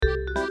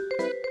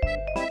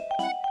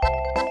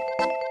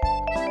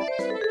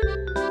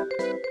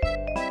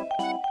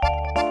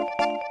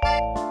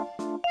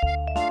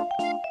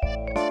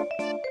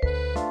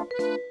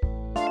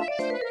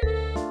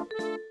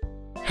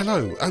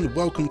Hello and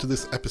welcome to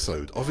this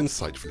episode of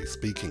Insightfully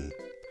Speaking.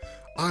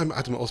 I'm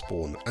Adam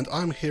Osborne and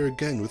I'm here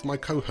again with my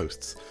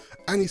co-hosts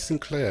Annie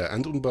Sinclair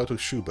and Umberto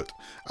Schubert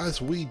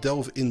as we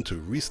delve into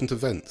recent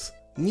events,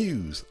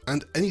 news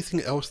and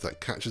anything else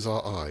that catches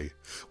our eye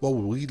while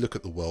we look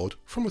at the world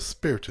from a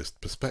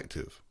spiritist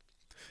perspective.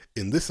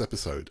 In this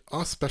episode,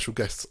 our special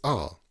guests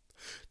are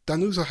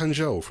Danusa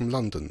Hangel from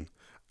London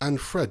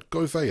and Fred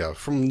Gouveia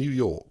from New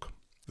York.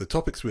 The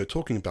topics we are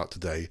talking about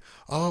today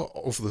are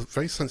of the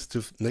very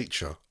sensitive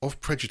nature of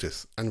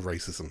prejudice and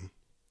racism.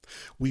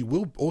 We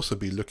will also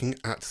be looking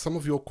at some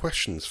of your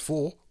questions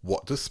for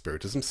What Does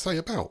Spiritism Say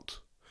About?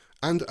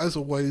 And as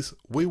always,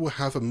 we will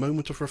have a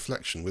moment of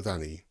reflection with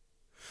Annie.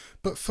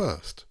 But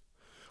first,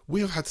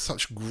 we have had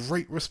such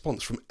great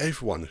response from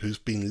everyone who's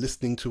been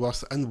listening to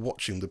us and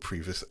watching the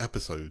previous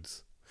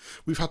episodes.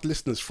 We've had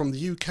listeners from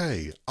the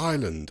UK,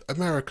 Ireland,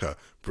 America,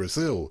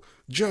 Brazil,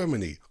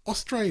 Germany,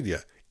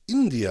 Australia,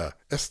 India,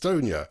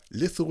 Estonia,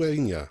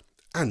 Lithuania,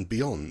 and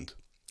beyond.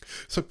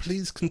 So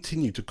please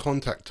continue to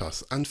contact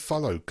us and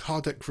follow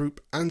Kardec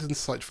Group and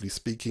Insightfully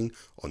Speaking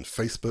on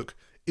Facebook,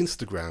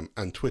 Instagram,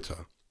 and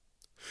Twitter.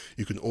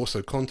 You can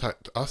also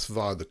contact us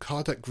via the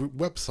Kardec Group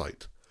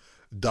website,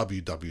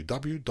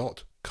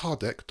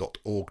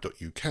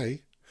 www.kardec.org.uk,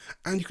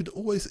 and you can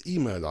always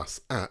email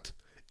us at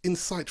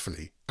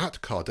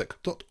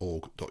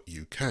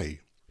insightfully@kardec.org.uk.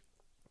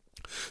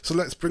 So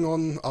let's bring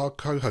on our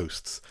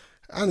co-hosts.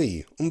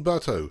 Annie,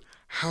 Umberto,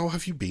 how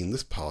have you been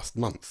this past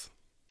month?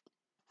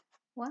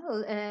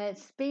 Well,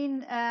 it's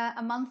been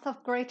a month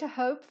of greater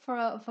hope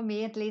for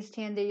me, at least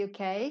here in the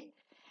UK.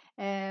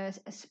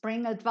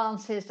 Spring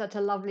advances at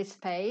a lovely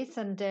pace,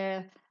 and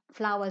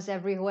flowers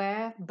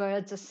everywhere.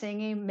 Birds are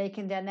singing,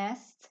 making their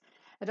nests.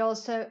 But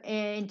also,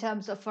 in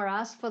terms of for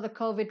us, for the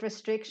COVID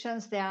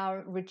restrictions, they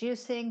are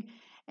reducing.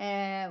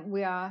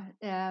 We are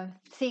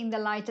seeing the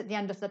light at the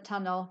end of the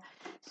tunnel.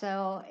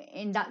 So,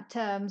 in that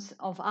terms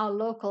of our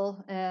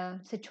local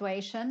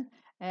situation,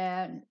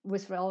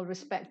 with all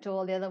respect to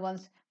all the other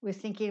ones, we're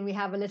thinking we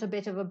have a little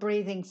bit of a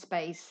breathing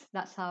space.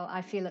 That's how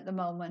I feel at the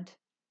moment.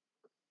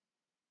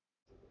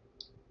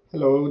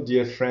 Hello,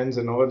 dear friends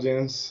and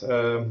audience.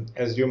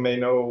 As you may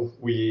know,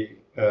 we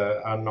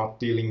are not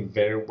dealing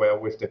very well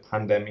with the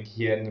pandemic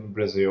here in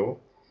Brazil,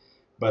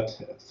 but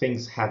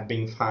things have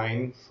been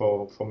fine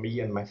for me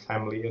and my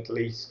family at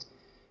least.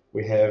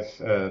 We have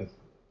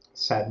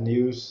sad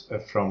news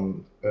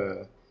from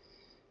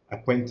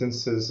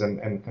acquaintances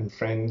and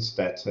friends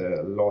that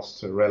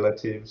lost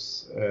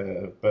relatives,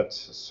 but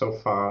so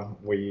far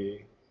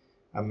we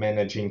are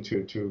managing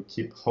to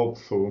keep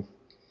hopeful.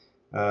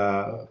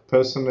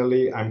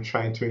 Personally, I'm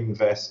trying to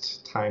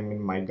invest time in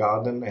my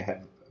garden. I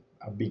have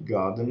a big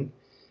garden,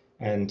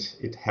 and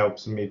it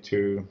helps me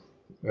to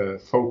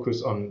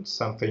focus on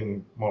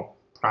something more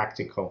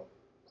practical.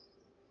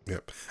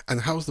 Yep.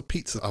 And how's the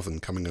pizza oven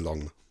coming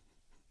along?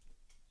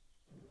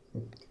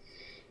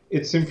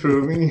 It's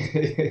improving.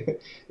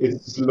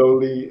 It's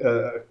slowly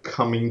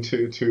coming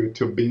to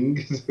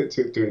being,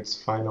 to its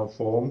final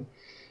form.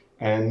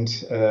 And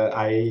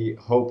I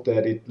hope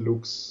that it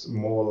looks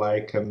more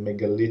like a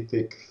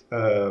megalithic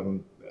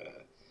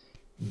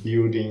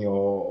building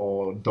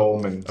or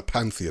dolmen. A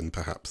pantheon,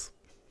 perhaps?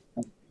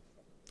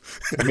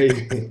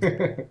 Maybe.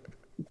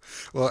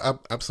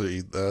 Well,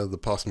 absolutely. The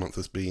past month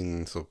has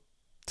been sort of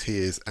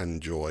tears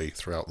and joy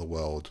throughout the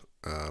world.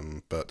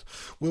 But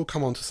we'll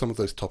come on to some of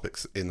those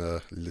topics in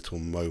a little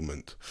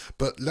moment.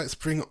 But let's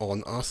bring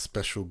on our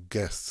special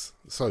guests.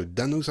 So,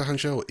 Danusa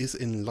Hangel is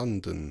in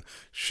London.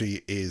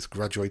 She is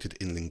graduated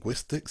in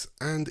linguistics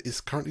and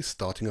is currently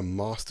starting a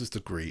master's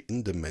degree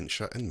in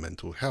dementia and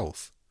mental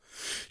health.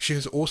 She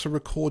has also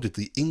recorded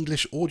the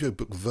English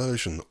audiobook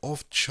version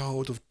of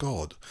Child of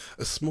God,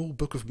 a small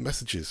book of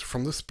messages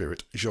from the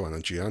spirit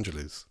Joanna de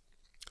Angelis.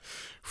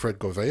 Fred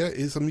Gouveia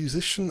is a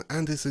musician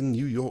and is in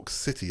New York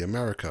City,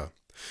 America.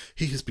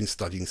 He has been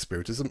studying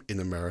Spiritism in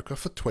America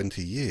for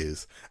 20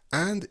 years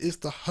and is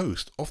the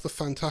host of the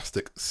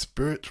fantastic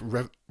Spirit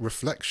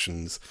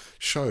Reflections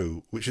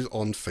show, which is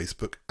on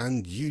Facebook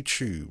and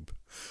YouTube.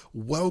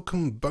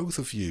 Welcome, both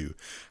of you.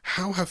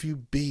 How have you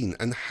been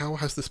and how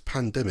has this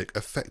pandemic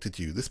affected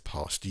you this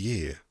past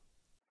year?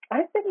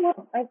 I've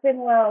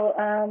been well.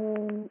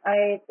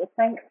 I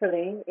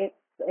thankfully it's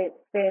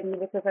been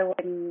because I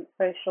work in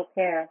social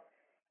care.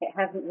 It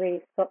hasn't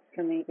really stopped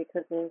for me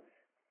because of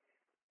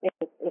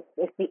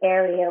it's the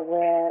area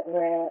where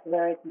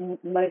it's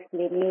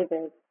mostly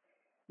needed.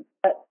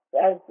 But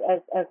as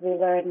we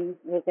learn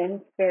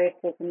within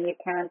Spiritism, you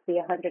can't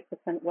be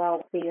 100%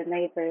 well see your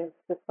neighbours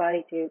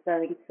beside you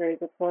going through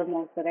the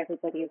turmoil that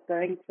everybody is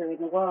going through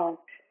in the world.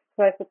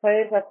 So I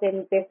suppose I've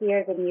been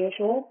busier than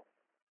usual,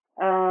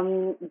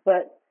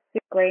 but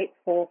super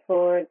grateful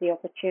for the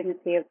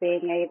opportunity of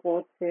being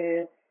able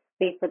to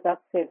be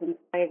productive in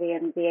society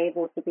and be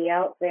able to be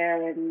out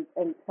there and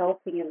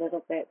helping a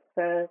little bit.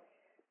 So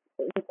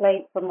it's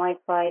late from my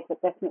side,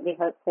 but definitely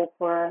hopeful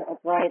for a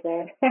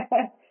brighter,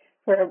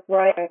 for a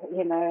brighter,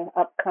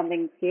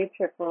 upcoming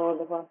future for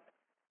all of us.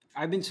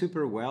 I've been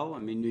super well.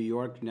 I'm in New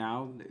York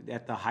now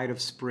at the height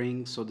of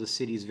spring, so the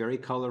city is very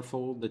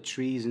colorful. The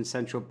trees in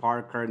Central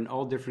Park are in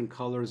all different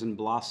colors and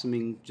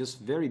blossoming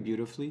just very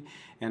beautifully.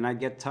 And I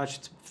get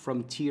touched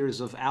from tears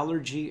of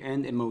allergy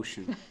and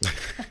emotion.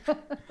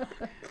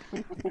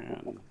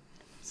 Um,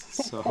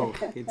 so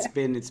it's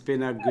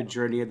been a good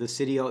journey. The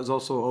city is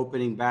also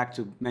opening back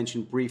to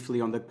mention briefly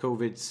on the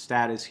COVID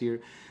status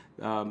here.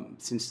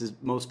 Since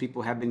most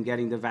people have been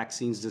getting the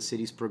vaccines, the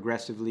city's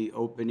progressively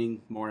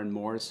opening more and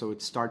more, so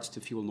it starts to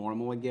feel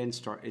normal again.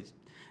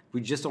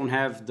 We just don't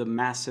have the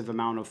massive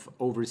amount of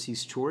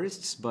overseas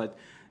tourists, but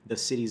the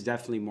city's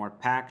definitely more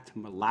packed,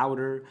 more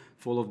louder,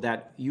 full of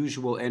that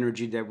usual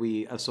energy that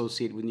we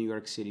associate with New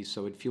York City.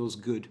 So it feels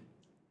good.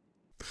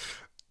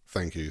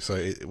 Thank you. So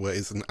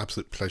it's an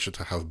absolute pleasure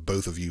to have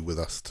both of you with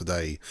us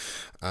today.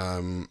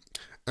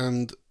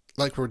 And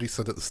like we already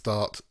said at the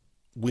start,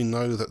 we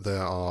know that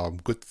there are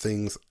good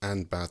things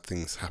and bad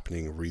things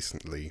happening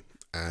recently.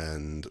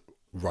 And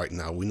right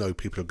now, we know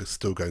people are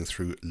still going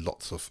through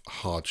lots of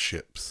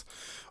hardships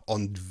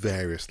on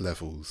various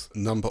levels.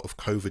 Number of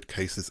COVID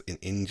cases in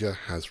India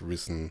has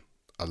risen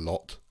a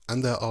lot.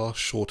 And there are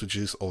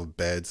shortages of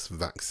beds,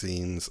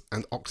 vaccines,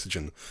 and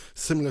oxygen,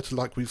 similar to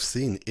like we've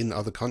seen in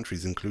other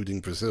countries,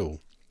 including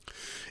Brazil.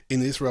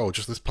 In Israel,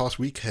 just this past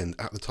weekend,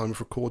 at the time of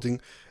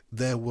recording,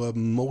 there were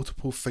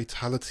multiple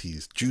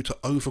fatalities due to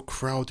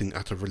overcrowding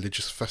at a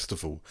religious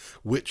festival,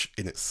 which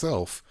in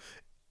itself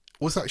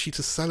was actually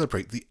to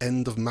celebrate the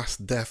end of mass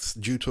deaths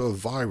due to a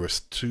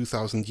virus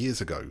 2,000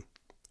 years ago.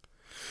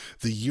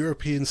 The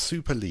European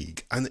Super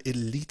League, an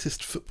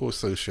elitist football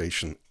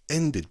association,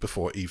 ended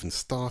before it even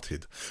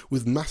started,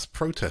 with mass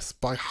protests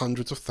by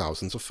hundreds of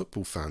thousands of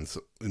football fans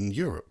in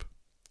Europe.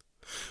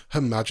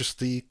 Her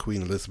Majesty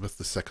Queen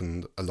Elizabeth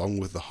II, along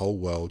with the whole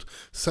world,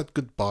 said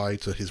goodbye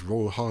to His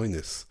Royal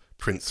Highness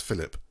Prince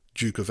Philip,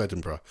 Duke of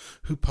Edinburgh,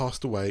 who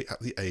passed away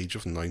at the age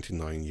of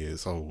 99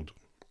 years old.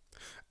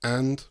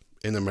 And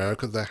in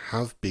America, there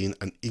have been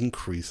an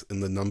increase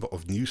in the number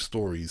of news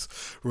stories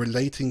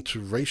relating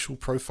to racial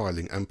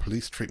profiling and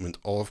police treatment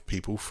of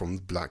people from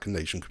the Black and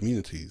Asian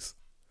communities.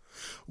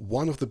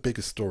 One of the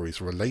biggest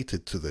stories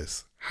related to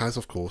this has,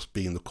 of course,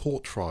 been the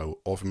court trial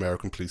of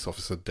American police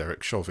officer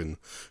Derek Chauvin,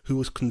 who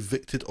was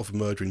convicted of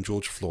murdering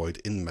George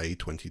Floyd in May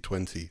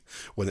 2020,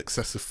 when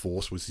excessive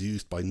force was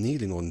used by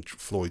kneeling on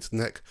Floyd's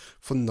neck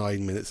for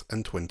 9 minutes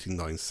and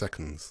 29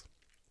 seconds.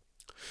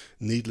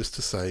 Needless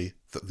to say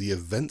that the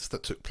events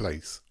that took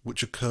place,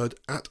 which occurred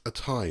at a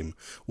time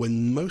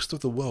when most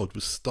of the world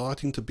was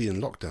starting to be in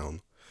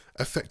lockdown,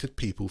 affected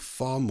people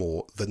far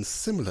more than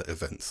similar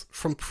events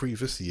from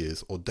previous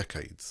years or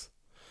decades.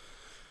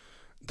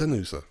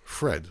 Danusa,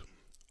 Fred,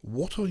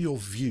 what are your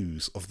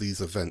views of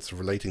these events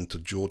relating to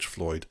George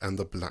Floyd and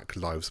the Black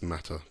Lives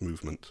Matter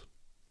movement?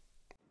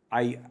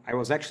 I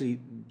was actually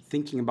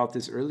thinking about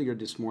this earlier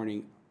this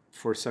morning.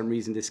 For some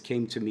reason, this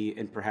came to me,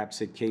 and perhaps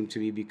it came to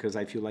me because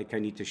I feel like I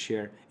need to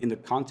share in the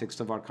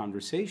context of our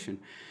conversation.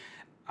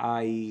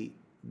 I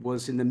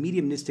was in the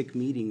mediumistic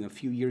meeting a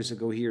few years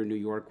ago here in New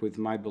York with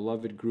my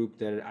beloved group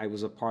that I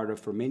was a part of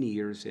for many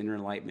years, Inner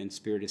Enlightenment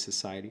Spiritist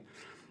Society.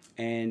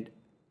 And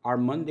our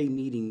Monday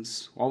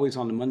meetings, always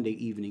on the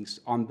Monday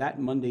evenings, on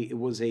that Monday, it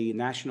was a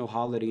national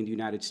holiday in the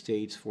United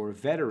States for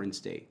Veterans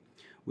Day,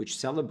 which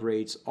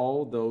celebrates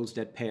all those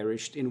that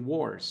perished in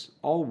wars,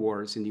 all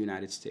wars in the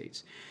United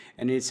States.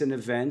 And it's an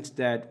event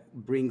that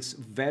brings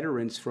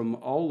veterans from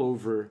all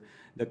over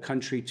the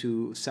country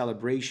to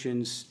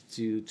celebrations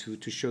to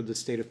show the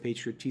state of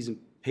patriotism.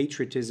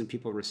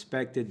 People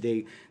respect it.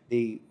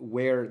 They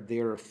wear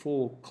their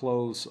full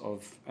clothes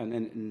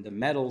and the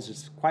medals.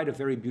 It's quite a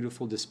very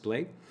beautiful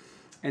display.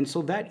 And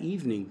so that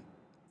evening,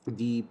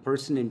 the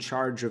person in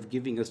charge of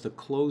giving us the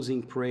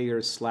closing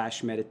prayer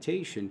 /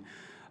 meditation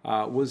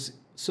was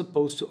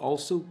supposed to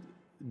also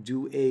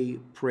do a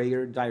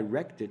prayer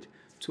directed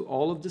to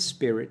all of the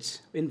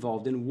spirits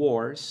involved in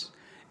wars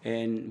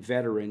and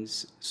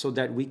veterans so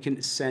that we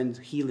can send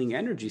healing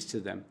energies to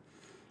them.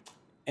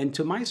 And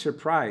to my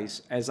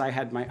surprise, as I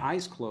had my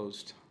eyes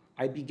closed,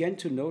 I began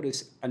to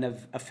notice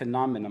a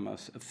phenomenon,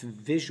 a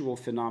visual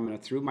phenomenon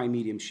through my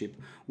mediumship,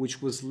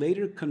 which was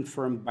later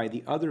confirmed by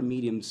the other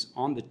mediums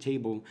on the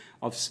table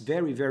of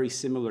very, very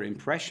similar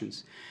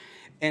impressions.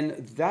 And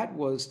that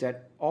was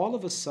that all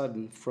of a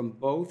sudden, from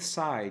both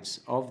sides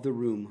of the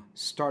room,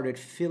 started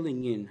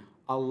filling in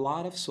a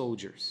lot of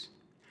soldiers,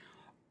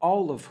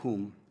 all of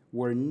whom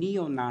were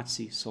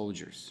neo-Nazi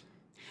soldiers.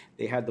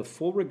 They had the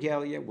full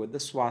regalia with the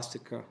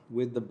swastika,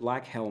 with the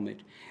black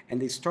helmet,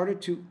 and they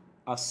started to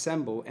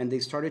assemble and they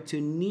started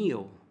to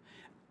kneel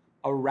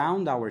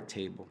around our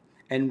table.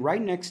 And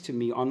right next to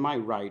me, on my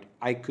right,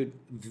 I could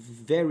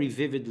very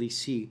vividly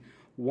see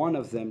one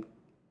of them.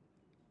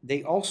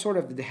 They all sort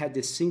of had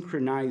this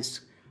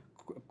synchronized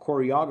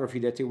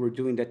choreography that they were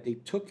doing, that they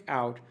took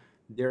out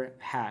their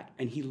hat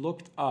and he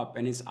looked up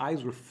and his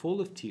eyes were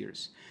full of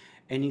tears.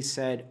 And he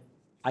said,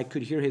 I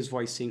could hear his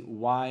voice saying,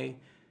 why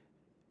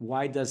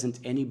doesn't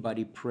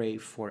anybody pray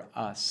for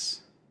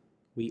us?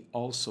 we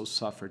also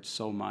suffered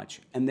so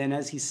much. And then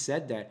as he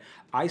said that,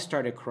 I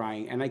started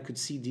crying, and I could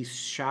see these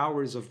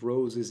showers of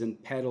roses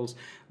and petals,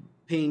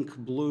 pink,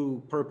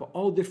 blue, purple,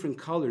 all different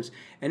colors.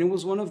 And it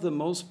was one of the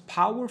most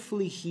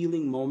powerfully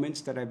healing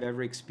moments that I've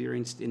ever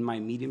experienced in my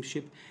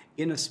mediumship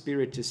in a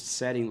spiritist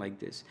setting like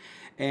this.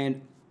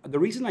 And the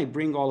reason I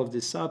bring all of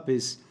this up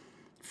is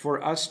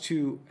for us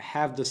to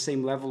have the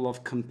same level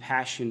of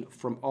compassion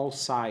from all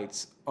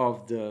sides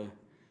of the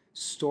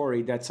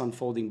story that's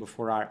unfolding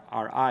before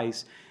our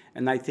eyes.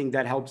 And I think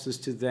that helps us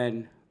to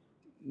then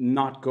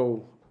not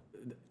go,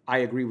 I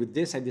agree with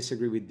this, I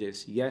disagree with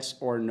this, yes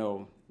or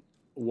no,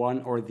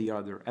 one or the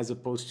other, as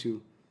opposed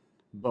to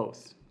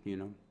both, you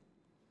know.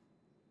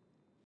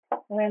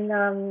 When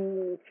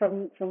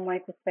from my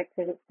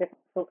perspective, it's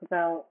difficult to talk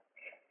about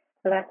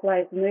Black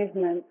Lives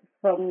Movement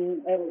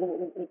from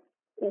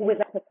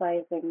with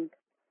advertising,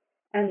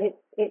 and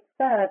it's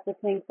sad to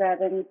think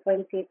that in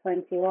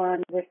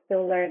 2021 we're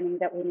still learning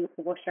that we need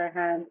to wash our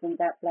hands and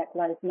that Black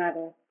Lives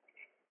Matter.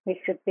 We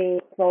should be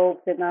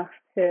evolved enough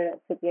to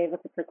be able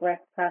to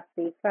progress past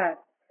these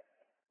facts.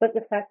 But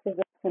the fact is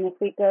that, and if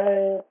we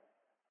go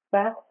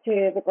back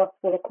to the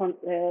gospel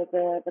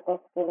the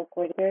gospel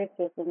according to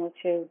Spiritism,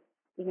 which is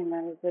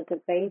the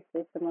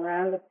basis, the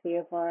morality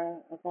of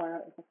our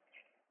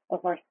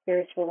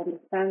spiritual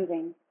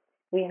understanding.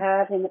 We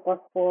have in the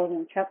gospel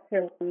in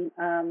chapter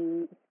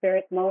 1,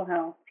 Spirit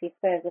Mohouse, he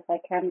says, if I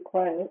can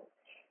quote,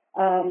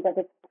 that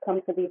it's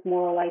come to these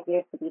moral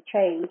ideas to be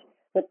changed,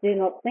 but do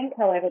not think,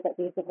 however, that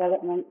these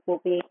developments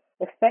will be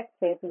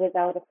effective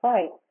without a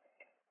fight.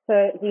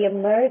 So the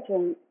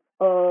emergence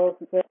of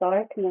the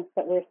darkness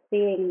that we're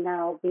seeing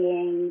now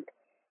being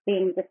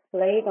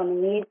displayed on the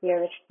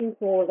media is true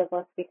to all of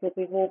us because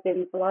we've all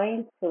been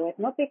blind to it.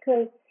 Not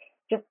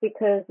just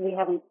because we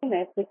haven't seen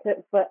it,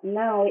 but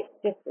now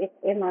it's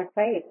in our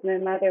face. No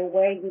matter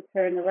where you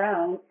turn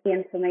around, the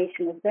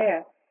information is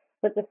there.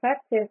 But the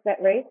fact is that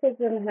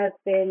racism has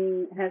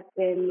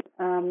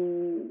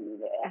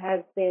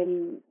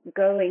been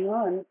going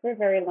on for a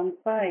very long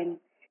time.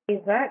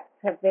 These acts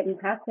have been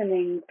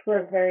happening for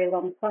a very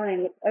long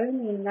time. It's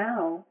only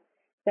now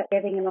that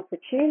we're getting an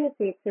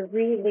opportunity to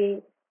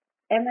really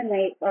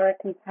emanate our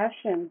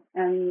compassion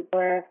and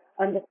our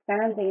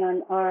understanding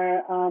and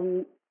our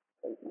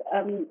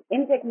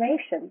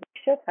indignation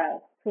we should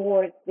have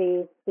towards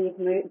these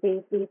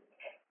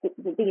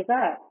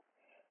acts.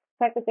 The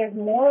fact that there's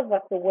more of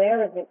us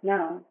aware of it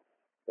now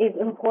is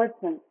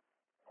important.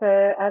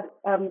 So, as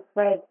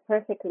Fred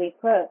perfectly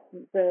put,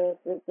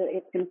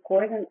 it's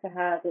important to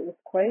have, it was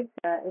quoted,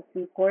 it's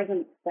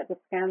important that the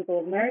scandal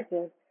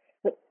emerges,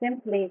 but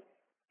simply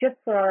just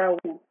for our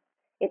awareness.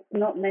 It's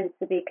not meant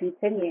to be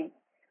continued.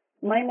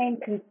 My main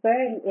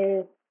concern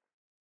is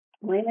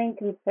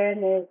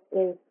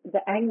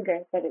the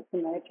anger that it's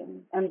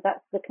emerging, and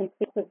that's the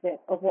complete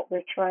opposite of what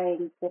we're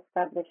trying to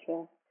establish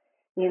here.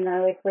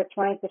 If we're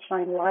trying to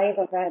shine light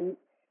on them,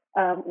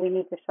 we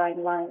need to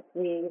shine light.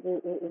 We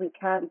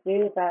can't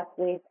do that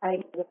with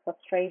anger, with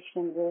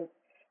frustration, with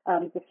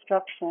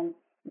destruction.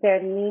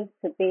 There needs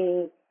to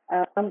be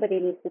somebody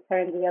needs to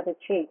turn the other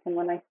cheek, and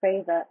when I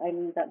say that, I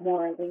mean that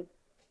morally.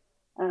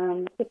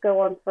 Could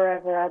go on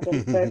forever,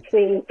 Adam, so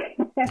please.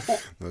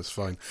 That's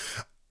fine.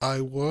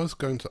 I was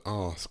going to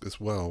ask as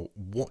well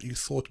what you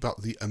thought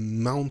about the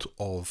amount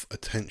of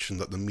attention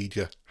that the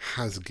media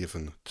has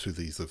given to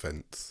these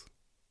events.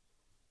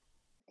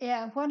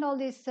 Yeah, when all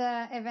these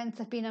events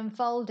have been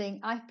unfolding,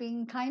 I've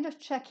been kind of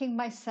checking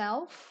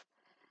myself.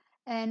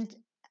 And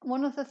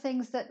one of the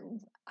things that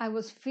I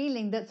was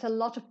feeling, there's a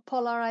lot of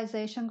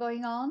polarization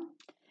going on.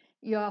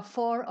 You're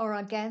for or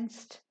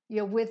against,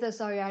 you're with us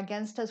or you're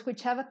against us,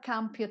 whichever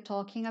camp you're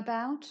talking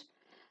about.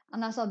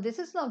 And I thought, this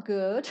is not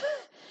good.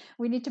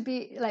 We need to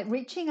be like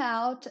reaching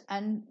out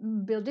and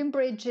building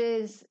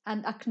bridges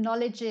and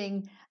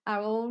acknowledging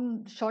our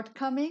own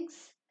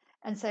shortcomings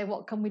and say,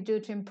 what can we do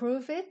to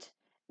improve it?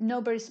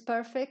 Nobody's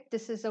perfect.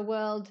 This is a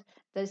world,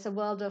 there's a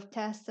world of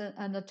tests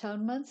and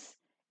atonements.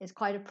 It's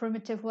quite a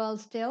primitive world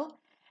still.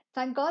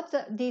 Thank God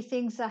that these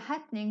things are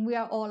happening. We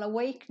are all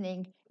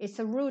awakening. It's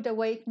a rude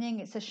awakening.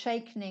 It's a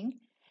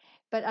shakening.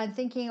 But I'm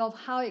thinking of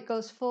how it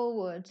goes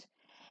forward.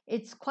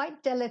 It's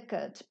quite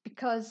delicate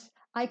because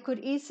I could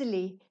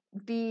easily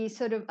be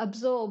sort of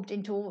absorbed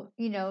into,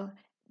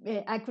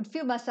 I could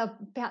feel myself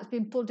perhaps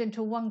being pulled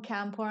into one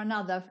camp or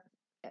another,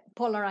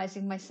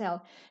 polarizing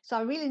myself. So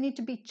I really need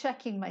to be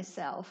checking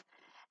myself.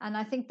 And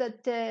I think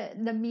that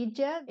the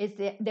media,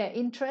 their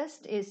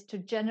interest is to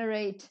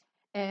generate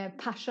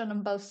passion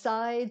on both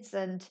sides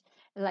and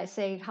like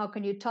say, how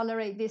can you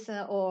tolerate this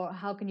or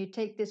how can you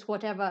take this,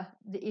 whatever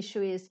the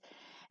issue is.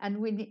 And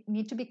we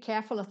need to be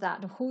careful of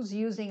that, who's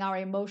using our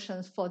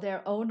emotions for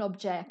their own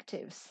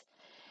objectives.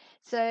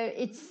 So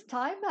it's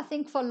time, I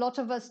think, for a lot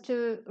of us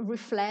to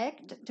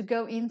reflect, to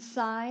go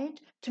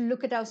inside, to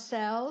look at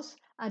ourselves,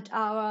 at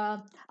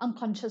our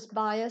unconscious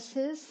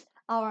biases,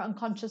 our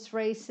unconscious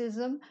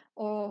racism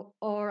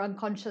or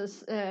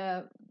unconscious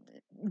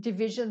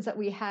divisions that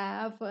we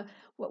have.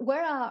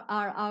 Where are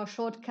our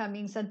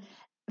shortcomings? And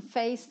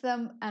face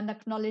them and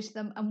acknowledge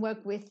them and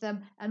work with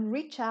them and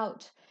reach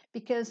out,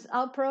 because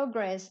our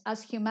progress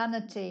as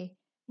humanity,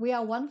 we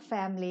are one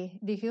family,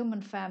 the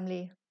human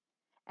family,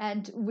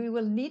 and we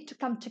will need to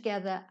come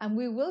together, and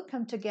we will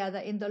come together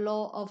in the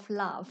law of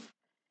love.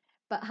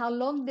 But how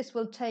long this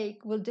will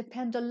take will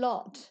depend a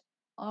lot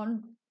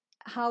on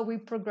how we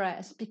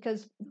progress,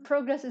 because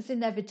progress is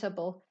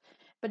inevitable.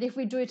 But if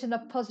we do it in a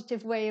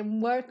positive way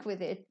and work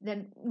with it,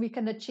 then we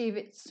can achieve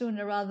it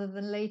sooner rather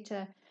than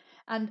later.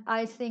 And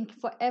I think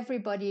for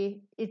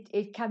everybody,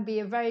 it can be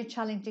a very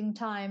challenging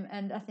time,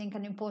 and I think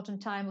an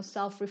important time of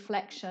self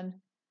reflection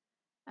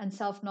and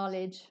self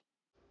knowledge.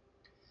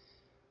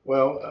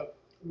 Well,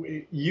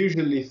 we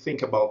usually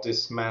think about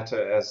this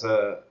matter as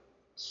a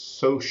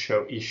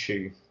social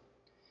issue,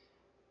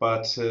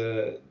 but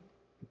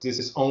this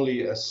is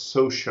only a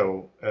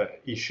social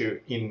issue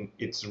in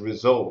its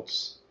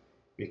results,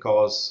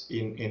 because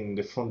in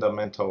the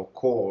fundamental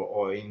core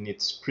or in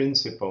its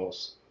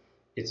principles,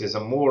 it is a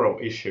moral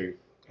issue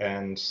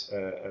and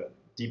a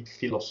deep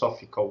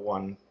philosophical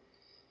one.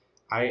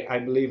 I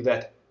believe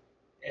that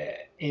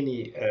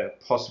any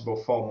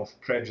possible form of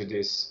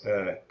prejudice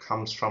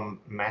comes from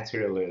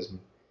materialism,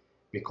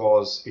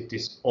 because it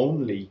is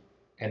only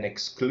and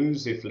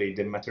exclusively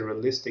the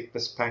materialistic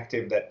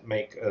perspective that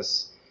make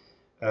us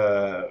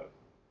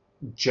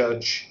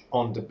judge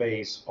on the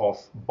base of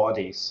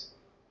bodies,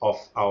 of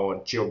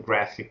our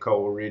geographical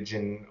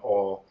origin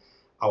or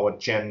our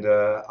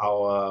gender,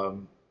 our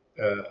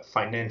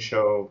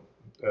financial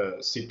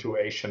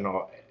situation,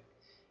 or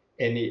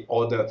any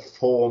other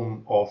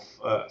form of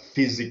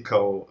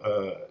physical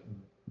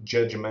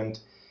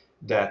judgment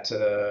that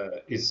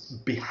is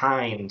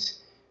behind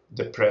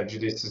the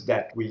prejudices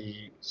that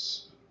we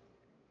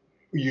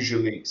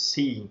usually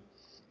see.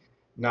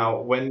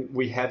 Now, when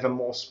we have a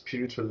more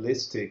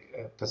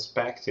spiritualistic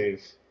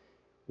perspective,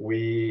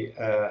 we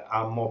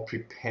are more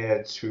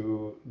prepared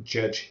to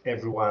judge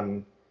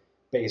everyone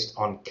based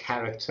on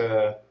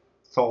character,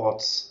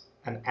 thoughts,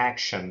 and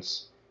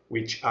actions,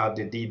 which are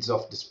the deeds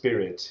of the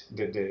spirit,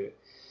 the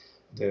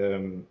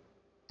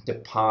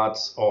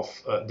parts of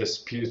the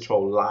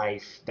spiritual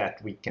life that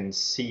we can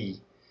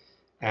see.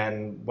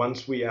 And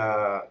once we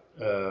are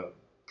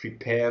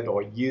prepared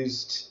or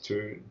used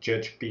to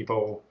judge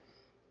people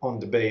on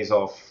the base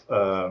of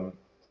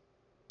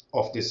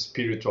this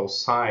spiritual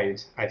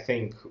side, I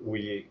think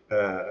we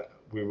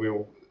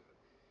will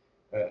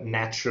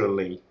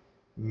naturally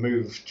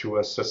move to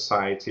a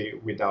society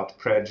without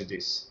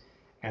prejudice.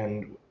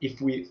 And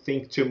if we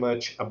think too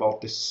much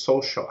about the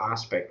social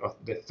aspect of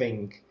the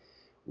thing,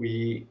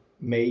 we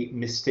may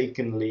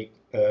mistakenly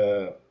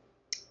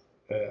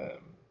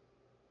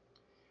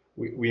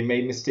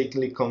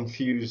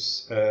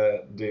confuse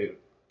the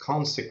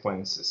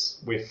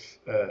consequences with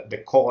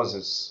the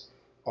causes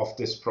of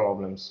these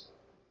problems.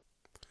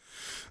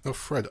 Now,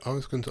 Fred, I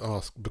was going to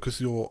ask, because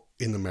you're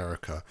in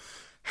America,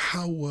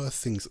 how were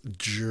things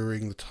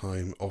during the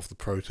time of the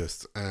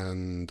protests,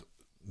 and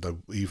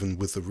even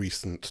with the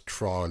recent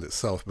trial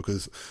itself?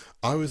 Because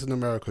I was in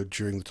America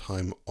during the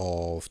time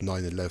of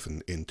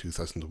 9/11 in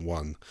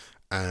 2001,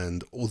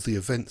 and all the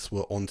events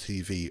were on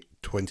TV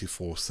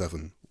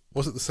 24/7.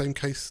 Was it the same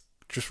case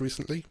just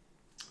recently?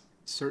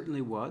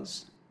 Certainly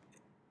was.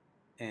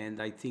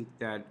 And I think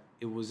that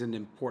it was an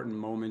important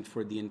moment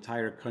for the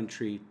entire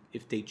country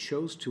if they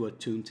chose to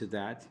attune to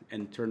that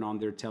and turn on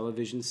their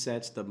television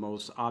sets, the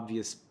most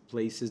obvious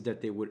places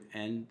that they would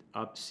end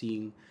up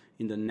seeing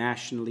in the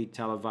nationally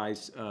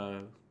televised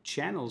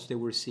channels. They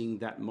were seeing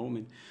that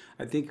moment.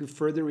 I think it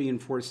further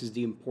reinforces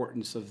the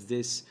importance of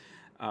this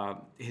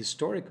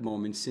historic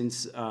moment,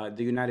 since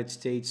the United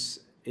States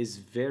is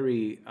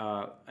very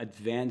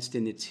advanced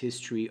in its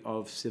history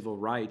of civil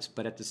rights,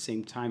 but at the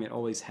same time, it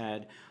always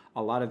had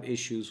a lot of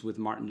issues with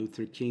Martin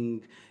Luther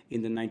King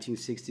in the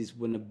 1960s,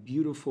 when a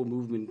beautiful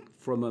movement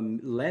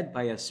led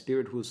by a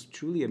spirit who was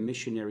truly a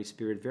missionary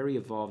spirit, very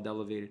evolved,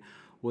 elevated,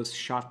 was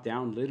shot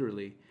down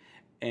literally,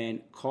 and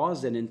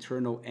caused an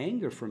internal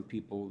anger from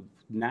people,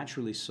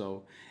 naturally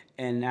so.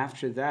 And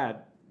after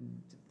that,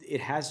 it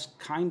has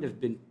kind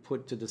of been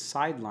put to the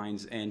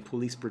sidelines, and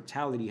police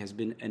brutality has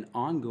been an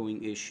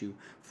ongoing issue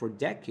for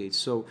decades.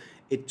 So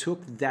it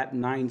took that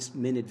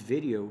 9-minute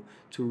video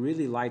to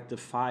really light the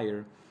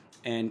fire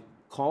and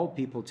call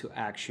people to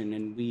action,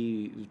 and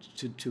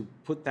to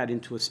put that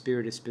into a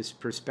spiritist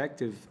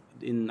perspective.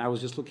 I was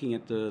just looking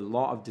at the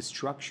law of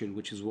destruction,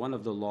 which is one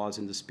of the laws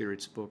in the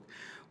Spirit's book,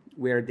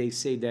 where they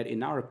say that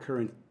in our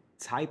current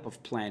type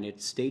of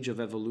planet, stage of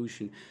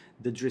evolution,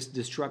 the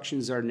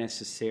destructions are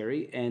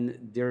necessary,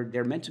 and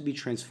they're meant to be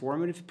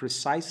transformative,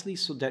 precisely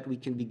so that we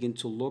can begin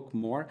to look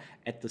more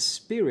at the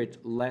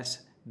spirit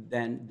less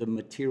than the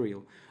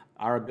material.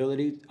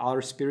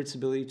 Our spirit's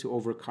ability to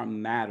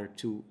overcome matter,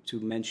 to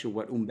mention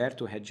what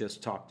Humberto had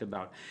just talked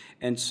about.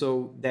 And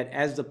so that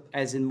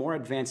as in more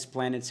advanced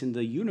planets in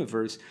the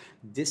universe,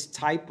 this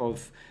type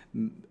of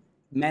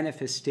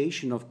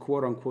manifestation of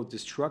quote-unquote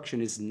destruction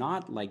is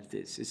not like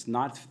this. It's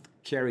not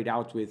carried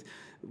out with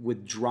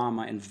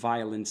drama and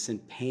violence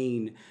and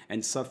pain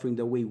and suffering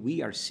the way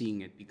we are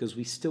seeing it, because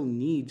we still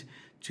need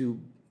to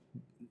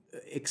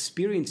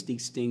experience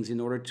these things in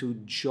order to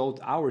jolt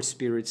our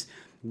spirits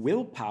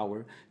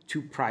willpower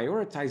to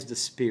prioritize the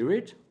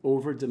spirit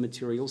over the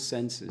material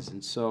senses.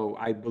 And so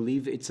I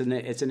believe it's an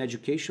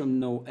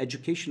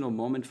educational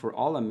moment for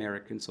all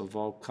Americans of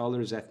all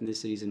colors,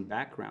 ethnicities, and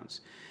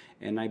backgrounds.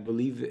 And I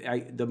believe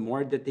the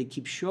more that they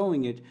keep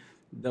showing it,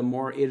 the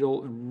more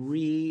it'll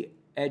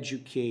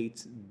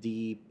re-educate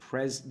the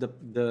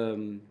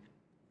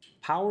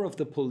power of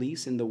the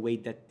police and the way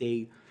that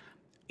they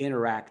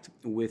interact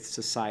with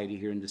society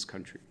here in this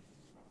country.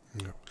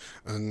 Yeah.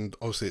 And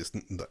obviously it's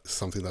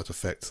something that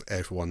affects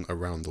everyone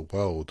around the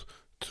world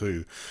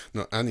too.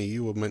 Now, Annie,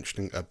 you were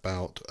mentioning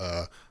about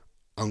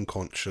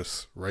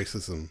unconscious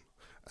racism,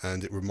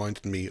 and it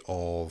reminded me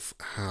of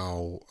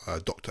how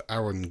Dr.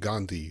 Arun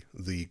Gandhi,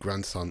 the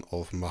grandson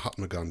of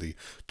Mahatma Gandhi,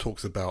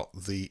 talks about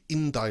the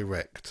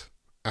indirect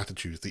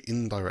attitudes, the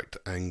indirect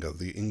anger,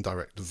 the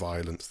indirect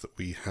violence that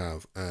we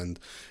have. And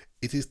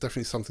it is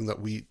definitely something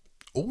that we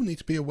all need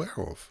to be aware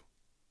of.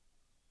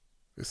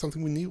 It's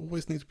something we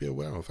always need to be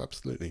aware of,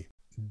 absolutely.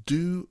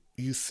 Do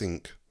you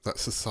think that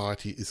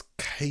society is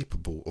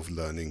capable of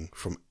learning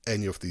from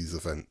any of these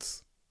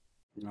events?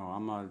 No,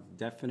 I'm a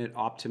definite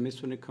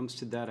optimist when it comes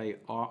to that. I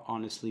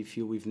honestly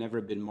feel we've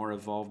never been more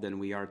evolved than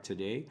we are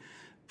today.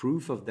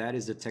 Proof of that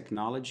is the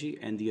technology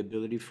and the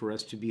ability for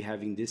us to be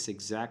having this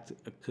exact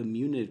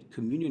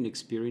communion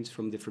experience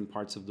from different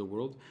parts of the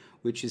world,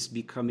 which is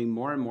becoming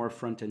more and more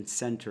front and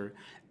center,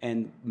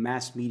 and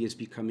mass media is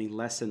becoming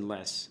less and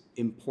less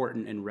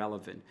important and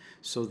relevant,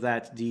 so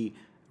that the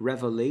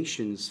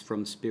revelations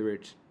from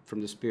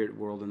the spirit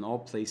world and all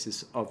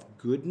places of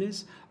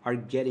goodness are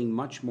getting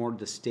much more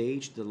the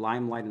stage, the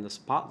limelight, and the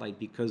spotlight,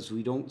 because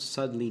we don't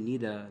suddenly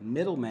need a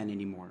middleman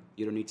anymore.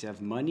 You don't need to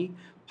have money,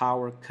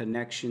 power,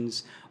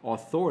 connections,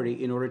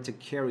 authority in order to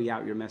carry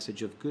out your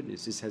message of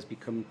goodness. This has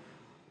become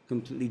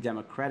completely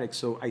democratic.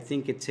 So I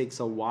think it takes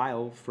a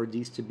while for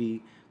these to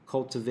be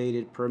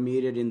cultivated,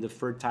 permeated in the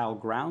fertile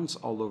grounds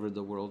all over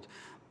the world.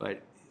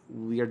 But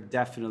we are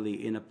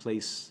definitely in a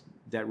place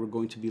that we're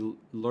going to be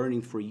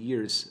learning for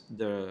years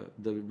the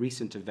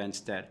recent events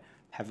that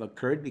have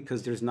occurred,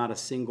 because there's not a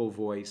single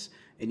voice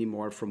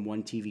anymore from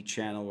one TV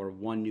channel or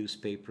one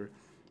newspaper.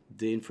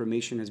 The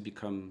information has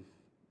become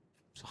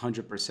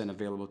 100%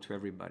 available to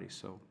everybody.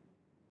 So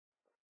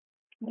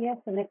yes,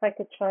 and if I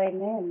could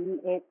chime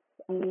in,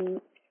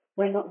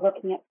 we're not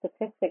looking at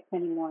statistics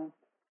anymore.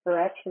 We're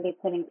actually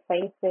putting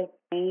faces,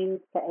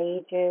 names to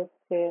ages,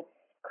 to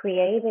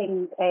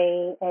creating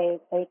a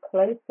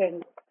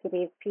closeness to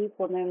these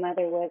people, no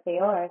matter where they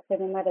are. So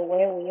no matter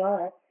where we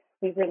are,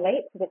 we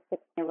relate to this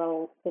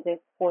 6-year-old, to this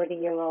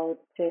 40-year-old,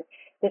 to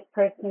this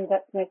person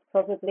that's most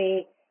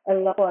probably a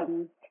loved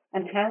one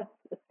and has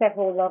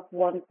several loved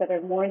ones that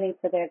are mourning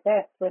for their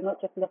death. We're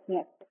not just looking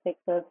at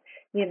statistics of,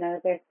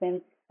 there's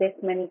been this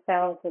many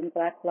thousand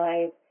Black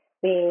lives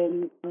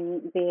being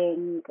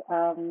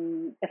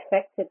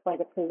affected by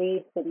the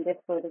police in this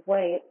sort of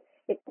way.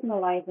 It's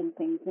analyzing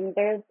things, and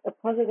there's a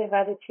positive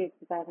attitude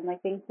to that. And I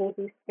think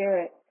Holy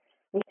Spirit,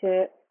 we need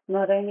to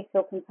not only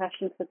feel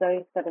compassion for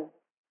those that have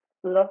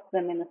lost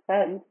them in a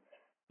sense,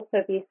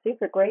 also be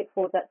super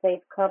grateful that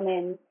they've come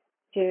in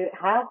to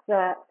have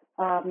that.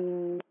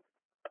 I'm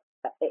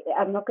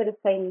not going to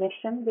say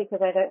mission,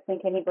 because I don't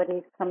think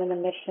anybody's come in a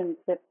mission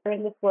to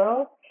in this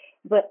world,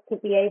 but to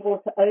be able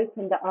to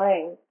open the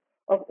eyes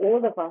of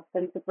all of us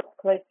and to bring us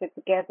closer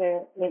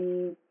together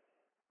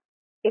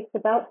it's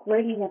about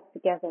bringing us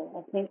together.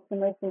 I think the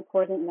most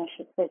important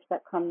message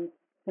that comes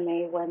to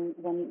me when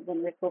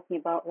we're talking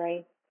about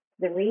race,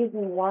 the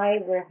reason why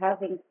we're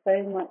having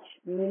so much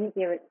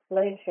media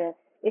exposure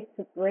is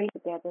to bring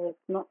together,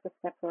 it's not to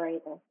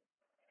separate us.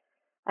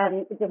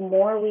 And the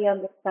more we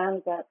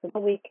understand that, the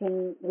more we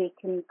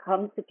can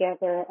come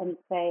together and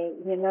say,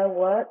 you know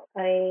what,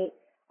 I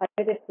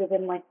notice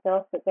within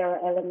myself that there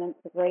are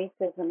elements of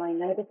racism. I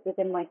notice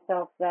within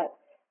myself that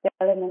there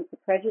are elements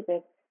of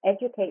prejudice.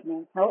 Educate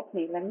me, help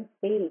me, let me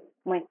see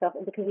myself,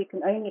 because we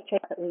can only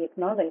change that we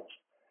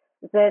acknowledge.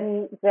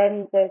 Then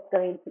there's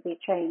going to be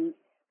change.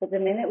 But the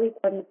minute we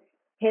come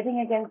hitting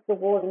against the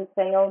wall and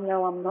say, oh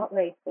no, I'm not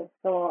racist,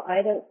 or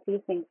I don't see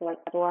things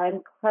like that, or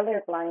I'm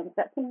colorblind,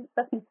 that's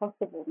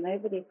impossible.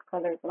 Nobody's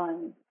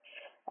colorblind.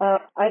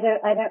 I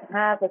don't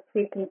have a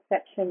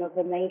preconception of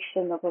a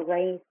nation, of a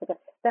race.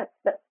 That's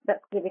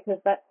because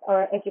that's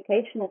our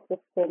educational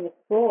system is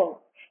flawed.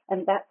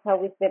 And that's how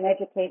we've been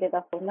educated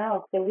up till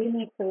now. So we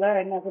need to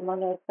learn, as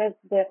Emmanuel says,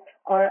 the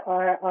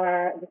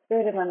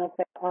Spirit of Emmanuel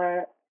says,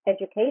 our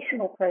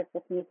educational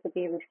process needs to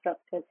be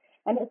restructured.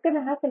 And it's going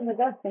to happen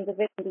with us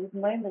individually, these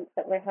moments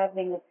that we're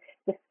having,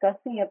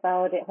 discussing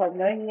about it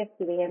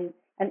harmoniously and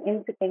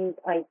integrating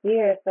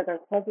ideas that are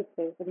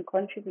positive and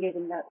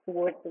contributing that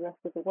towards the rest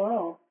of the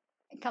world.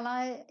 Can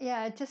I,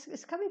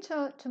 it's coming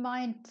to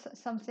mind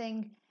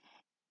something.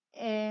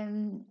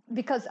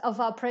 Because of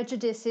our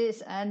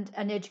prejudices and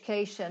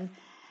education,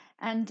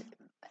 and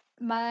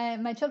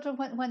my children,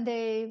 when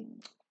they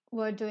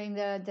were doing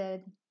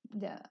the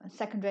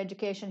secondary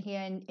education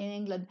here in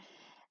England,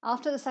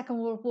 after the Second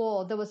World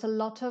War, there was a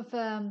lot of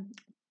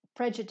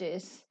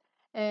prejudice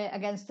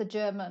against the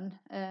German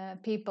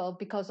people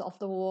because of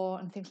the war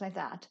and things like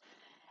that.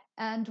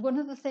 And one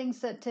of the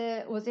things that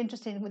was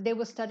interesting, they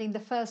were studying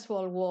the First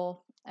World War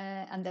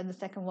and then the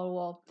Second World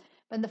War.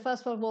 But in the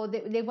First World War,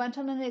 they went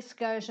on an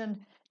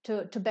excursion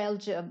to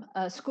Belgium,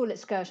 a school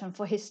excursion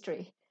for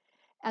history.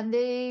 And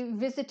they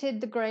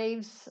visited the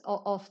graves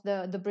of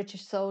the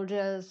British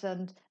soldiers,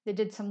 and they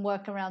did some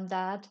work around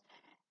that.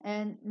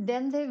 And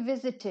then they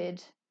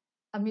visited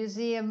a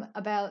museum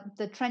about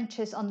the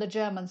trenches on the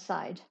German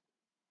side.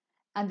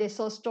 And they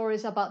saw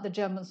stories about the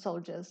German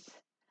soldiers.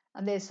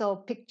 And they saw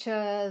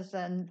pictures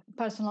and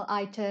personal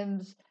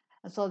items.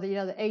 And saw the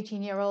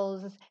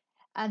 18-year-olds.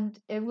 And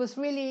it was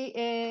really,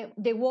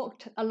 they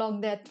walked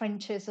along their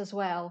trenches as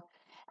well.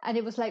 And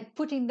it was like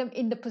putting them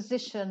in the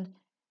position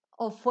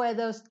of where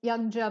those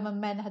young German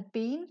men had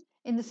been,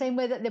 in the same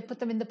way that they put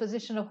them in the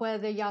position of where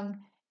the young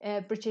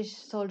British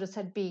soldiers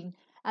had been.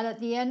 And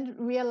at the end,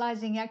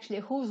 realizing actually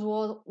whose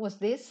war was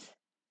this?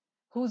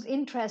 Whose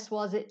interest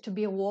was it to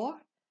be a war?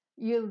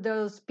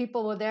 Those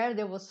people were there,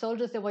 they were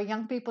soldiers, they were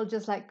young people,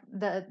 just like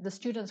the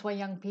students were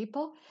young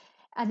people.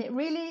 And it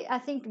really, I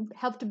think,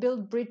 helped to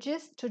build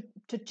bridges,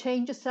 to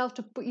change yourself,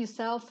 to put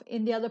yourself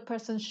in the other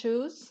person's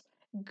shoes,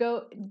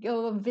 go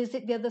and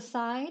visit the other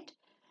side.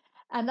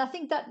 And I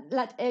think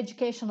that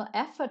educational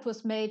effort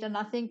was made, and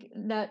I think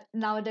that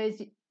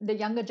nowadays the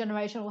younger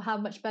generation will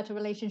have much better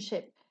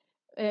relationship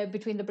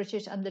between the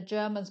British and the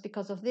Germans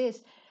because of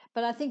this.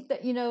 But I think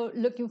that,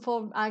 looking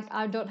forward,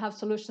 I don't have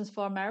solutions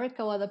for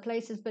America or other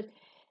places, but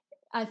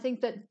I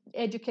think that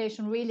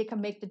education really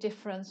can make the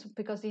difference,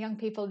 because the young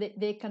people,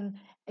 they can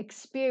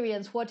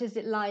experience what is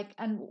it like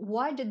and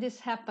why did this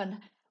happen?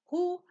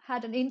 Who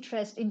had an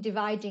interest in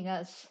dividing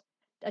us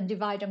and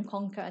divide and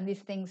conquer and these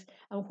things?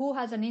 And who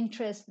has an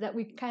interest that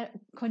we can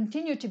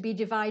continue to be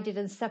divided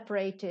and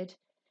separated?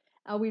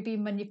 Are we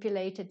being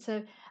manipulated?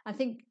 So I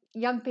think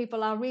young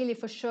people are really,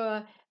 for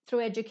sure,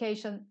 through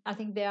education, I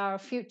think they are our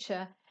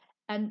future.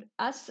 And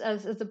us,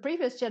 as the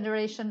previous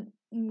generation,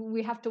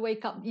 we have to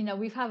wake up.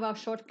 We have our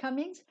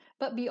shortcomings,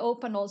 but be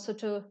open also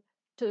to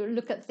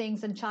look at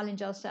things and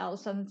challenge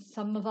ourselves. And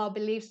some of our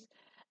beliefs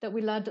that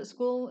we learned at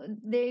school,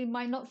 they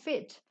might not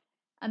fit.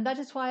 And that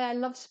is why I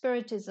love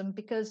Spiritism,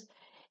 because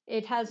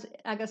it has,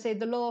 like I say,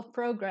 the law of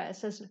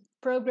progress. As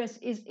progress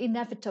is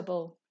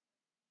inevitable,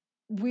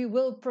 we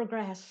will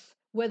progress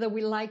whether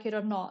we like it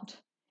or not.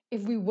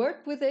 If we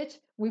work with it,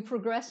 we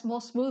progress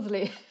more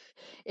smoothly.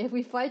 If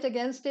we fight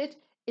against it,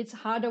 it's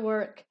harder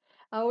work.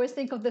 I always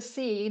think of the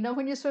sea.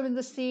 When you swim in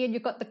the sea and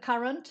you've got the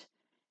current,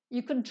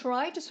 you can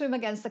try to swim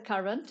against the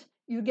current.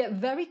 You get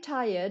very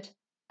tired.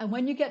 And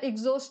when you get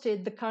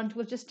exhausted, the current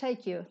will just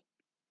take you.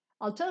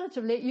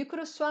 Alternatively, you could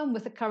have swum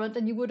with the current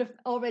and you would have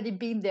already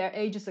been there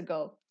ages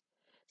ago.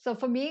 So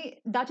for me,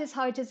 that is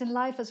how it is in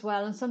life as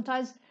well. And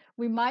sometimes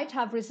we might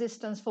have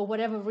resistance for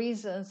whatever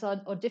reasons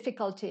or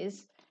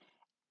difficulties.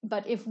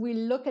 But if we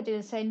look at it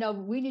and say, no,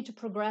 we need to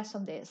progress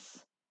on this,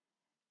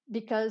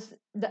 because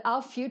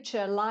our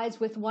future lies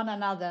with one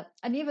another.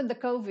 And even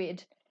the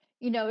COVID,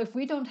 if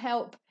we don't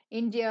help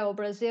India or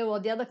Brazil or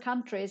the other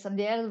countries, and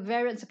the other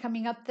variants are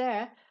coming up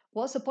there,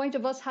 what's the point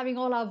of us having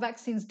all our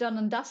vaccines done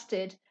and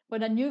dusted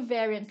when a new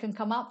variant can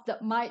come up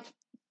that might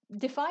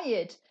defy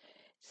it?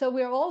 So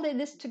we're all in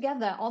this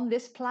together on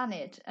this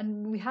planet,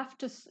 and we have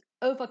to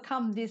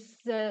overcome this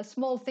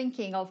small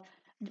thinking of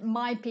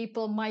my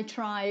people, my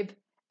tribe,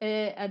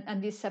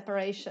 and these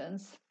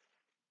separations.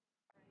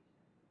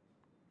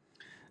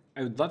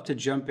 I would love to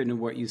jump into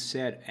what you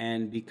said,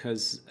 and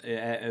because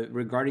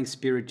regarding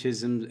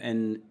Spiritism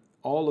and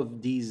all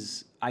of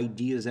these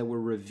ideas that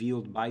were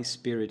revealed by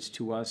spirits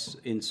to us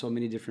in so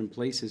many different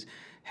places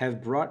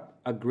have brought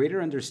a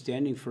greater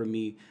understanding for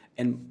me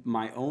and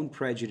my own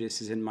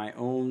prejudices and my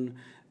own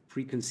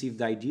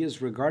preconceived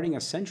ideas regarding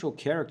a central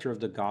character of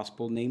the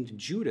gospel named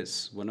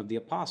Judas, one of the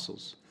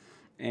apostles.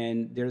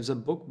 And there's a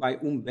book by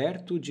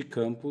Humberto de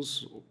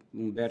Campos,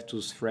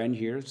 Humberto's friend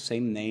here,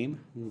 same name.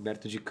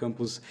 Humberto de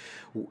Campos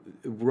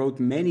wrote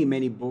many,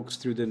 many books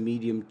through the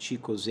medium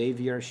Chico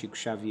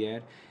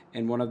Xavier,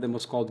 and one of them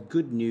was called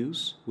Good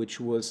News, which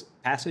was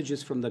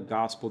passages from the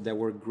gospel that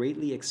were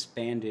greatly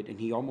expanded, and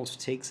he almost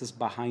takes us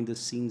behind the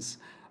scenes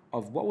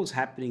of what was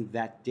happening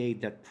that day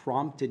that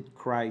prompted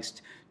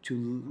Christ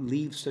to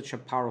leave such a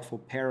powerful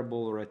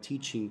parable or a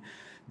teaching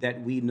that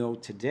we know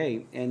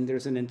today. And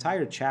there's an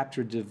entire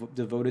chapter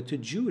devoted to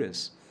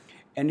Judas.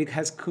 And it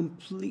has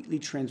completely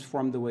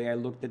transformed the way I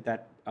looked at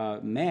that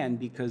man,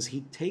 because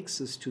he takes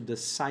us to the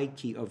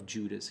psyche of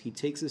Judas. He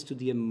takes us to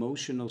the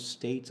emotional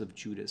states of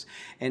Judas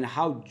and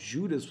how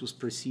Judas was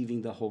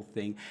perceiving the whole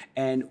thing.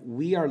 And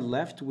we are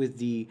left with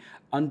the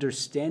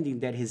understanding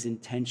that his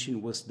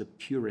intention was the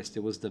purest,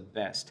 it was the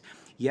best.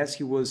 Yes,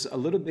 he was a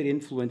little bit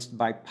influenced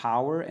by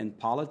power and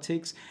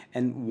politics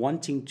and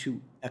wanting to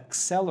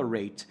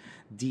accelerate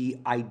the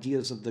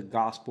ideas of the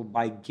gospel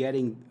by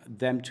getting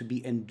them to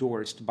be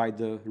endorsed by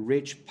the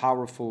rich,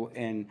 powerful,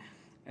 and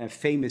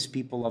famous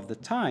people of the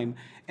time.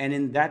 And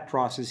in that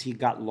process, he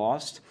got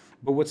lost.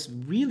 But what's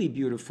really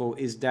beautiful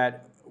is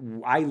that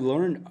I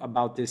learned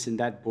about this in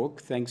that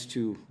book thanks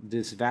to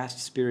this vast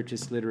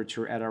spiritist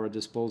literature at our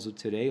disposal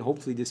today.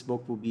 Hopefully this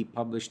book will be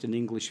published in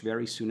English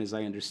very soon, as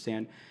I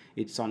understand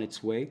it's on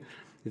its way.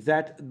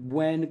 That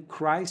when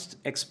Christ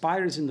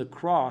expires in the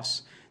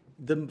cross,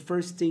 the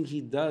first thing he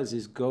does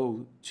is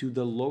go to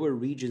the lower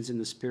regions in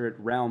the spirit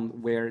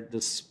realm where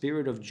the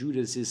spirit of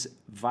Judas is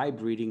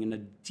vibrating in a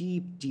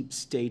deep, deep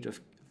state of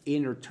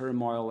inner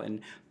turmoil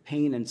and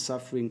pain and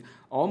suffering,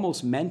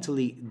 almost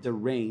mentally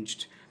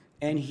deranged.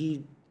 And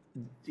he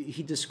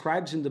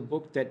describes in the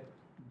book that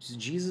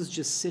Jesus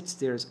just sits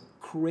there,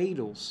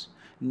 cradles,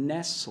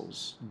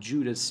 nestles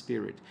Judas'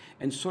 spirit,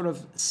 and sort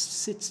of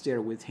sits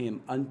there with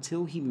him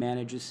until he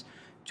manages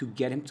to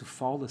get him to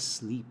fall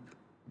asleep.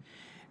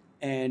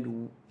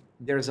 And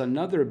there's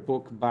another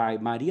book by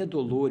Maria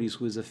Dolores,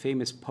 who is a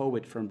famous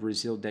poet from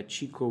Brazil, that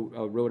Chico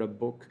wrote a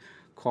book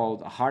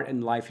called Heart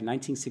and Life in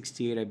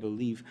 1968, I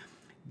believe.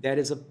 That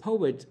is a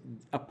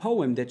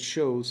poem that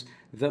shows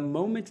the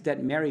moment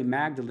that Mary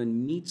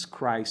Magdalene meets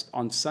Christ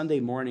on Sunday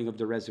morning of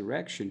the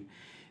resurrection.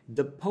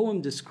 The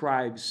poem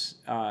describes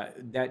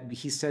that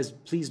he says,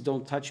 "Please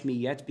don't touch me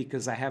yet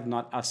because I have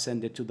not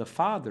ascended to the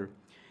Father."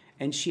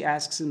 And she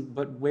asks him,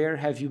 "But where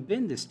have you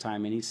been this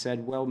time?" And he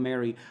said, "Well,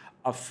 Mary,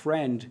 a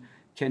friend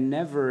can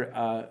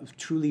never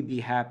truly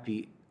be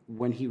happy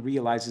when he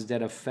realizes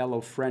that a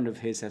fellow friend of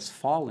his has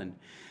fallen.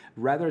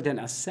 Rather than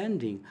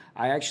ascending,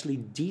 I actually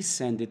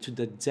descended to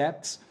the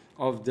depths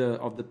of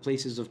the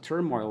places of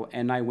turmoil,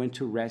 and I went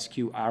to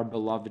rescue our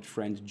beloved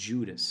friend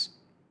Judas."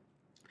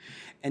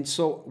 And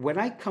so when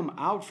I come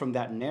out from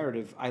that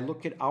narrative, I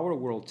look at our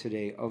world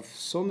today of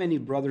so many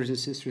brothers and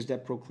sisters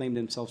that proclaim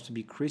themselves to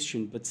be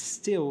Christian, but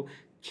still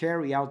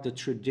carry out the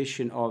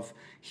tradition of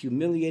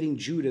humiliating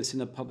Judas in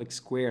the public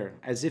square,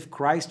 as if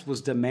Christ was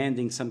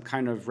demanding some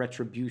kind of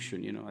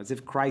retribution, as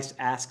if Christ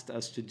asked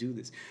us to do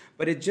this.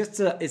 But it's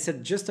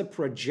just a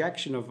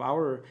projection of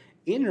our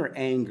inner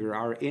anger,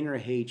 our inner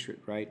hatred,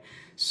 right?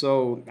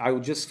 So I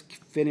will just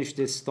finish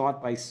this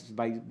thought by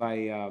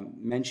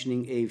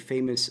mentioning a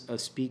famous a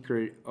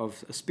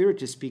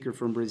spiritist speaker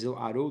from Brazil,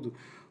 Haroldo,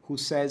 who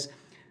says,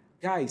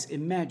 "Guys,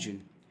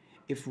 imagine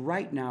if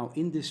right now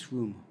in this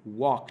room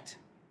walked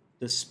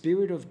the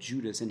spirit of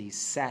Judas and he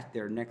sat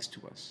there next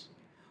to us,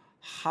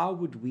 how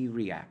would we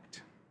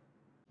react?"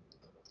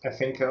 I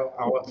think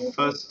our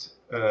first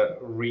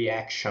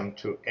reaction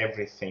to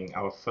everything,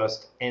 our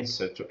first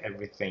answer to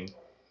everything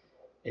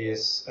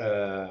is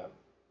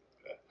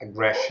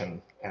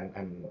aggression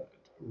and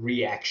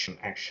reaction,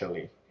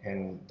 actually.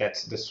 And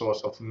that's the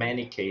source of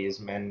many cases,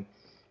 many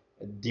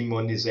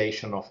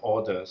demonization of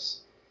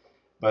others.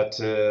 But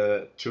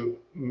to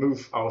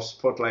move our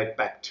spotlight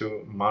back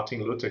to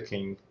Martin Luther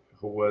King,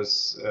 who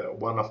was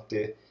one of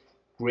the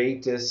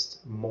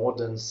greatest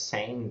modern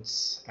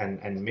saints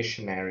and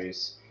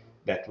missionaries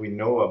that we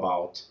know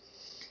about.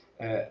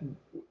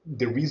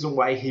 The reason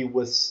why he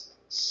was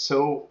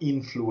so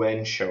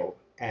influential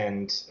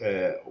and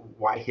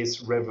why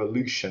his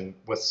revolution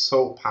was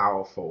so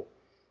powerful,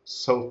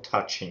 so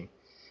touching,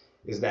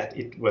 is that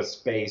it was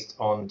based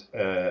on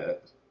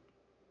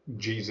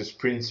Jesus'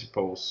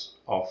 principles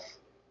of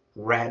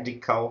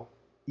radical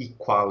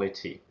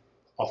equality,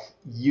 of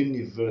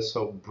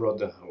universal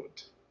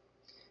brotherhood.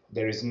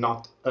 There is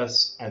not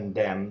us and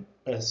them,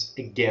 us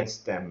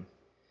against them.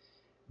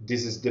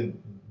 This is the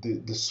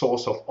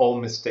source of all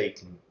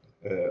mistaken,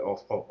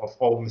 of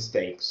all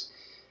mistakes.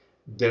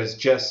 There's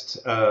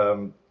just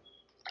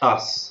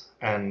us,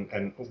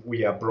 and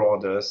we are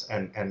brothers,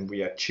 and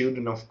we are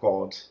children of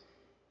God,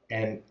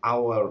 and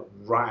our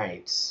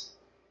rights,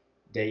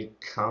 they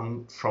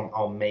come from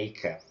our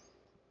Maker.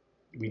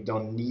 We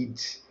don't need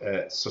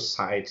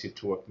society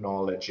to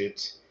acknowledge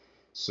it.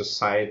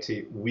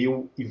 Society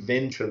will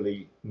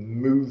eventually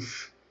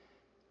move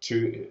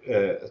to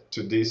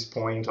this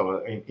point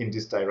or in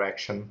this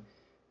direction,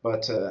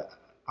 but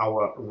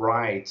our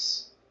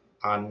rights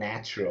are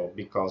natural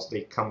because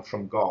they come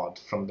from God,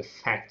 from the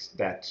fact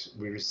that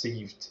we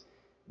received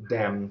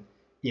them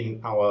in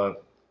our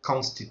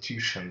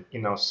constitution,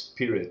 in our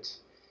spirit,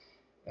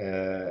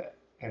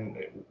 and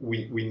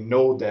we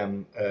know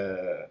them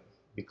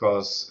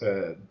because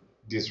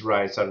these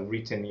rights are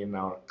written in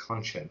our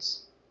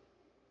conscience.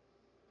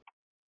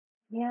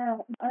 Yeah,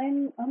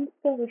 I'm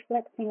still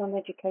reflecting on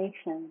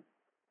education.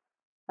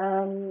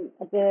 The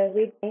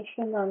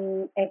revelation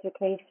on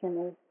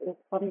education is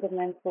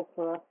fundamental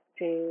for us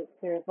to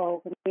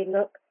evolve.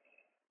 And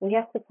we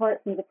have to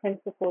part from the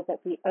principle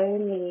that the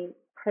only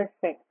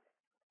perfect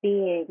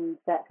being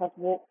that has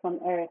walked on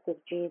earth is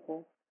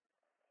Jesus.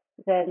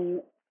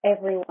 Then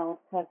everyone else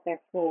has their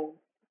flaws,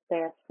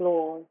 their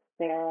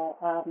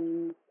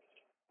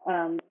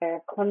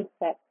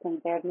concepts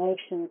and their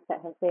notions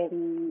that have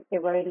been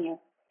erroneous.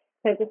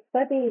 So the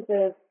study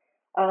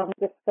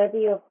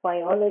of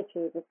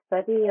biology, the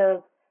study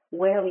of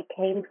where we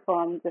came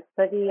from, the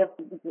study of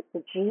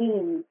the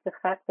genes, the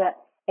fact that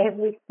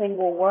every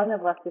single one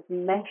of us is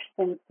meshed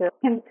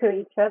into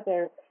each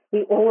other.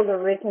 We all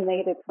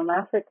originated from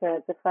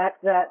Africa. The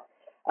fact that,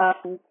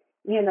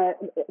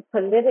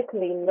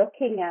 politically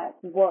looking at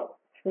what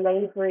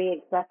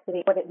slavery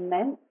exactly what it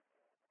meant,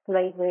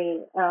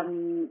 slavery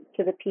to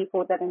the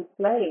people that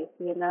enslaved.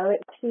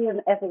 It's actually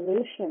an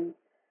evolution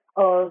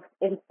of,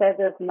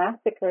 instead of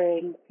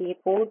massacring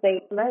people,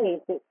 they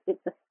slaved.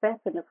 It's a step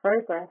in the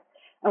progress.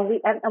 And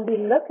we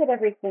look at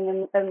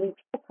everything and we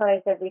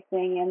criticize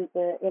everything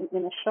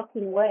in a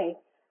shocking way,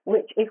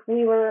 which if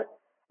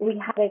we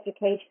had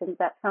education,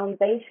 that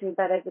foundation,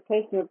 that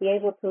education, would be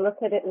able to look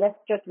at it less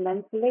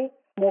judgmentally,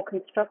 more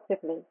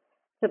constructively.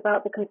 It's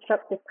about the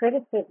constructive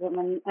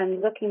criticism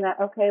and looking at,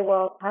 okay,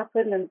 well, it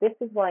happened and this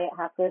is why it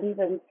happened,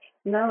 and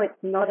no, it's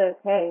not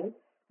okay.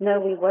 No,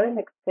 we won't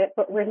accept it,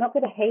 but we're not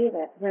going to hate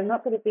it. We're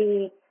not going to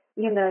be,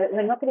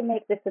 we're not going to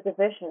make this a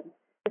division.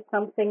 It's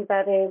something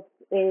that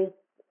is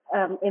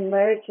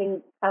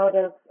emerging out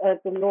of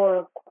the law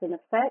of cause and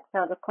effect,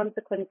 out of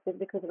consequences,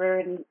 because we're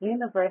in a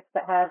universe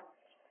that has,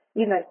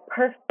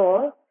 perfect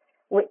laws,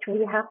 which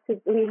we have to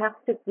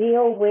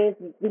deal with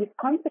these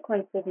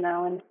consequences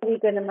now, and how are we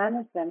going to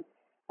manage them?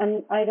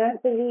 And I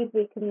don't believe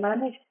we can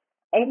manage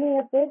any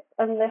of this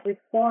unless we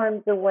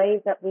reform the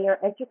way that we are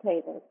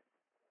educated.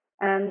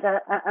 And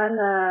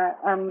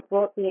Anna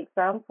brought the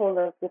example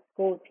of the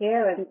schools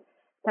here, and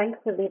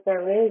thankfully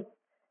there is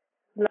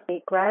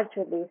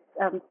gradually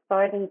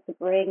starting to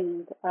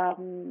bring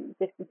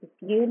this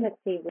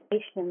unity,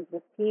 relations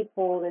with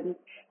people,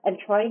 and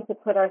trying to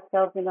put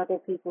ourselves in other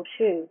people's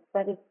shoes.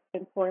 That is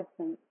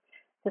important,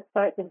 to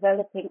start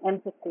developing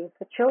empathy,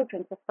 for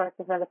children to start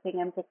developing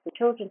empathy,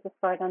 children to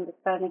start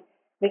understanding,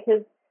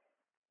 because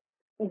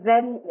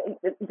then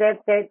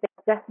they're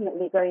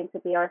definitely going to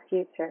be our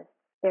future.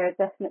 They're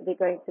definitely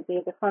going to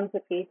be the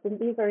frontispiece, and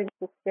these are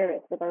the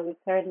spirits that are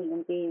returning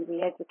and being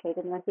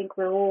re-educated, and I think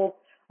we're all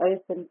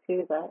open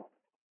to that.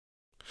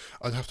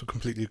 I'd have to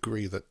completely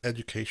agree that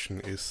education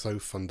is so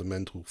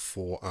fundamental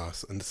for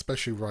us, and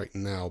especially right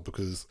now,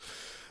 because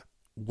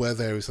where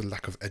there is a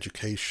lack of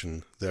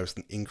education, there's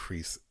an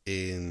increase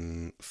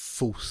in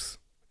false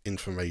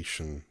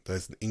information,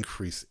 there's an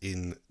increase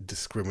in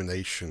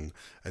discrimination,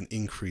 an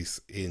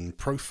increase in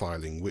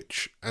profiling,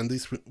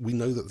 we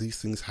know that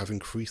these things have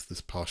increased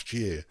this past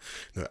year.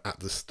 At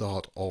the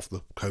start of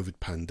the COVID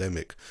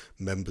pandemic,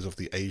 members of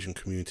the Asian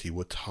community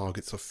were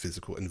targets of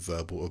physical and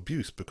verbal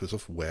abuse because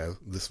of where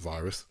this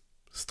virus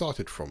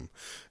started from.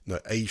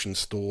 Asian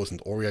stores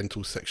and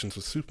Oriental sections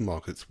of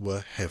supermarkets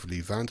were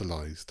heavily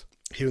vandalized.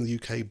 Here in the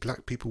UK,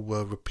 black people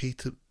were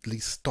repeatedly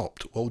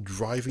stopped while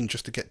driving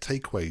just to get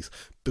takeaways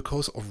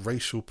because of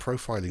racial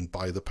profiling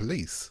by the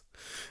police.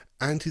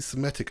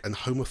 Anti-Semitic and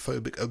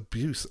homophobic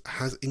abuse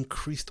has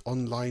increased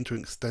online to an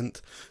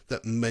extent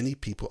that many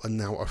people are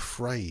now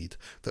afraid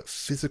that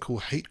physical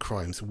hate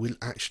crimes will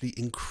actually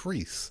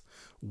increase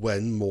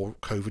when more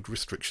COVID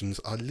restrictions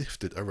are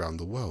lifted around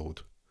the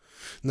world.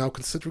 Now,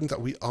 considering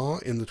that we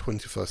are in the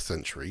 21st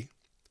century,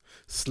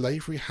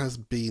 slavery has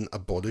been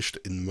abolished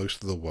in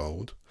most of the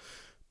world.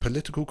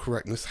 Political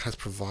correctness has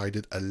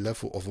provided a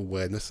level of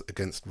awareness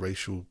against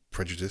racial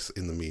prejudice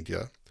in the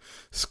media.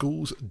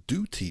 Schools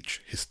do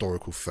teach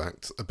historical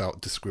facts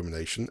about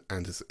discrimination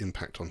and its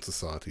impact on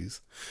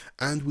societies.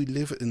 And we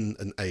live in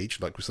an age,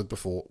 like we said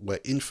before, where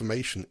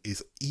information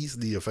is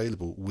easily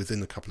available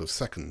within a couple of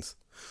seconds.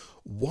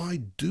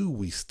 Why do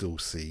we still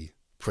see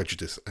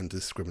prejudice and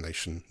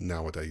discrimination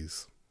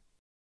nowadays?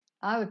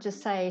 I would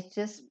just say it's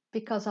just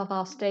because of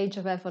our stage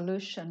of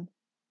evolution.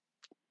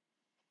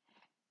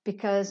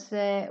 Because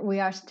we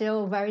are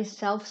still very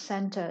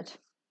self-centered.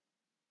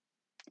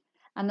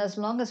 And as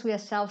long as we are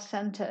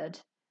self-centered,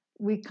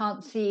 we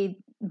can't see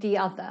the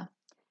other.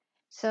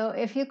 So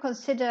if you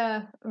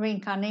consider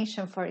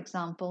reincarnation, for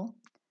example,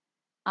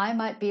 I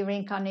might be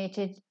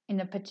reincarnated in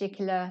a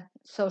particular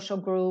social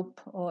group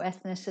or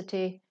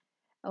ethnicity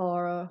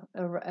or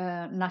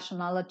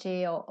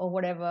nationality or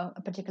whatever,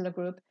 a particular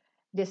group,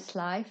 this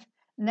life.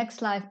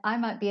 Next life, I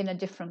might be in a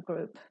different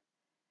group.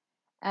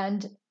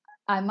 And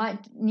I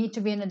might need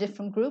to be in a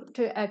different group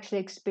to actually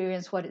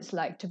experience what it's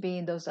like to be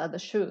in those other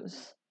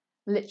shoes,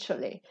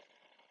 literally.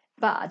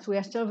 But we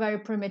are still very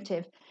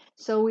primitive.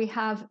 So we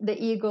have the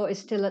ego is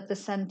still at the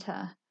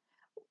center.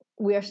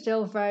 We are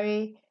still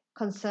very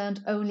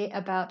concerned only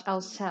about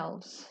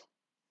ourselves.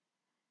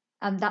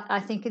 And that,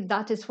 I think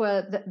that is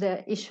where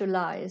the issue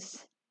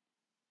lies.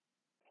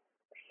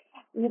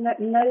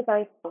 Know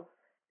thyself.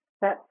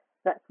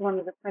 That's one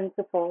of the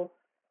principles.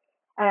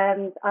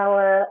 And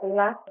our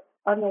lack of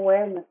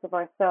unawareness of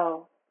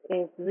ourselves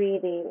is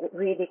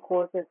really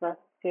causes us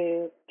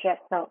to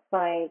project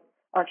outside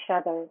our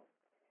shadows.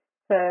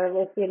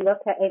 So if we look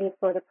at any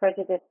sort of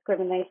prejudice,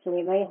 discrimination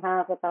we may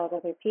have about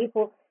other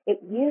people, it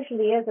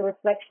usually is a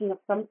reflection of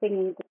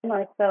something in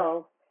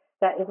ourselves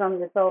that is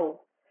unresolved.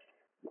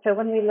 So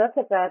when we look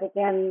at that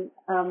again,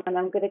 and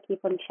I'm going to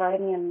keep on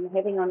shining and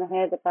hitting on the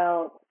head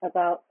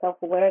about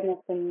self-awareness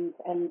and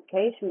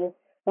education, is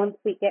once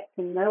we get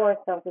to know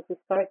ourselves, if we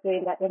start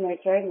doing that inner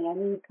journey. I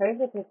mean,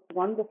 COVID is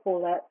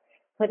wonderful at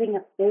putting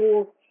us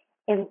all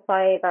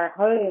inside our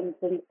homes,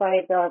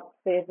 inside our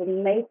offices,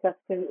 and make us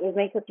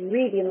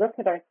really look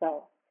at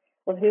ourselves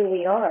or who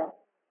we are.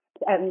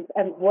 and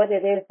what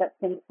it is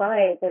that's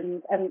inside,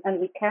 and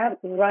we can't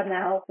run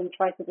out and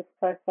try to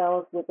disperse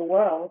ourselves with the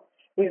world.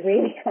 We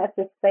really have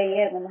to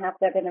stay in and have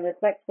that inner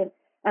reflection.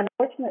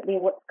 Unfortunately,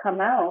 what's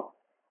come out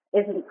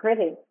isn't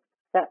pretty.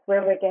 That's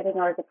where we're getting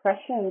our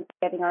depressions,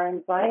 getting our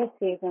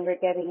anxieties, and we're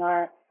getting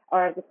our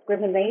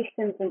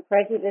discriminations and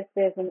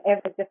prejudices and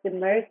everything just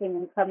emerging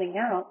and coming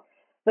out.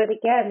 But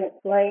again,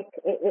 it's like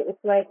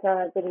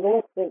the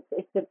Lord.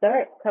 It's the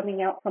dirt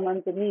coming out from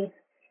underneath,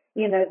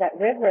 that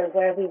river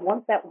where we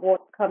want that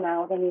water to come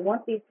out, and we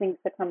want these things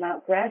to come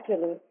out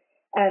gradually.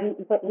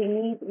 But we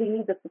need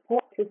the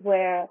support.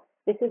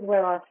 This is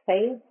where our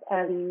faith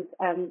and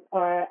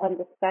our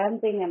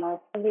understanding and our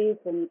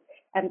beliefs and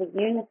the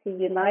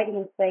unity uniting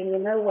and saying, you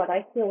know what,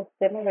 I feel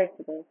similar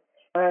to this,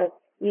 or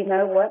you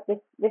know what,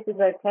 this is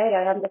okay.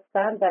 I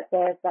understand that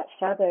there's that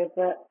shadow,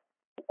 but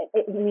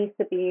it needs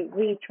to be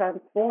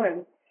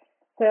retransformed.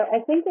 So I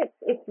think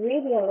it's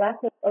really a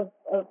lack of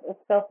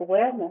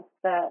self-awareness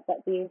that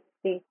these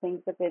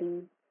things have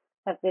been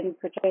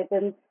portrayed.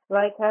 And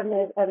like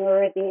Annie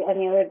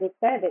already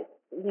said, it's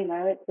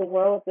the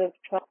world of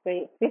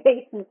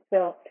transformation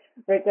still.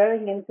 We're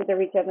going into the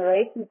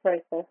regeneration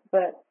process,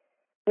 but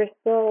we're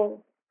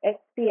still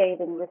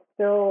expiating. We're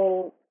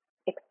still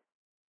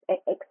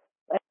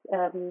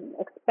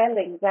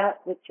expelling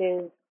that which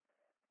is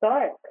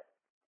dark,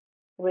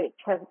 which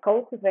has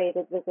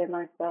cultivated within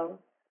ourselves.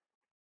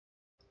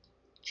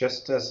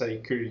 Just as a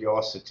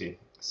curiosity,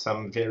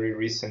 some very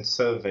recent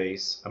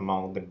surveys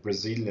among the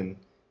Brazilian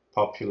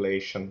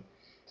population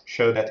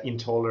show that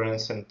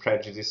intolerance and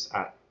prejudice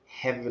are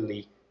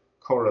heavily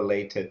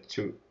correlated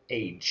to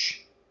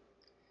age.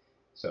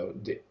 So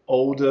the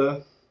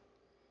older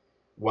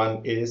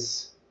one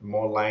is,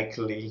 more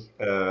likely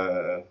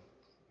to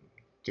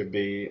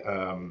be,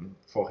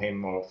 for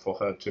him or for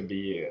her to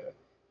be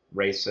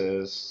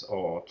racist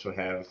or to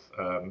have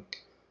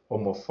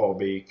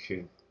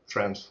homophobic,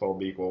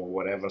 transphobic, or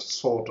whatever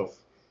sort of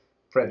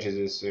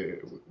prejudice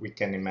we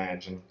can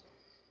imagine.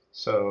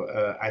 So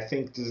I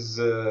think this is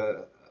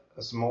a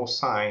small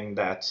sign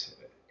that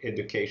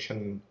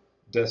education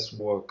does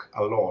work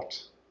a lot.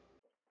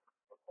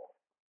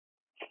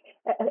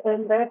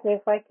 And Bertha,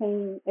 if I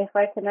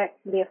can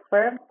actually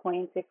affirm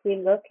point, if we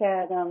look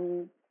at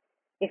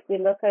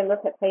I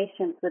look at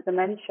patients with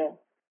dementia.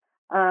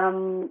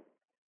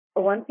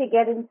 Once you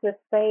get into a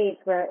stage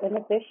where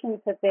inhibitions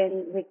have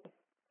been reduced,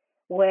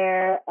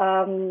 where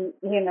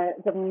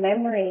the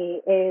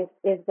memory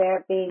is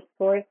there being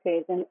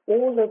sorted, and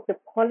all of the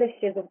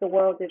polishes of the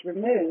world is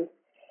removed,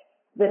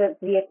 the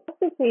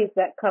atrocities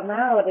that come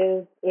out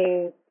is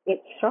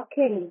it's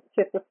shocking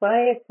to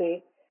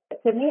society.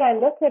 To me, I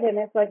look at it and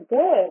it's like,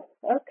 good,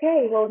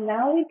 okay, well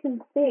now we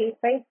can see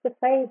face to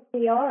face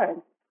the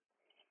arms.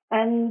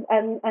 And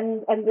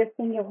we're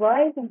seeing a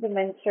rise in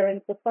dementia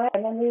in society,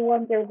 and then we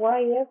wonder,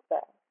 why is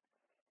that?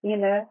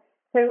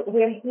 So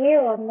we're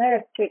here on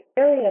earth to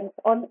experience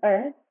on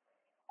earth,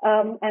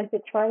 and to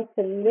try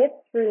to live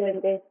through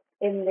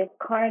in this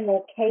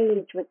carnal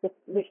cage which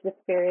the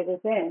spirit is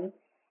in,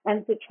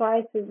 and to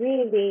try to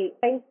really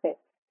face it,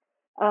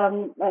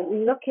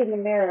 look in the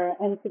mirror,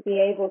 and to be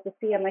able to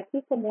see. And I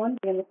keep on wondering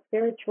in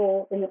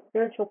the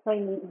spiritual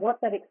plane what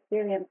that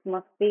experience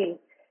must be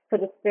for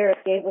the spirit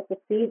to be able to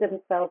see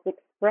themselves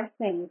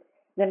expressing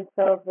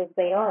themselves as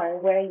they are,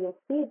 where you'll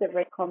see the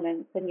red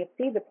comments and you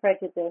see the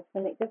prejudice,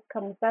 and it just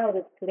comes out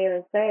as clear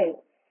as day.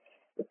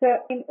 So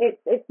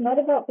it's not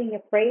about being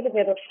afraid of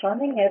it or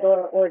shunning it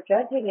or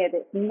judging it.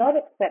 It's not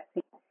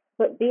accepting it,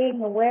 but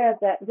being aware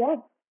that yes,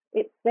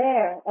 it's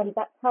there, and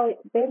that's how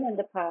it's been in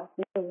the past.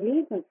 There's a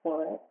reason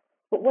for it.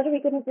 But what are we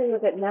going to do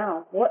with it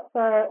now? What's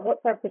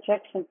our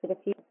projection for the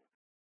future?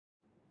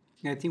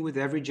 I think with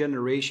every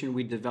generation,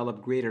 we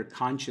develop greater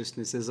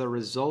consciousness as a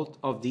result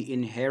of the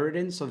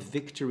inheritance of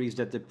victories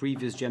that the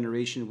previous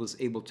generation was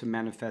able to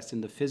manifest in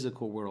the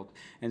physical world.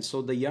 And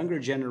so the younger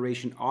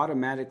generation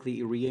automatically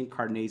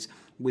reincarnates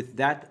with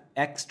that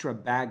extra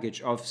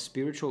baggage of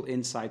spiritual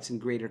insights and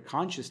greater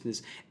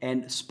consciousness,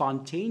 and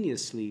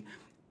spontaneously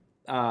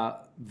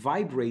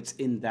vibrates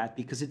in that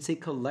because it's a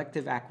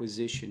collective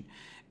acquisition.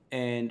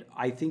 And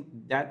I think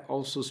that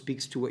also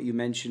speaks to what you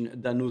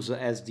mentioned, Danusa,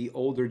 as the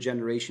older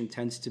generation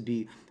tends to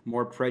be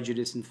more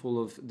prejudiced and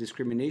full of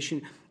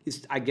discrimination.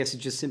 I guess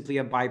it's just simply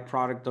a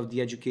byproduct of the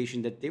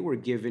education that they were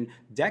given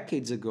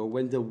decades ago,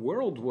 when the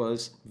world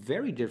was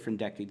very different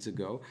decades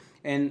ago.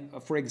 And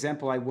for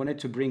example, I wanted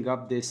to bring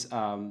up this,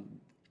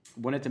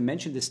 wanted to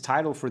mention this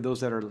title for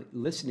those that are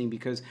listening,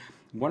 because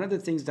one of the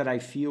things that I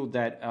feel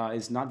that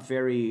is not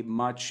very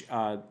much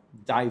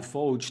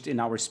divulged in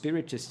our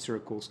spiritist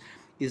circles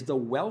is the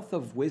wealth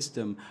of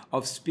wisdom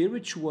of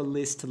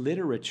spiritualist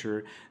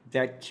literature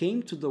that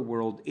came to the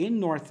world in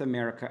North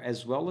America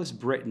as well as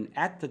Britain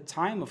at the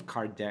time of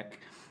Kardec.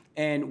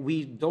 And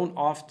we don't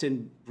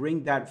often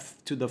bring that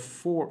to the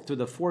fore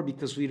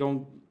because we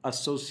don't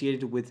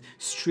associate it with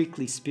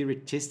strictly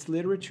spiritist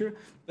literature,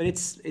 but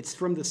it's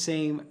from the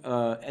same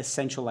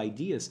essential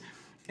ideas.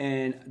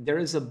 And there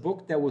is a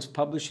book that was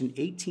published in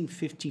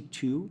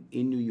 1852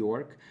 in New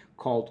York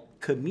called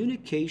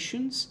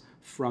Communications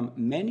from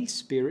Many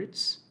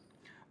Spirits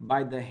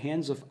by the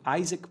hands of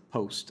Isaac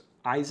Post.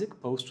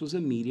 Isaac Post was a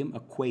medium, a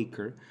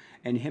Quaker,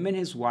 and him and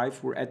his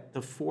wife were at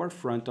the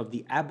forefront of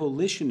the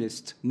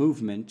abolitionist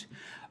movement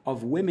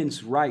of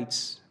women's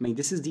rights. I mean,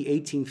 this is the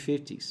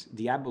 1850s,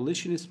 the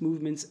abolitionist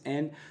movements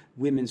and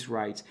women's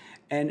rights.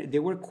 And they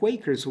were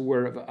Quakers who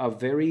were a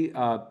very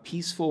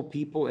peaceful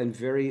people and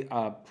very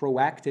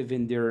proactive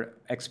in their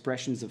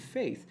expressions of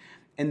faith.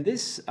 And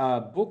this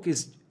book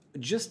is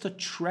just a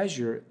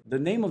treasure. The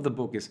name of the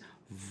book is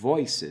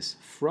Voices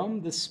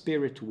from the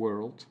Spirit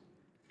World,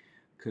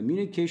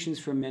 Communications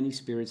from Many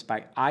Spirits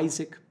by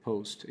Isaac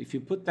Post. If you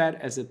put that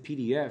as a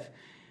PDF,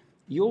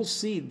 you'll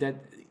see that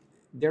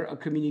there are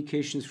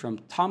communications from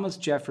Thomas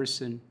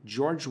Jefferson,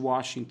 George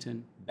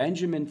Washington,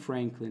 Benjamin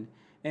Franklin,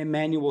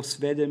 Emanuel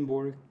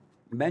Swedenborg,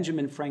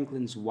 Benjamin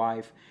Franklin's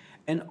wife,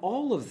 and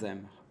all of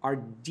them are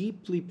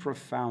deeply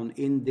profound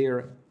in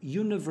their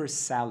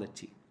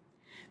universality.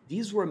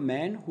 These were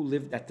men who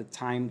lived at the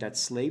time that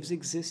slaves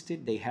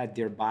existed. They had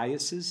their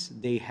biases.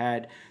 They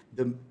had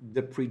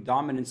the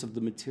predominance of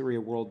the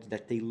material world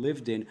that they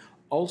lived in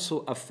also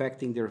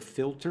affecting their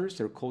filters,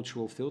 their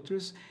cultural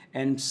filters.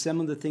 And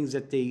some of the things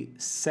that they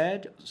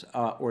said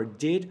or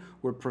did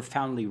were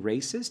profoundly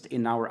racist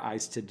in our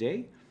eyes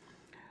today.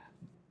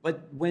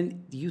 But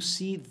when you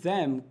see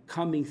them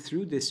coming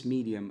through this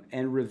medium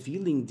and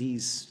revealing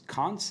these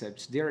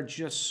concepts, they're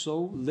just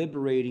so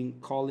liberating,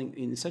 calling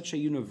in such a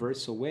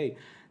universal way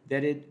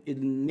that it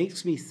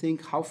makes me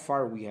think how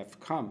far we have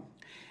come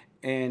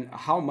and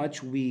how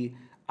much we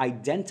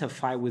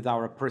identify with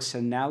our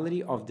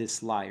personality of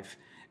this life.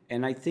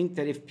 And I think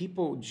that if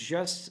people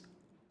just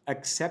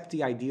accept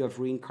the idea of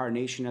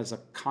reincarnation as a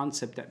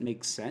concept that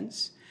makes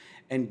sense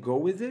and go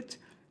with it,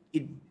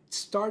 it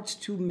starts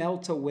to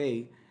melt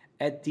away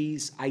at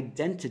these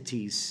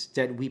identities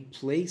that we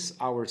place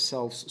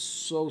ourselves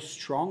so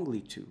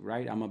strongly to,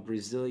 right? I'm a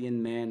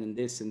Brazilian man and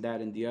this and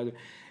that and the other.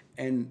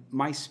 And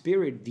my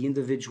spirit, the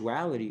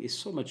individuality, is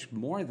so much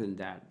more than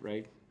that,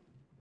 right?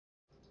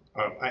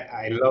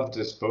 I love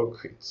this book.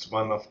 It's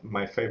one of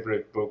my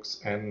favorite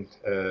books, and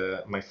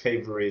my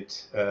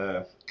favorite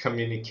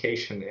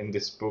communication in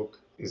this book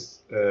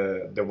is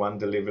the one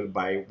delivered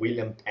by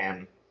William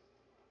Penn.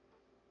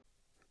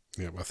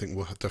 Yeah, I think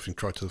we'll definitely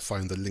try to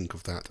find the link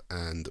of that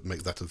and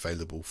make that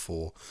available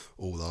for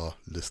all our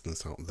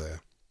listeners out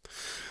there.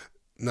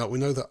 Now, we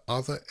know that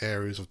other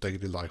areas of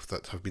daily life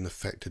that have been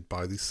affected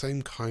by the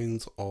same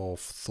kinds of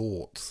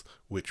thoughts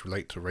which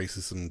relate to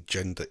racism,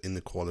 gender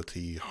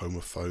inequality,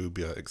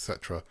 homophobia,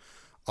 etc.,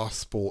 are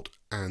sport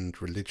and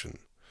religion.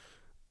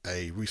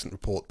 A recent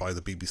report by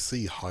the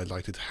BBC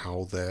highlighted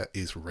how there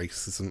is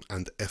racism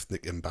and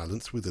ethnic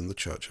imbalance within the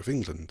Church of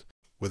England,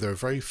 where there are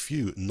very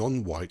few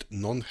non-white,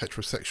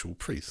 non-heterosexual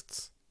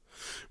priests.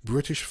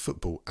 British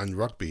football and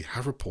rugby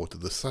have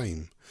reported the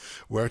same,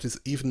 where it is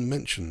even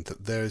mentioned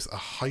that there is a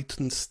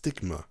heightened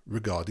stigma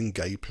regarding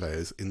gay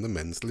players in the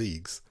men's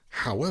leagues.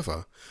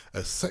 However,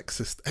 a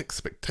sexist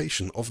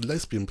expectation of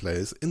lesbian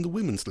players in the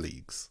women's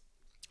leagues.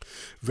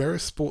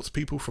 Various sports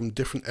people from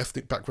different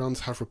ethnic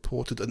backgrounds have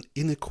reported an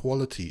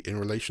inequality in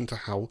relation to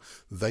how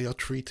they are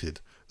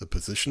treated, the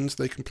positions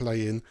they can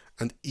play in,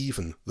 and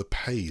even the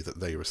pay that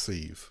they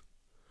receive.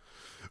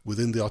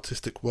 Within the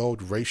artistic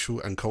world, racial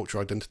and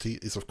cultural identity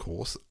is, of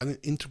course, an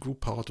integral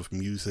part of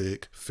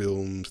music,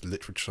 films,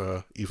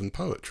 literature, even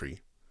poetry.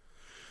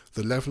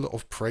 The level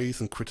of praise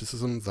and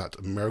criticism that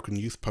American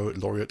Youth Poet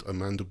Laureate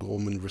Amanda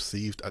Gorman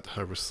received at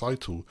her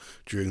recital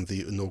during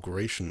the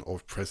inauguration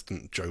of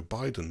President Joe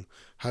Biden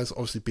has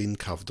obviously been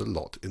covered a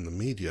lot in the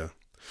media.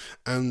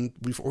 And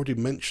we've already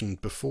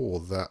mentioned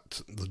before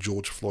that the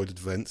George Floyd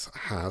events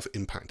have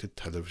impacted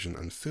television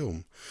and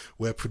film,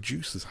 where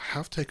producers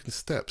have taken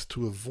steps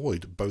to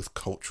avoid both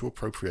cultural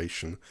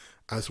appropriation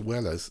as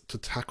well as to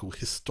tackle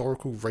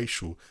historical,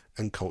 racial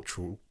and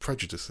cultural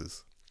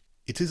prejudices.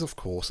 It is, of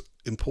course,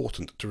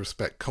 important to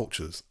respect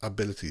cultures,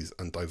 abilities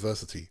and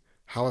diversity.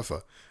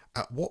 However,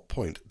 at what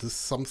point does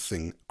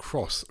something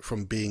cross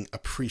from being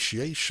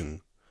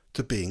appreciation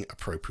to being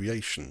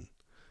appropriation?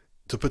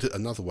 To put it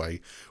another way,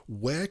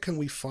 where can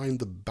we find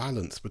the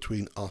balance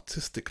between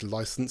artistic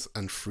license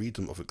and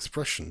freedom of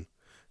expression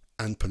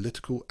and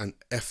political and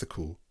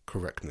ethical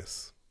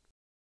correctness?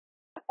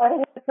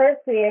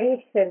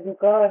 Appropriation,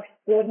 gosh,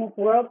 when this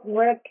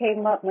word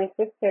came up, my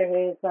sister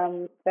who's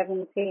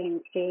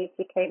 17, she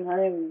came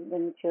home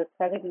and she was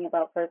telling me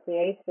about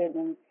appropriation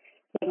and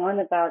getting on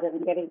about it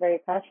and getting very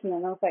passionate,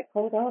 and I was like,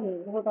 hold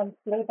on,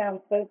 slow down,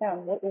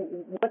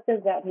 what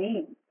does that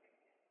mean?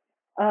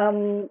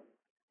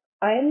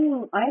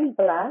 I'm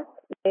black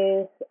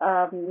with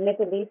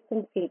Middle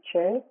Eastern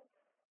features,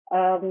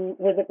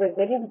 with a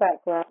Brazilian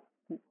background,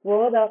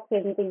 brought up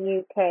in the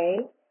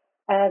UK,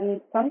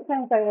 and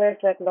sometimes I wear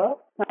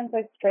dreadlocks, sometimes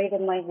I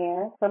straighten my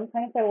hair,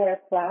 sometimes I wear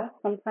flat,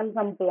 sometimes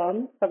I'm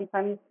blonde,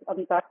 sometimes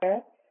I'm dark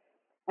hair,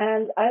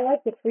 and I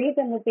like the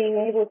freedom of being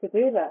able to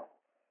do that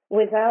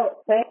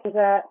without saying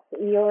that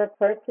you're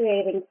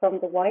appropriating from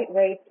the white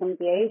race, from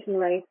the Asian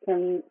race,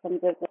 from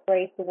the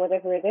race or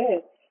whatever it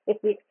is.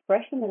 It's the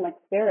expression of my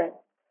spirit.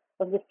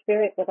 of the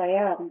spirit that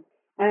I am.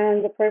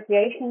 And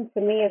appropriation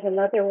to me is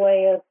another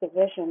way of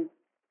division,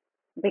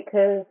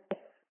 because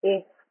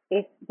if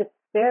the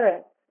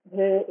spirit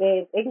who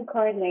is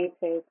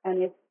incarnated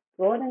and is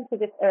brought into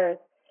this earth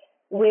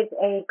with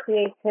a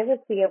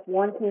creativity of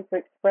wanting to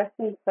express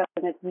themselves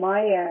and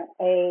admire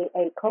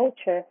a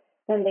culture,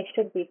 then they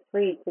should be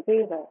free to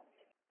do that.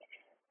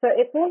 So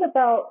it's all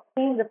about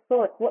seeing the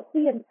thoughts. What's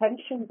the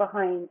intention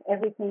behind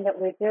everything that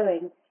we're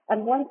doing?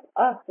 And once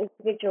us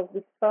individuals,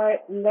 we start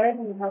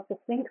learning how to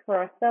think for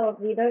ourselves,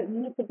 we don't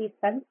need to be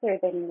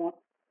censored anymore.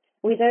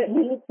 We don't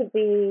need to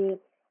be,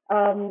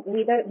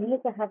 we don't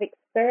need to have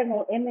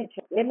external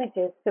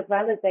images to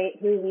validate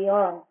who we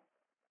are.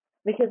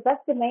 Because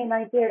that's the main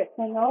idea. It's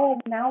saying, oh,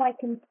 now I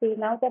can see,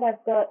 now that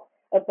I've got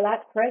a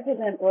black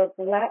president or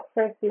a black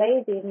first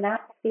lady, now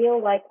I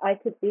feel like I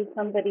could be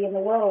somebody in the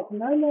world.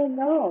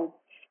 No.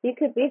 You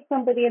could be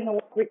somebody in the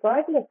world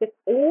regardless if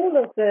all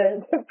of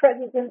the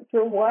presidents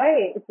were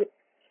white.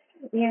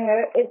 You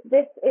know,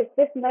 it's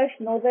this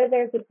notion, although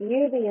there's a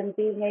beauty in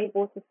being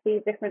able to see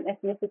different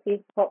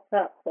ethnicities popped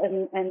up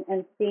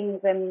and seeing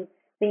them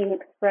being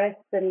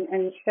expressed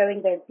and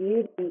showing their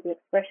beauty and the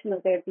expression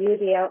of their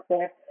beauty out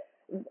there.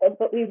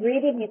 But we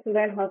really need to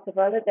learn how to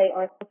validate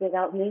ourselves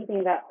without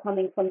needing that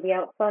coming from the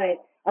outside.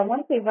 And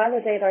once we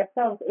validate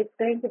ourselves, it's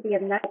going to be a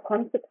natural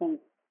consequence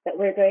that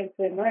we're going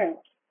to emerge,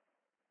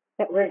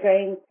 that we're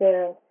going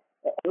to,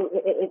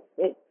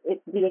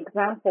 it's the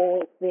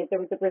example, there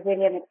was a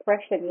Brazilian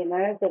expression, you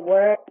know, the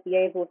word be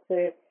able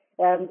to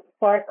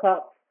spark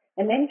up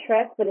an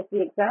interest, but it's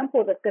the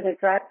example that's going to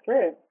drag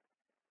through.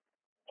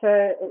 So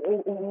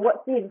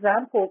what's the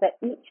example that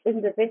each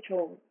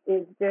individual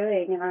is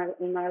doing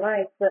in our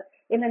life? But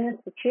in an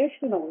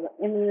institutional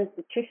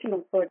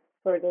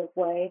sort of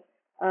way,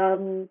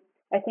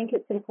 I think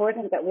it's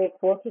important that we're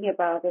talking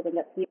about it and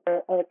that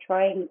people are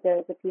trying,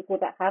 the people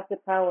that have the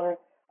power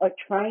are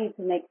trying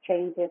to make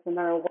changes and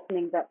are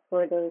awakening that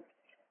sort of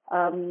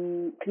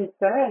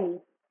concern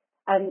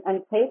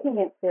and taking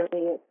it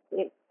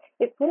seriously.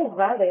 It's sort of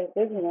valid,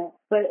 isn't it?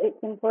 But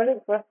it's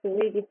important for us to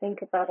really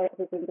think about it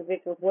as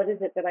individuals. What is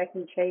it that I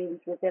can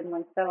change within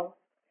myself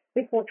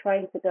before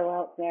trying to go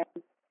out there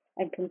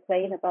and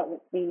complain about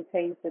what's being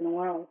changed in the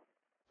world?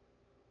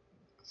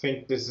 I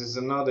think this is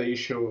another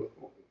issue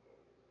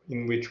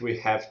in which we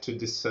have to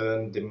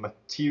discern the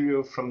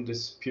material from the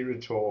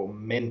spiritual,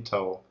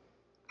 mental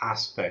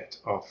aspect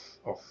of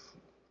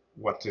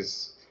what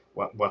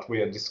we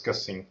are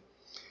discussing,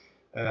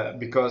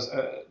 because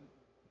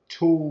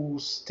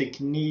tools,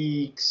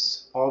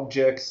 techniques,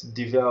 objects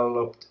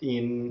developed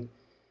in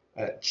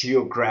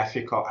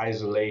geographical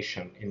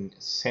isolation, in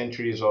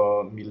centuries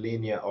or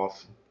millennia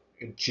of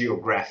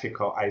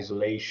geographical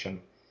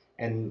isolation,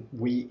 and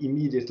we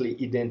immediately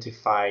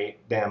identify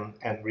them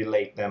and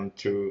relate them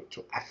to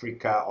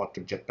Africa or to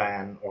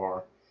Japan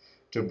or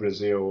to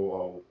Brazil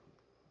or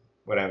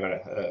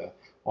whatever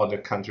other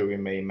country we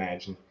may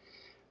imagine.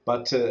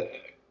 But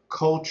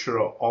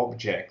cultural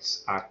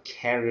objects are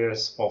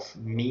carriers of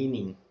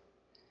meaning,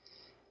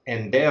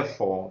 and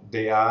therefore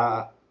they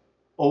are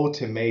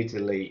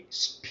ultimately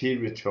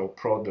spiritual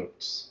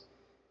products,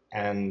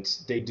 and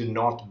they do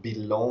not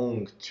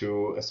belong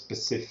to a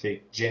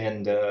specific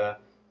gender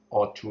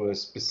or to a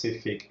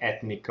specific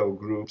ethnical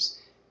groups,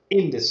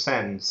 in the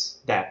sense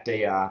that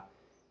they are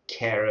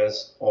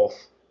carriers of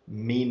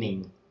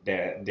meaning.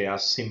 They are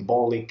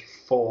symbolic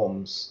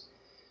forms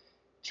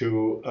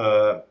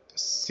to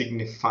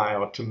signify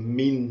or to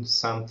mean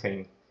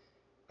something.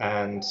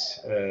 And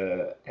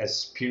as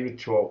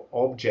spiritual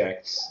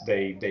objects,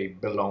 they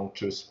belong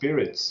to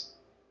spirits.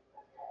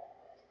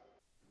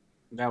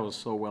 That was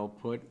so well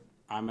put.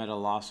 I'm at a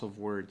loss of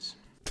words.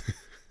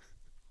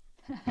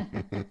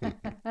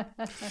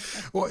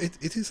 Well,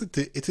 it is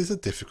a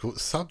difficult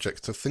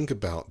subject to think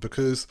about,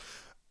 because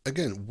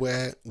again,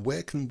 where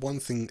can one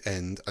thing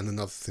end and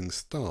another thing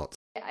start?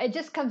 It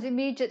just comes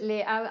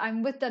immediately.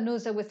 I'm with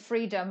Danusa with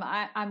freedom.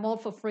 I'm all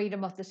for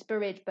freedom of the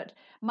spirit, but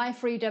my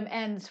freedom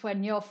ends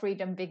when your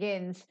freedom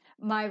begins.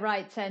 My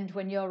rights end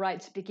when your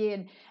rights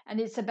begin. And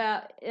it's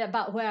about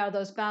where are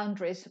those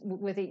boundaries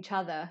with each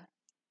other.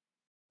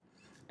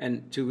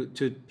 And to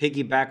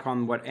piggyback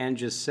on what Anne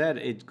just said,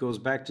 it goes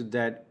back to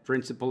that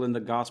principle in the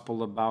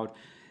gospel about,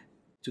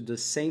 to the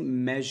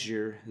same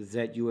measure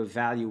that you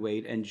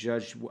evaluate and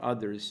judge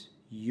others,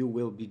 you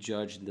will be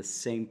judged in the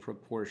same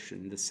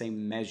proportion, the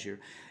same measure.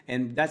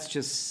 And that's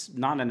just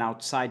not an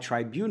outside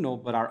tribunal,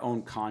 but our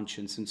own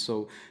conscience. And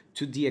so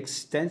to the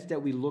extent that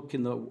we look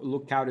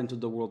out into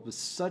the world with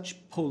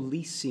such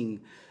policing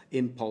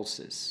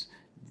impulses,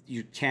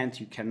 you can't,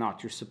 you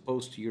cannot, you're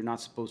supposed to, you're not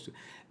supposed to.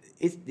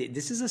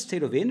 This is a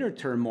state of inner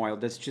turmoil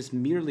that's just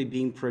merely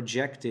being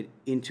projected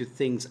into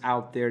things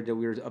out there that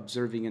we're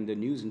observing in the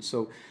news. And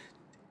so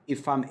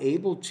if I'm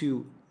able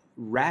to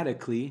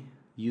radically,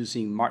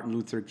 using Martin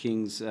Luther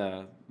King's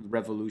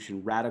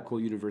revolution, radical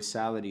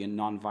universality and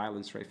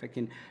nonviolence, right? If I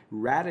can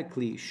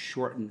radically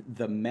shorten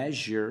the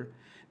measure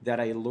that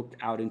I look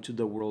out into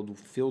the world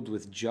filled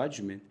with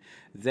judgment,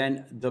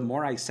 then the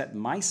more I set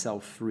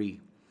myself free.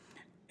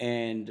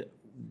 And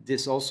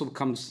this also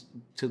comes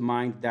to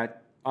mind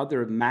that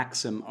other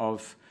maxim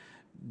of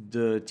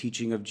the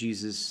teaching of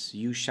Jesus: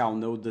 you shall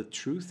know the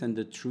truth, and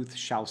the truth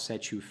shall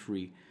set you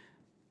free.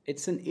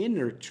 It's an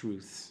inner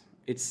truth.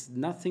 It's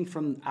nothing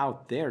from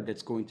out there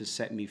that's going to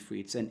set me free.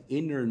 It's an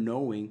inner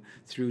knowing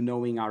through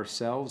knowing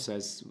ourselves,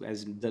 as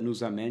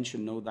Danusa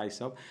mentioned, know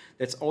thyself,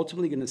 that's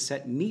ultimately going to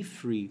set me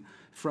free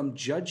from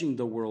judging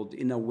the world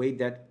in a way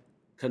that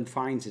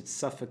confines it,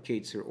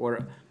 suffocates it,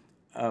 or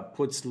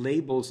puts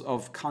labels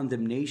of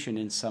condemnation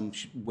in some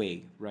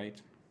way,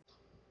 right?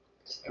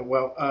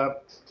 Well,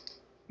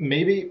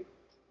 maybe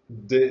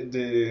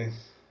the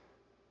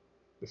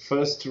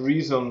first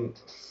reason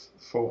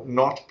for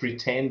not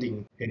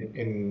pretending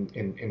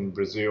in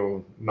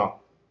Brazil, not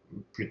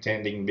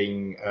pretending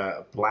being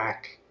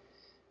black,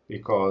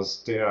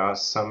 because there are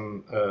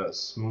some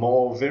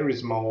very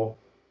small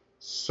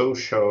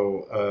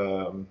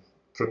social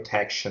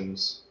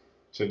protections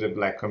to the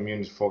black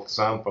community, for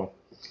example,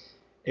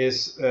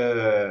 is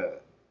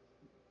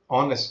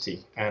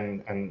honesty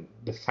and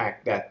the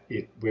fact that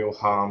it will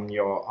harm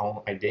your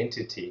own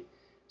identity.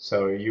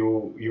 So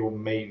you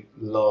may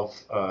love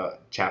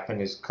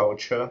Japanese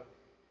culture,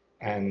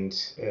 and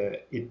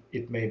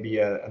it may be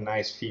a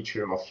nice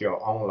feature of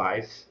your own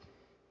life,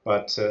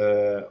 but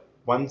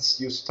once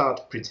you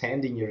start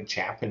pretending you're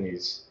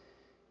Japanese,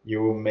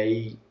 you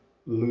may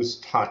lose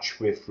touch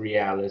with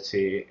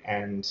reality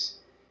and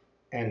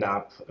end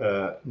up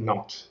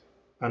not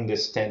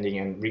understanding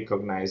and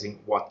recognizing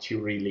what you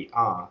really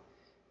are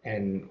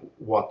and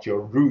what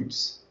your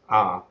roots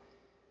are,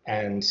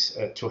 and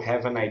to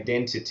have an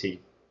identity,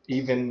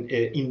 even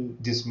in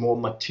this more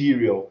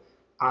material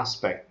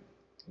aspect,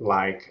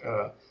 like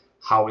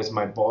how is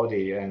my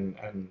body, and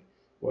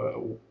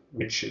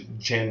which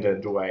gender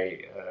do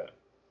I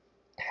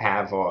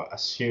have or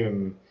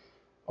assume,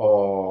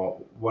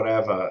 or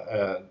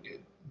whatever.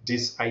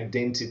 This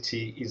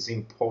identity is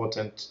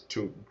important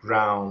to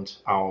ground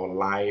our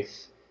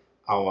life,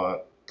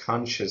 our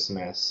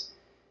consciousness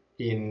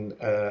in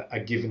a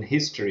given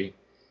history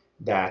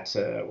that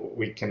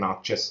we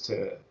cannot just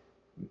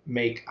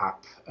make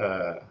up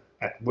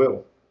at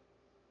will.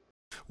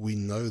 We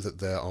know that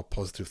there are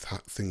positive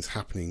things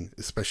happening,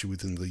 especially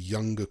within the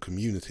younger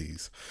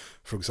communities.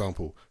 For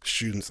example,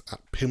 students at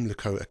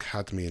Pimlico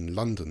Academy in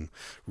London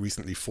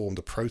recently formed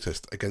a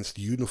protest against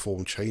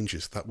uniform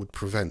changes that would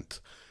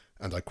prevent,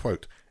 and I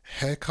quote,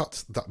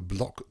 haircuts that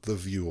block the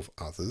view of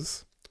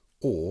others,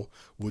 or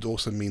would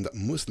also mean that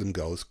Muslim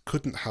girls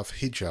couldn't have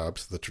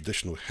hijabs, the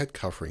traditional head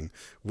covering,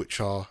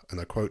 which are, and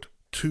I quote,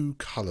 too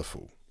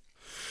colourful.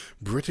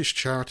 British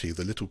charity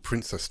The Little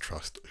Princess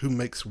Trust, who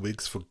makes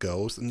wigs for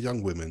girls and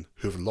young women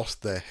who have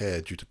lost their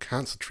hair due to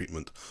cancer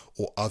treatment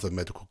or other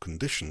medical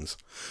conditions,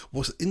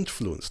 was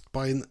influenced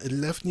by an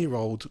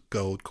 11-year-old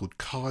girl called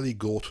Carly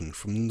Gorton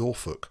from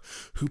Norfolk,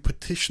 who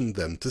petitioned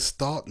them to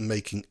start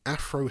making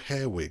afro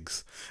hair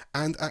wigs,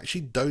 and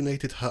actually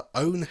donated her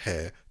own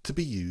hair to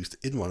be used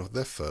in one of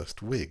their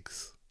first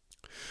wigs.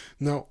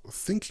 Now,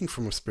 thinking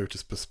from a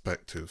spiritist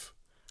perspective,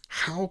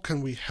 how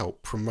can we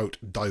help promote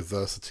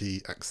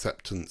diversity,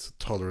 acceptance,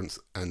 tolerance,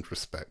 and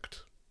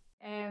respect?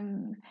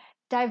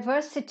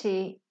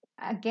 Diversity,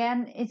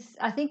 again,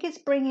 I think it's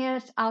bringing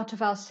us out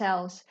of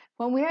ourselves.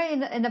 When we're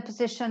in a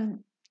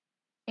position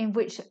in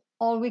which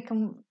all we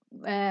can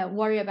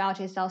worry about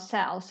is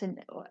ourselves,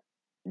 and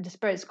the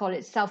spirits call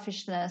it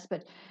selfishness,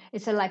 but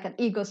it's like an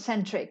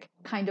egocentric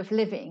kind of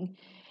living,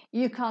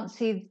 you can't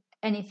see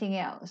anything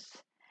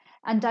else.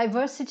 And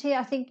diversity,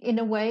 I think, in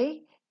a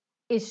way,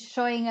 is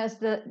showing us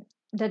the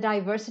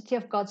diversity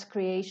of God's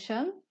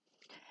creation,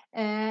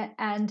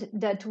 and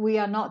that we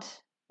are not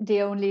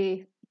the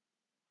only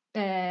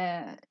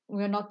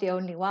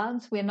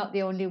ones, we're not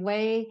the only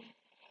way,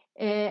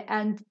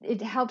 and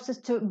it helps us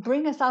to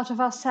bring us out of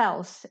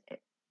ourselves.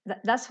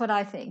 That's what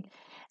I think,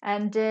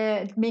 and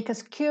make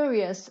us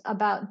curious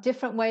about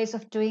different ways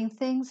of doing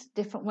things,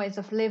 different ways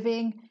of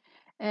living,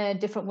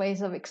 different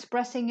ways of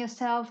expressing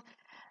yourself,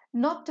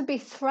 not to be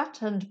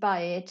threatened by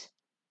it.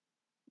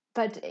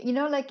 But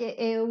like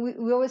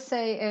we always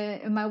say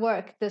in my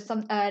work, there's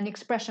an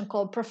expression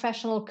called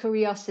professional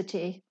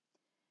curiosity.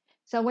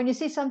 So when you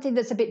see something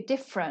that's a bit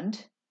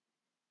different,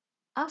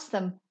 ask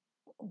them,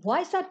 why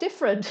is that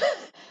different?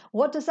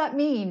 What does that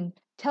mean?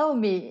 Tell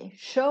me,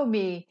 show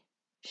me,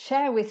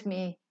 share with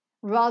me,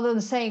 rather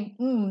than saying,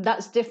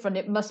 that's different,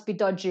 it must be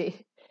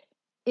dodgy.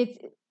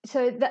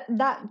 So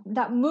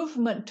that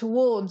movement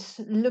towards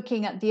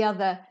looking at the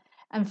other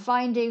and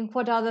finding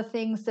what are the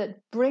things that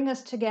bring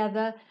us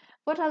together,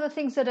 what are the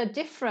things that are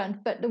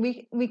different, but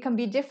we can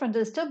be different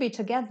and still be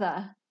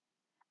together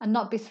and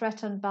not be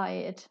threatened by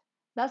it.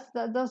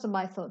 Those are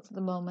my thoughts at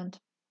the moment.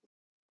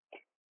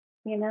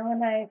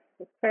 When I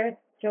first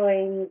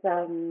joined,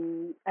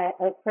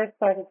 I first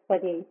started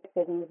studying,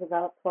 it was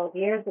about 12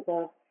 years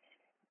ago.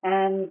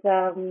 And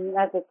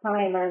at the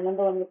time, I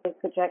remember when we were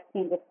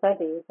projecting the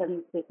studies,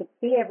 and we could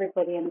see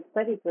everybody in the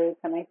study group,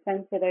 and I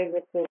sent it over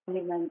to a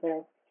family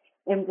member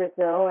in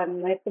Brazil,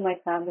 and most of my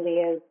family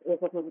is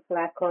of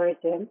Black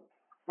origin.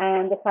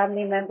 And the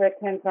family member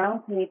turns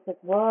around to me and says,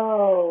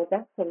 "Whoa,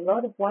 that's a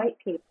lot of white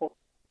people."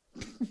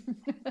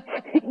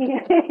 You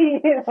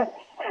know?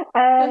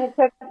 And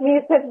so he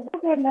said, "Why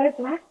there are no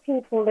black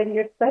people in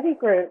your study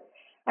group?"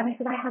 And I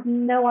said, "I have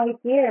no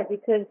idea,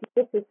 because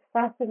this is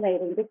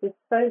fascinating. This is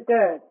so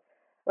good.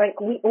 Like,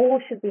 we all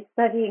should be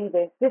studying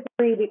this. This is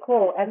really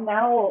cool." And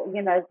now,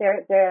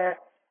 they're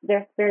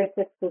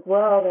spiritists as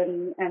well,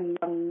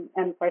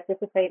 and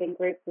participate in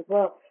groups as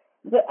well.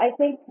 But I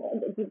think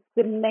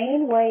the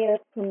main way of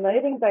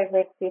promoting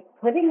diversity is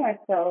putting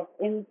ourselves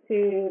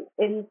into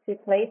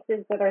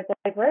places that are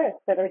diverse,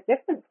 that are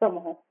different from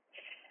us.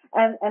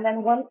 And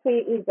then once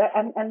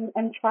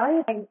and try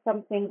to find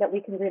something that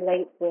we can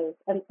relate with,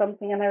 and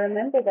I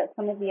remember that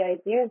some of the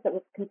ideas that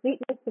was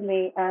completely new to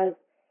me as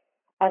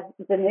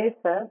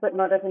Danusa, but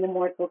not as an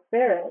immortal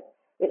spirit,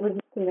 it was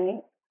new to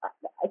me.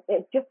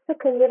 It just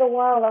took a little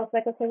while. I was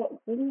like, okay, well,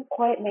 it didn't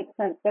quite make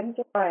sense. Let me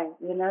just try.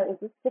 Is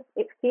this just,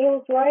 it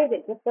feels right.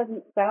 It just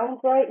doesn't sound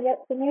right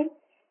yet to me.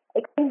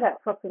 Explain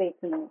that properly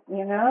to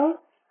me.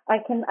 I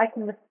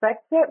can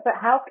respect it, but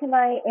how can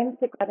I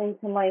integrate that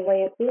into my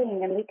way of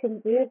being? And we can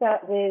do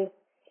that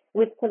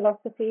with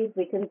philosophies.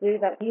 We can do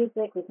that with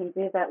music. We can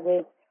do that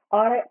with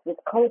art, with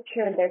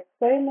culture. And there's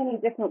so many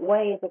different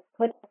ways of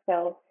putting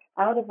ourselves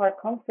out of our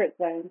comfort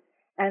zone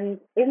and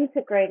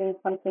integrating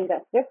something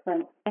that's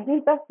different. I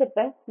think that's the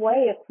best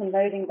way of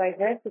promoting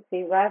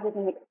diversity, rather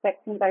than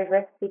expecting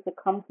diversity to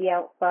come from the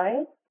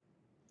outside.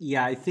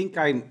 Yeah, I think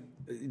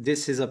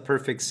this is a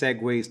perfect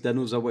segue,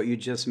 Danusa, what you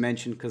just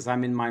mentioned, because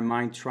I'm in my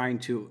mind trying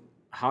to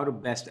how to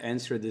best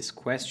answer this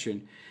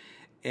question.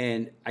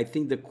 And I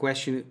think the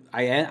question,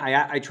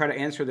 I try to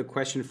answer the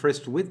question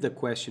first with the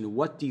question,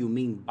 what do you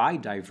mean by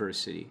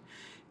diversity?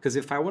 Because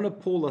if I want to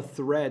pull a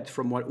thread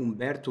from what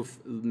Humberto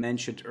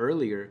mentioned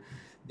earlier,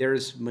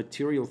 there's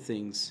material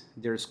things,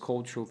 there's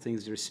cultural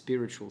things, there's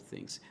spiritual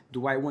things.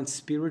 Do I want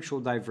spiritual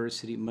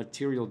diversity,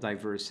 material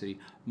diversity,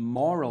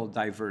 moral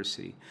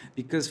diversity?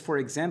 Because, for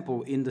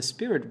example, in the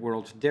spirit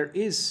world, there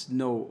is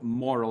no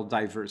moral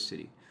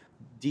diversity.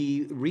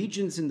 The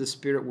regions in the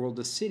spirit world,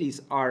 the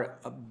cities, are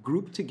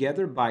grouped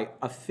together by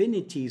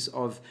affinities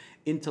of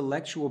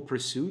intellectual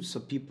pursuits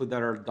of people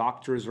that are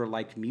doctors or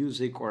like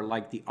music or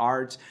like the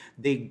arts.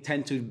 They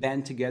tend to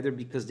band together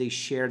because they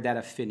share that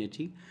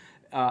affinity.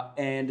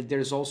 And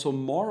there's also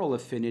moral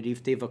affinity.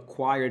 If they've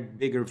acquired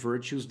bigger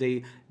virtues,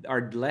 they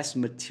are less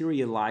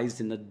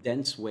materialized in a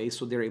dense way,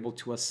 so they're able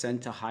to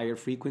ascend to higher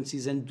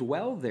frequencies and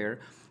dwell there.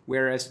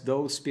 Whereas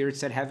those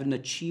spirits that haven't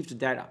achieved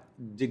that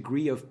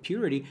degree of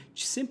purity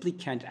simply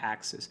can't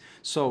access.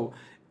 So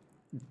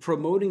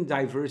promoting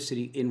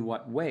diversity in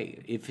what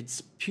way? If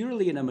it's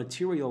purely in a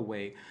material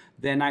way,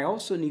 then I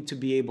also need to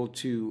be able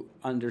to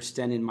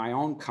understand in my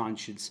own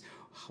conscience,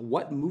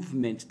 what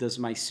movement does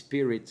my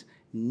spirit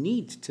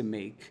need to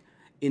make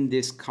in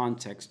this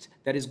context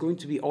that is going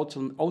to be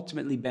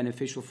ultimately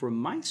beneficial for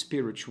my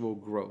spiritual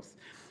growth.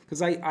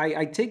 Because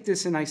I take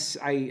this and I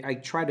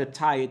try to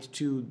tie it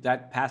to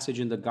that passage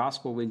in the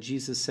gospel when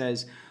Jesus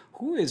says,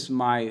 "Who is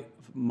my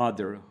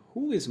mother?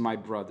 Who is my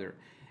brother?"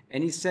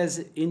 And he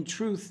says, "In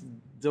truth,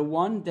 the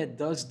one that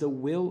does the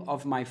will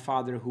of my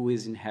Father who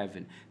is in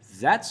heaven.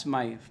 That's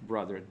my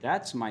brother.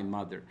 That's my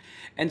mother."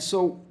 And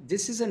so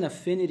this is an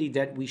affinity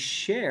that we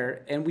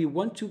share, and we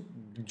want to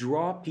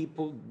draw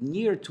people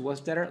near to us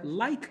that are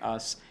like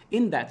us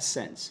in that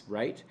sense,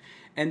 right?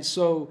 And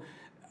so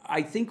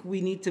I think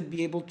we need to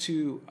be able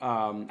to,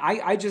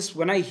 I just,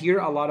 when I hear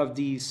a lot of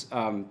these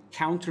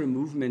counter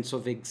movements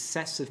of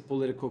excessive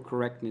political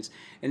correctness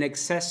and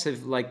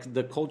excessive, like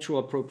the cultural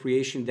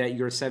appropriation that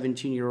your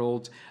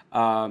 17-year-old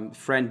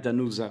friend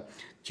Danusa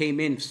came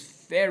in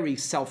very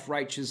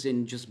self-righteous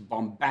and just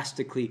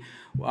bombastically,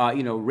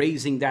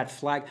 raising that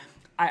flag.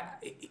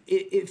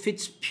 If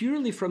it's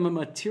purely from a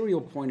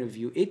material point of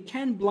view, it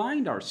can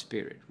blind our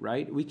spirit,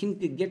 right? We can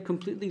get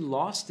completely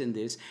lost in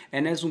this.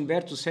 And as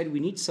Humberto said, we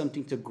need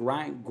something to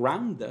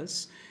ground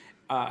us,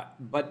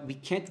 but we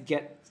can't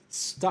get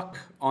stuck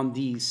on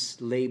these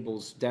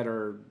labels that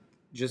are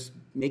just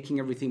making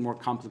everything more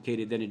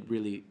complicated than it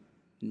really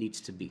needs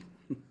to be.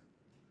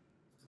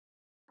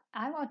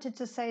 I wanted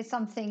to say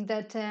something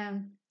that,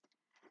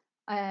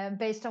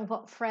 based on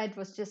what Fred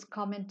was just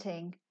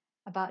commenting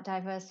about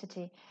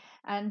diversity,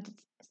 and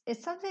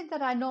it's something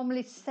that I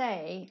normally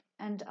say,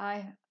 and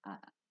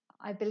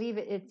I believe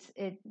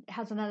it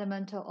has an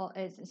element or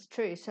it's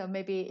true. So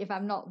maybe if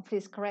I'm not,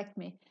 please correct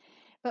me.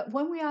 But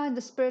when we are in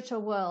the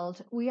spiritual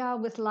world, we are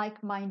with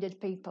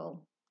like-minded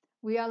people.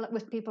 We are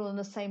with people on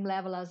the same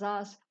level as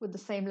us, with the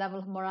same level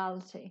of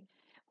morality.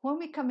 When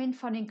we come in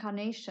for an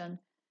incarnation,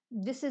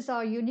 this is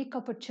our unique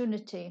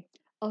opportunity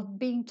of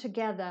being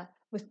together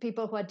with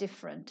people who are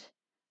different,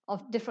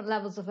 of different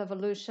levels of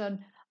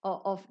evolution, or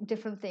of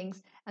different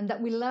things, and that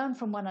we learn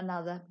from one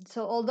another.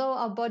 So although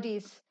our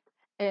bodies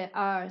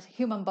are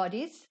human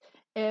bodies,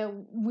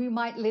 we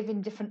might live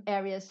in different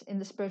areas in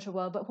the spiritual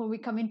world, but when we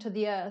come into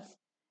the earth,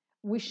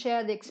 we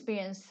share the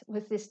experience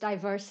with this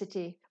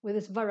diversity, with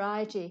this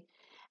variety.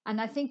 And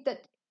I think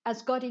that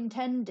as God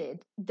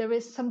intended, there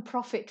is some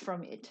profit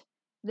from it.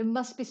 There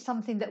must be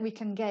something that we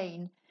can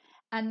gain.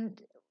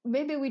 And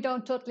maybe we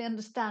don't totally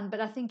understand, but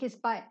I think it's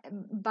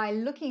by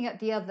looking at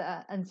the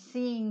other and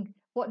seeing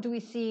what do we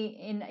see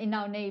in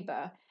our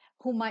neighbor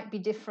who might be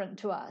different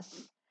to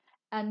us,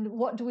 and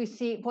what do we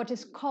see, what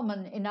is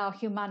common in our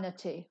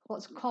humanity,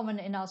 what's common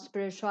in our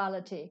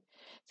spirituality.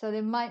 So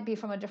they might be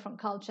from a different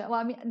culture. Well,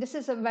 I mean, this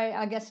is a very,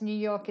 I guess in New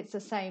York it's the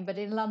same, but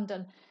in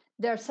London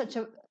there's such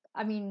a,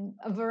 I mean,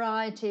 a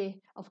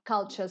variety of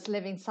cultures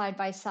living side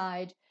by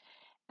side,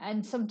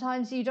 and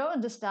sometimes you don't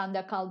understand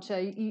their culture.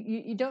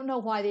 You don't know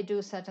why they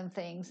do certain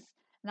things.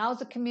 And I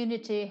was a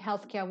community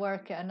healthcare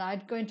worker, and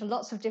I'd go into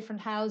lots of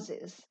different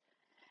houses,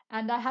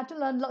 and I had to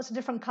learn lots of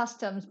different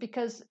customs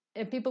because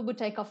people would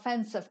take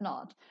offense if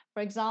not.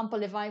 For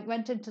example, if I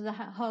went into the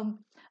home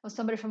of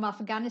somebody from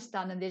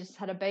Afghanistan and they just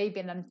had a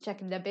baby and I'm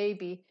checking their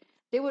baby,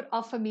 they would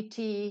offer me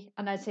tea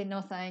and I'd say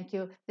no thank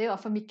you. They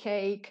offer me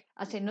cake,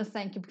 I say no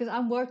thank you, because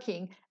I'm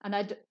working and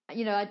I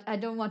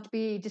don't want to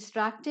be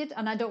distracted,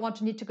 and I don't want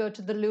to need to go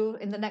to the loo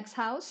in the next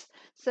house.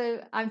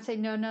 So I'd say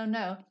no, no,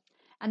 no.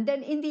 And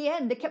then in the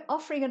end they kept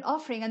offering and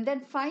offering, and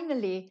then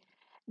finally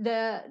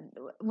the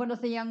one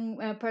of the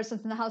young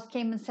persons in the house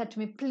came and said to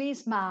me,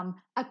 please ma'am,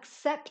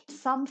 accept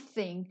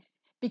something,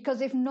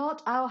 because if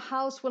not our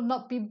house will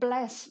not be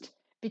blessed,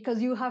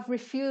 because you have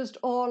refused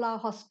all our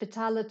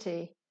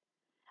hospitality.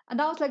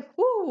 And I was like,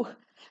 whoo,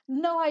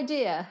 no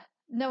idea,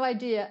 no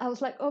idea. I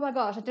was like, oh my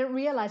gosh, I didn't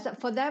realize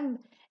that for them,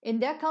 in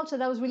their culture,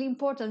 that was really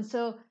important.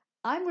 So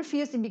I'm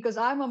refusing because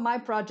I'm on my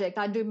project,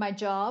 I do my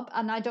job,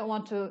 and I don't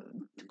want to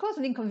cause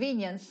an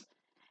inconvenience.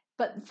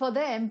 But for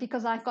them,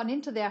 because I've gone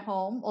into their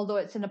home, although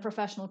it's in a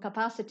professional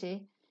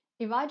capacity,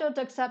 if I don't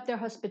accept their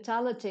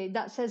hospitality,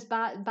 that says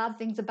bad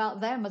things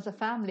about them as a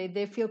family.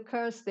 They feel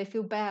cursed, they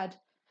feel bad.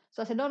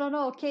 So I said, no, no,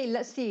 no, okay,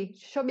 let's see,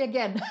 show me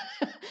again.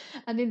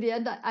 And in the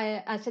end,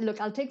 I said,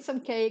 look, I'll take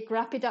some cake,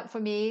 wrap it up for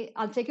me,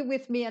 I'll take it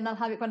with me, and I'll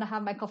have it when I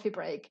have my coffee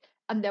break.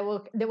 And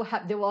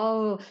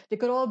they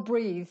could all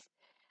breathe.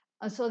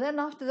 And so then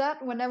after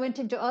that, when I went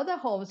into other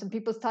homes and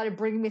people started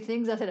bringing me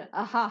things, I said,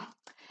 aha.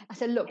 I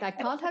said, look, I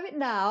can't have it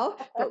now,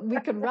 but we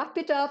can wrap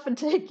it up and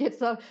take it.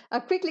 So I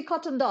quickly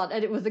cottoned on,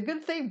 and it was a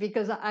good thing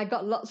because I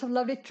got lots of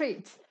lovely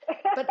treats.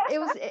 But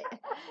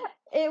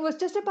it was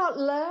just about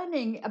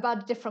learning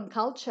about a different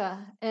culture.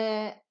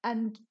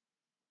 And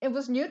it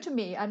was new to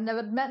me. I'd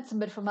never met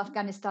somebody from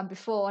Afghanistan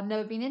before. I'd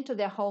never been into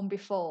their home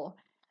before.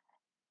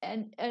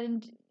 And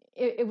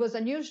it was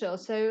unusual.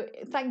 So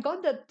thank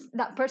God that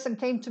that person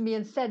came to me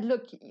and said,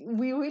 look,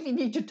 we really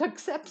need you to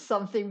accept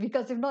something,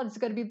 because if not, it's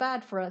going to be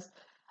bad for us.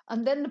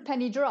 And then the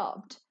penny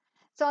dropped.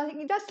 So I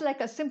think that's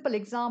like a simple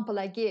example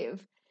I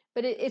give.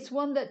 But it's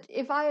one that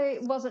if I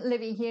wasn't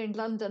living here in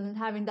London and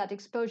having that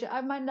exposure,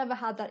 I might never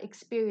have that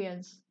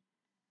experience.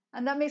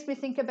 And that makes me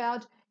think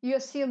about, you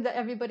assume that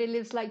everybody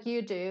lives like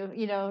you do,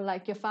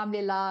 like your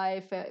family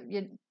life,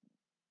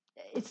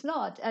 it's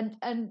not,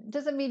 and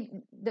doesn't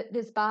mean that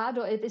it's bad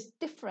or it is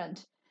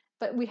different,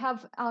 but we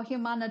have our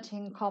humanity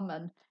in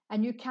common,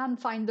 and you can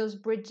find those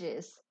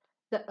bridges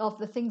of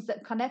the things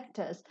that connect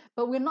us.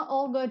 But we're not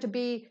all going to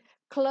be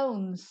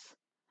clones,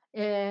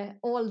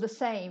 all the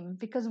same,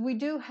 because we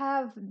do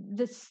have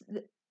this,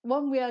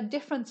 when we are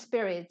different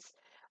spirits,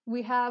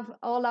 we have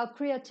all our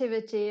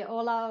creativity,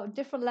 all our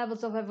different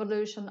levels of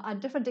evolution, our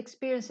different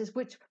experiences,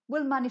 which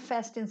will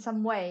manifest in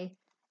some way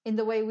in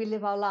the way we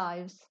live our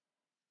lives.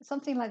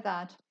 Something like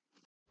that.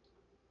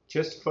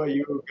 Just for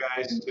you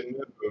guys to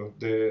know,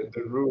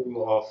 the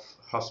rule of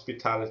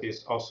hospitality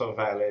is also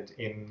valid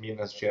in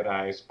Minas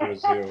Gerais,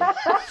 Brazil.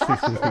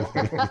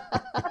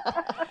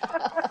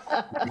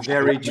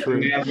 Very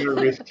true. Never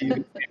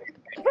refuse.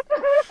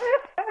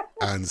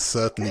 And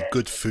certainly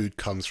good food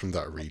comes from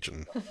that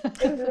region.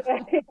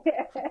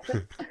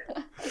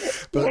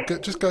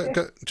 But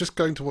just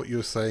going to what you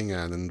were saying,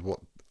 Anne, and what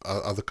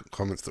other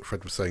comments that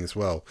Fred was saying as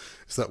well,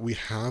 is that we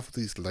have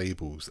these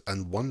labels,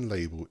 and one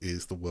label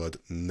is the word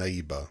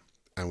neighbour,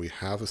 and we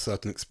have a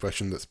certain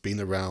expression that's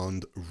been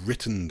around,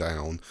 written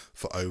down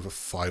for over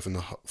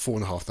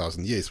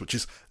 4,500 years, which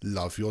is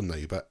love your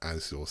neighbour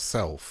as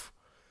yourself.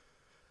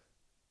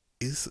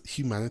 Is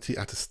humanity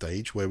at a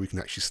stage where we can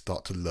actually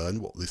start to learn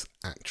what this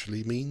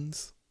actually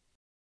means?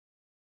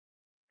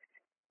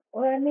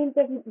 Well, I mean,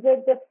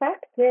 the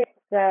fact is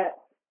that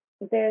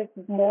there's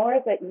more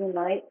that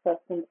unites us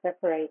than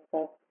separates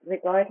us,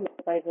 regardless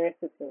of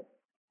diversity.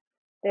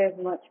 There's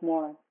much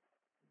more.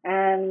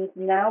 And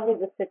now with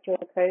the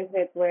situation of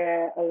COVID,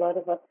 where a lot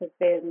of us have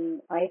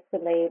been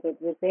isolated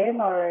within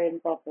our own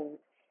bubbles,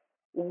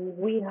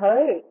 we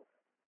hope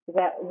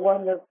that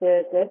one of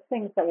the good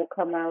things that will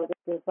come out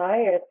is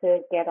desire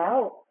to get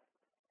out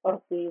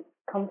of these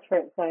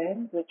comfort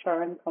zones, which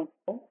are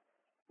uncomfortable,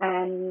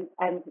 and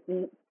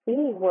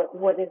see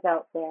what is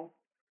out there.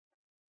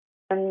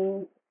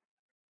 And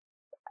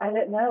I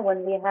don't know,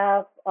 when we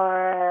have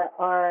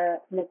our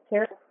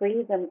material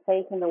freedom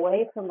taken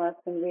away from us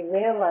and we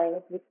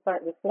realize, we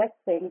start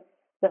reflecting,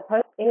 the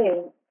hope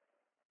is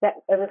that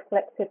a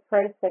reflective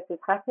process is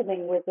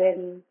happening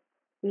within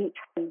each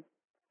one.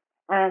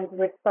 And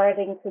we're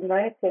starting to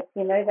notice,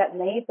 that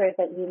neighbor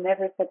that you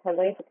never said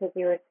hello because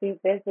you were too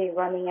busy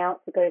running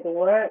out to go to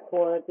work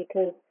or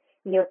because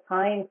your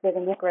times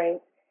didn't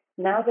integrate.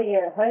 Now that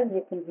you're at home,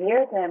 you can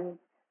hear them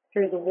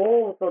through the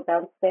walls or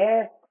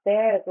downstairs,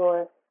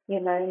 or,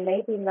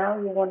 maybe now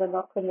you want to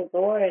knock on the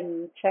door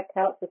and check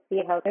out to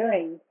see how they're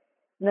doing,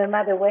 no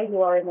matter where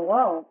you are in the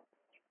world.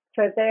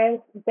 So there's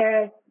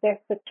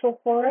potential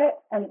for it,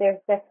 and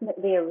there's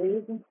definitely a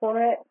reason for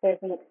it.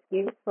 There's an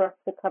excuse for us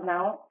to come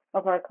out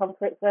of our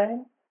comfort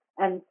zone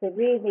and to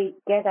really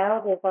get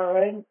out of our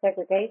own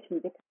segregation,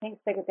 because I think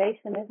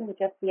segregation isn't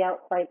just the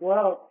outside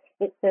world.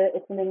 It's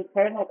an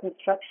internal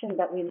construction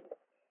that we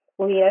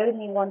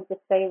only want to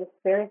stay with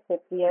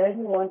spiritists. We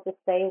only want to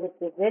stay with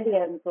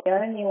Brazilians. We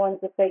only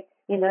want to stay,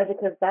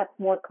 because that's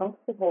more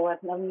comfortable.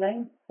 I've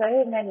known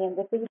so many, and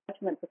this is a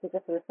judgment, this is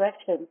just a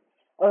reflection,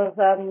 of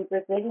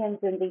Brazilians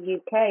in the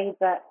UK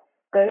that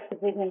go to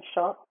Brazilian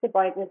shops to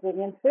buy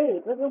Brazilian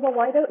food. Well,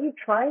 why don't you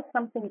try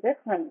something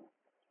different?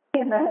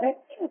 Go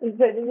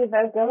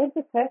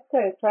into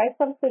Tesco, try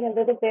something a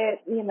little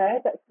bit,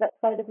 that's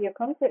outside of your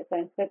comfort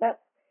zone. So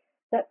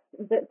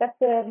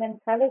that's a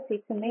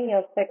mentality to me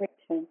of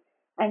segregation.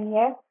 And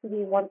yes,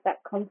 we want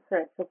that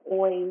comfort of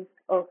always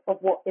of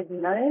what is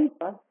known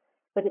to us,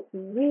 but it's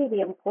really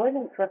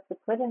important for us to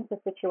put into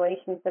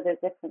situations that are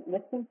different,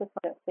 listen to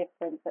something that's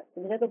different, that's a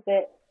little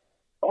bit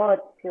odd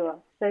to us,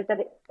 so that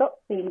it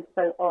stops being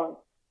so odd.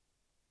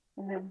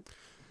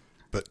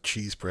 But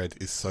cheese bread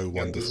is so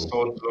wonderful.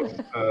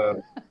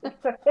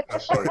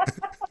 Sorry.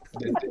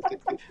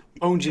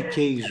 Pão de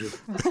queijo.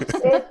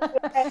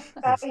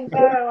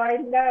 I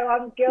know,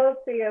 I'm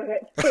guilty of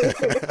it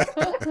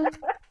too.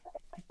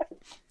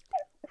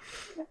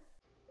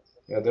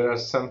 Yeah, there are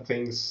some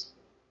things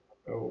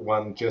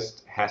one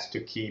just has to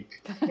keep.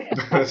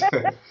 But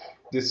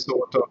this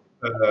sort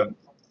of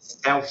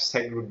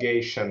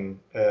self-segregation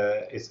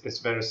is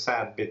very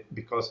sad,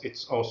 because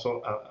it's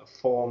also a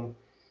form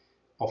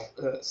of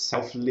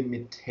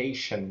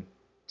self-limitation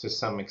to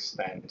some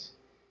extent,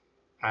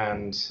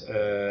 and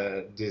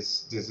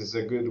this is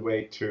a good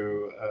way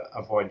to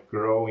avoid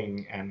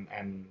growing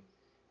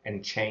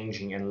and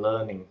changing and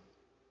learning.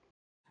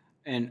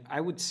 And I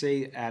would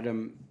say,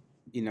 Adam,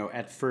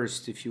 at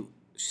first, if you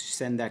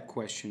send that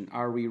question,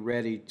 are we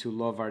ready to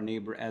love our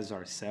neighbor as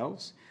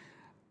ourselves?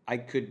 I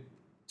could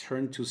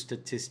turn to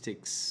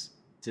statistics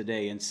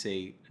today and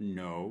say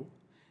no.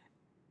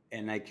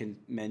 And I can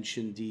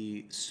mention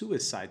the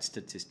suicide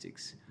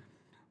statistics,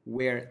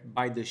 where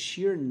by the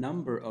sheer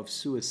number of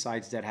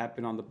suicides that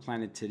happen on the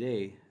planet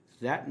today,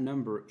 that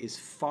number is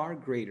far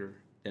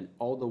greater than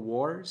all the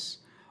wars,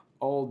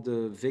 all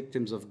the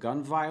victims of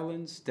gun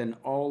violence, than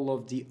all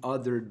of the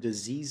other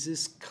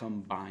diseases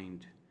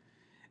combined.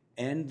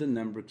 And the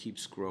number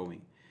keeps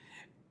growing.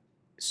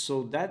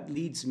 So that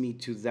leads me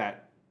to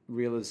that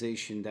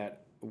realization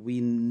that we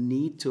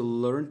need to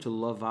learn to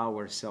love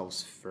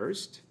ourselves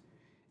first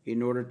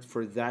in order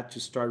for that to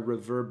start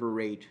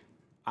reverberate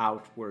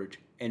outward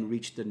and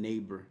reach the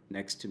neighbor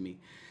next to me.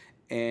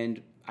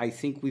 And I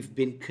think we've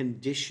been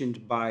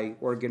conditioned by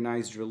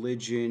organized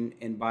religion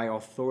and by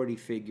authority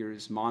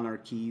figures,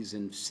 monarchies,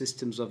 and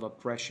systems of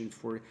oppression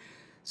for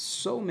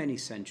so many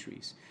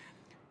centuries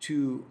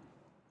to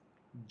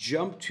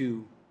jump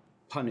to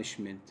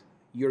punishment.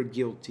 You're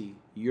guilty,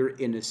 you're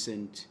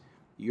innocent,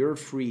 you're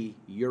free,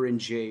 you're in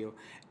jail.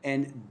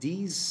 And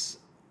these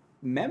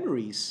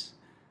memories,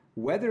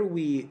 whether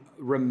we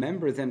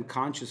remember them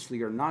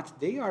consciously or not,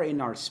 they are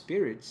in our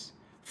spirits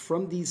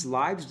from these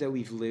lives that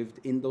we've lived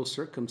in those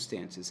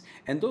circumstances.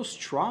 And those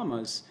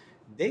traumas,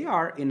 they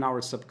are in our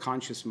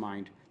subconscious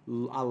mind,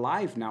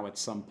 alive now at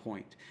some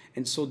point.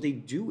 And so they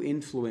do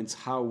influence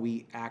how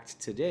we act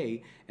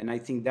today. And I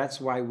think that's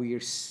why we are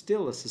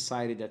still a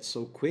society that's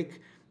so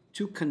quick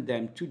to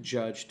condemn, to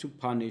judge, to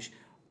punish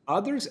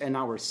others and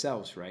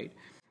ourselves, right?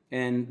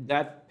 And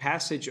that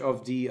passage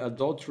of the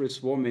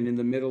adulterous woman in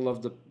the middle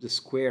of the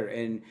square,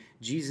 and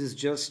Jesus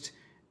just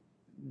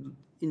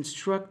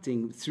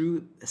instructing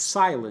through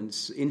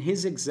silence in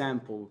his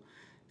example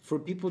for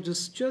people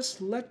just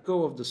let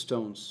go of the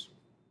stones.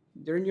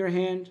 They're in your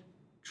hand,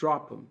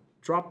 drop them,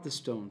 drop the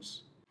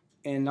stones.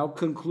 And I'll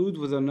conclude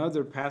with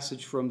another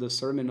passage from the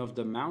Sermon of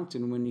the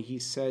Mountain when he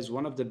says,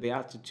 one of the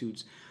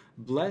Beatitudes,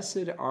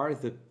 "Blessed are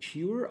the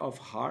pure of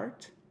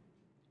heart,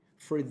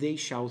 for they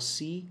shall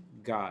see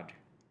God."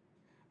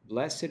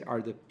 Blessed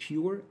are the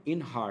pure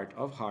in heart,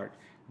 of heart,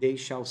 they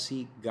shall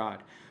see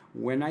God.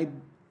 When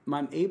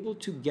I'm able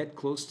to get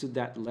close to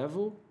that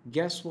level,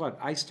 guess what?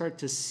 I start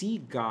to see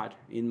God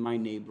in my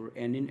neighbor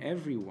and in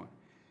everyone.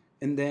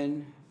 And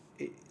then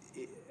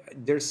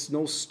there's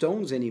no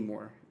stones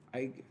anymore.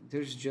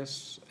 There's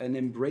just an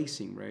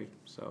embracing, right?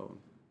 So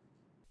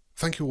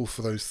thank you all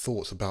for those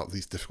thoughts about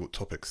these difficult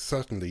topics.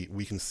 Certainly,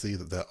 we can see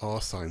that there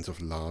are signs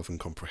of love and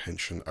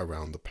comprehension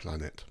around the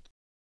planet.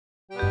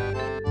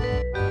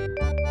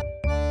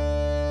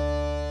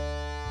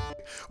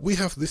 We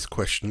have this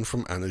question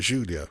from Anna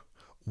Julia.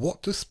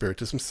 What does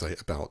Spiritism say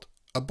about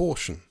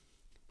abortion?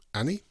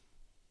 Annie?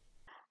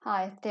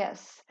 Hi,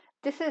 yes.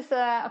 This is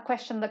a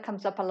question that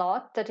comes up a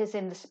lot, that is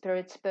in the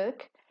Spirit's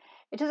book.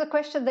 It is a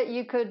question that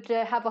you could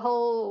have a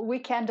whole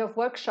weekend of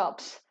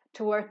workshops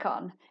to work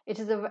on. It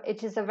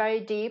is a very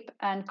deep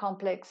and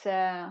complex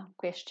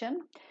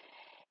question.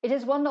 It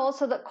is one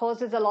also that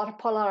causes a lot of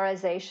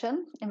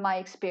polarization, in my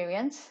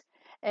experience.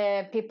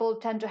 People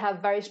tend to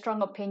have very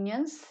strong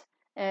opinions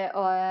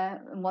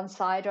on one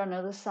side or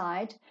another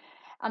side.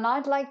 And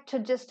I'd like to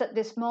just at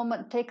this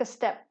moment take a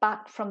step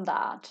back from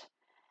that.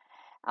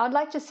 I'd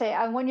like to say,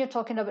 when you're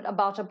talking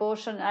about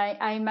abortion,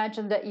 I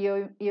imagine that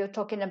you're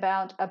talking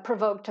about a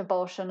provoked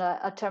abortion,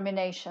 a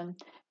termination,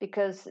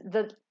 because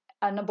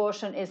an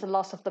abortion is a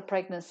loss of the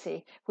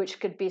pregnancy, which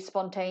could be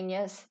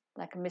spontaneous,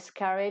 like a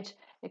miscarriage.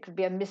 It could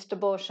be a missed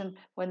abortion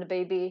when the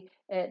baby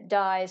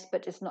dies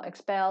but is not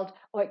expelled,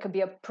 or it could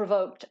be a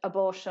provoked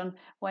abortion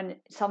when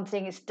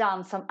something is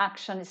done, some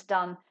action is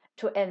done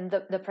to end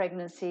the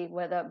pregnancy,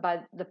 whether by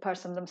the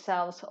person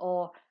themselves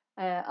or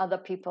other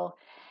people.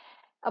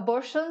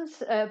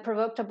 Abortions,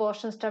 provoked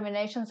abortions,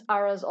 terminations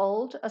are as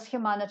old as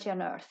humanity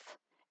on earth.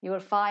 You will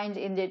find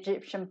in the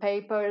Egyptian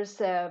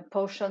papers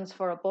potions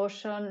for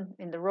abortion,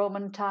 in the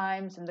Roman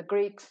times, in the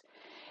Greeks.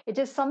 It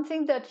is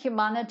something that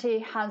humanity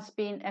has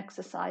been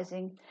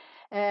exercising.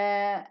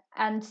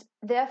 And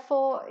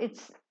therefore,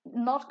 it's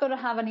not going to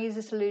have an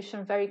easy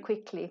solution very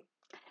quickly.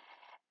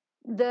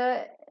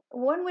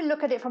 When we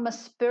look at it from a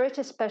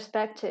spiritist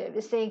perspective,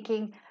 is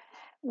thinking,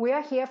 we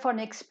are here for an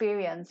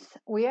experience.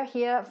 We are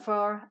here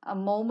for a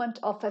moment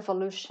of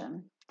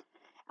evolution.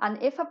 And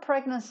if a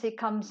pregnancy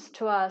comes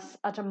to us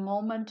at a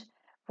moment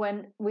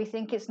when we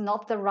think it's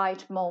not the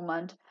right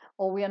moment,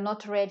 or we are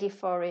not ready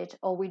for it,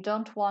 or we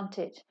don't want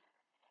it,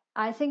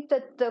 I think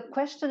that the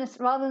question is,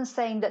 rather than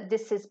saying that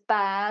this is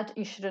bad,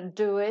 you shouldn't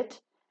do it,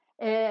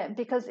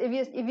 because if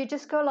you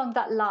just go along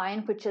that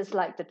line, which is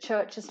like the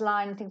church's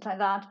line and things like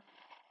that,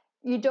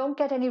 you don't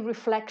get any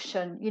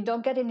reflection, you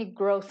don't get any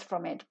growth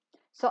from it.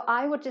 So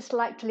I would just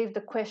like to leave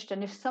the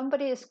question, if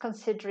somebody is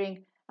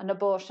considering an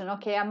abortion,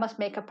 okay, I must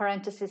make a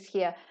parenthesis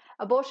here.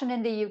 Abortion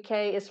in the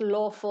UK is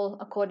lawful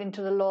according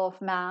to the law of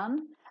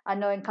man. I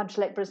know in countries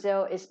like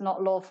Brazil, it's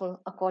not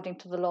lawful according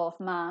to the law of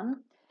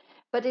man.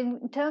 But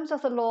in terms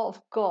of the law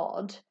of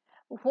God,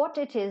 what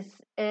it is,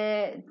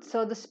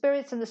 so the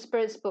spirits in the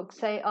Spirit's book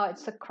say, oh,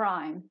 it's a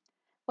crime.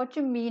 What do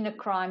you mean a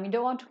crime? You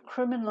don't want to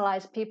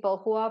criminalize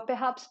people who are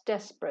perhaps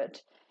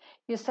desperate.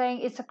 You're saying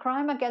it's a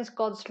crime against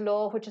God's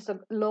law, which is a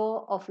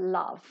law of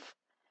love.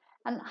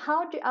 And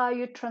how are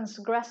you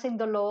transgressing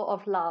the law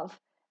of love?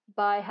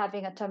 By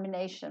having a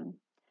termination.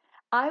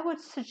 I would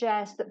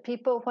suggest that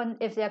people,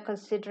 if they're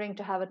considering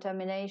to have a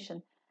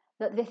termination,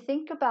 that they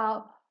think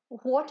about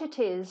what it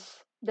is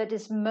that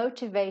is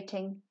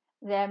motivating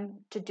them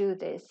to do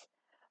this.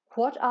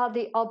 What are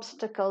the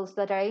obstacles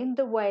that are in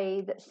the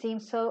way that seem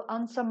so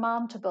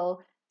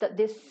unsurmountable that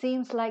this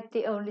seems like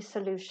the only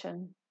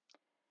solution?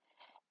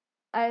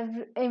 I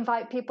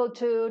invite people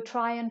to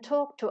try and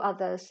talk to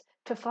others,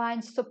 to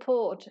find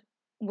support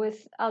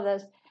with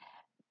others.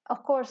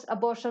 Of course,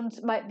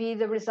 abortions might be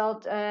the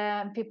result,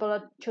 people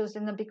are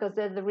choosing them because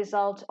they're the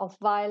result of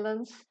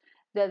violence,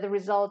 they're the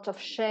result of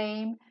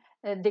shame.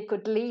 They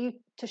could lead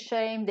to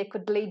shame, they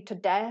could lead to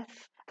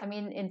death. I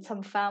mean, in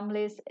some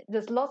families,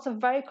 there's lots of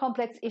very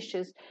complex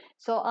issues.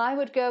 So I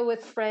would go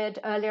with Fred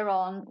earlier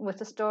on with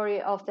the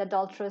story of the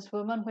adulterous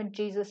woman when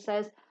Jesus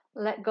says,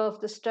 let go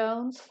of the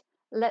stones.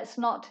 Let's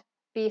not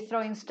be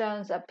throwing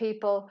stones at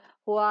people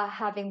who are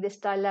having this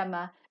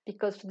dilemma,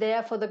 because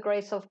there for the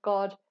grace of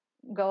God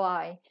go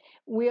I.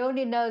 We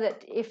only know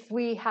that if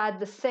we had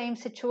the same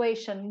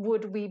situation,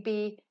 would we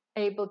be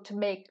able to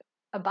make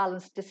a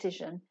balanced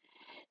decision?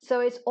 So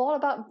it's all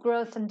about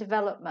growth and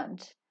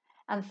development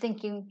and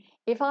thinking,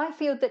 if I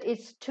feel that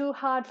it's too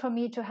hard for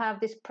me to have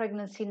this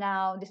pregnancy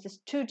now, this is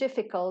too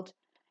difficult,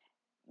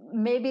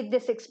 maybe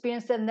this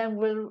experience then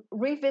will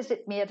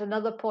revisit me at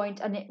another point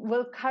and it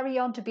will carry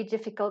on to be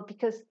difficult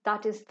because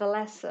that is the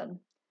lesson.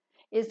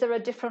 Is there a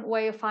different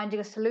way of finding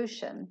a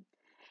solution?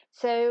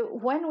 So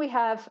when we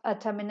have a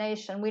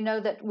termination, we know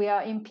that we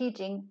are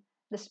impeding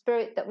the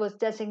spirit that was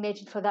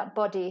designated for that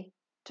body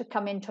to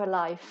come into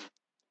life.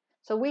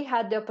 So we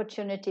had the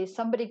opportunity,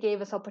 somebody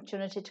gave us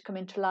opportunity to come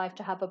into life,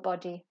 to have a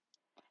body.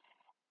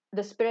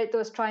 The spirit that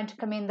was trying to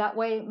come in that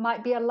way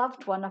might be a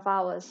loved one of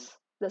ours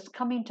that's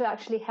coming to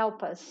actually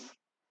help us.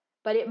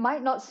 But it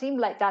might not seem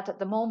like that at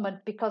the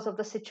moment because of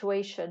the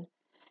situation.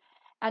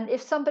 And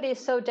if somebody is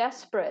so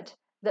desperate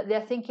that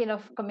they're thinking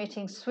of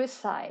committing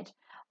suicide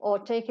or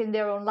taking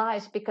their own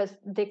lives because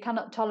they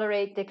cannot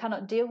tolerate, they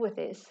cannot deal with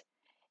this,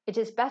 it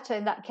is better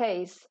in that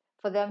case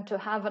for them to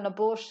have an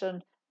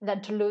abortion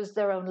than to lose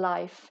their own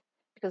life,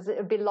 because it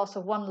would be loss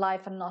of one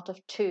life and not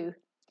of two.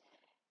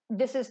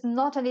 This is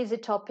not an easy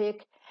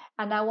topic,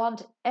 and I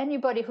want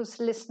anybody who's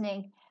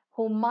listening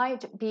who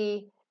might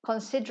be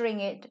considering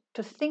it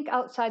to think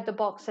outside the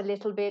box a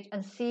little bit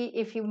and see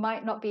if you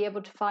might not be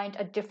able to find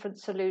a different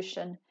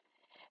solution.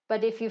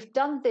 But if you've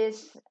done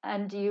this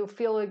and you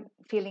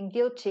feeling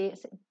guilty,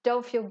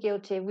 don't feel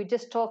guilty. We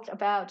just talked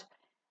about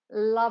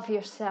love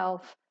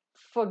yourself,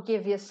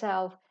 forgive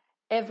yourself,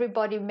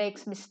 everybody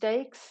makes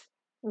mistakes.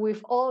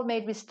 We've all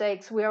made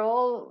mistakes. We're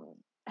all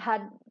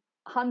had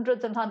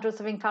hundreds and hundreds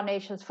of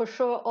incarnations. For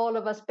sure, all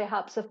of us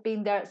perhaps have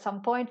been there at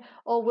some point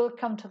or will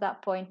come to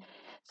that point.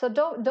 So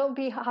don't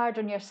be hard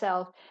on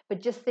yourself,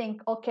 but just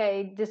think,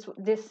 okay,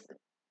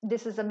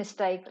 this is a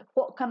mistake.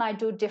 What can I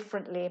do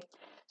differently?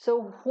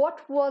 So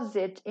what was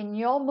it in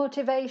your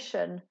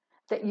motivation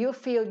that you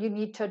feel you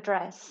need to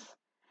address?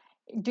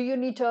 Do you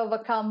need to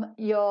overcome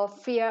your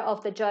fear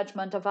of the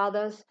judgment of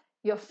others,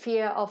 your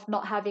fear of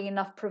not having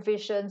enough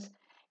provisions,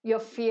 your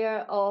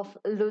fear of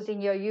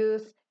losing your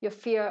youth, your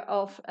fear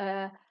of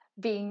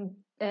being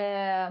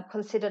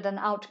considered an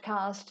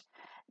outcast?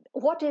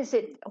 What is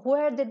it?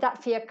 Where did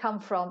that fear come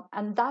from?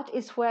 And that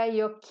is where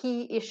your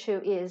key issue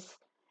is.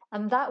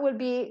 And that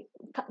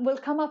will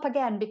come up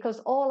again, because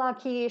all our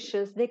key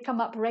issues, they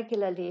come up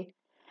regularly.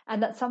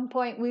 And at some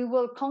point we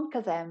will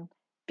conquer them,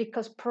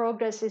 because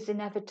progress is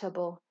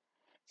inevitable.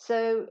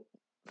 So,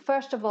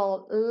 first of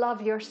all,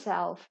 love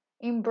yourself,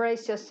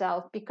 embrace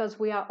yourself, because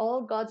we are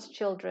all God's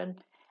children,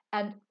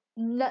 and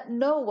let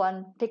no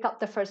one pick up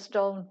the first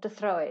stone to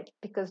throw it,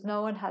 because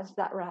no one has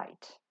that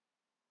right.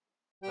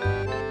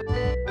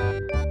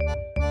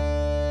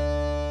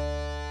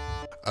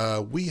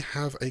 We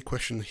have a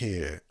question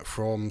here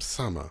from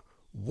Sama.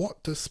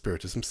 What does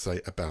Spiritism say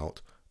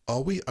about,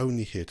 are we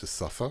only here to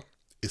suffer?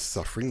 Is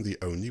suffering the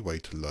only way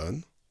to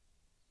learn?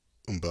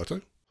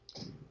 Umberto?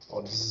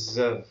 Well, this is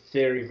a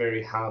very,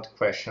 very hard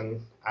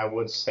question. I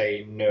would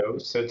say no,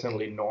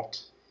 certainly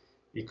not,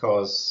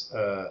 because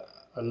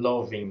a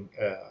loving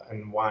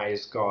and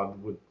wise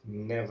God would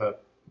never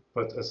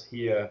put us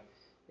here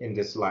in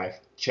this life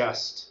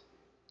just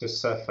to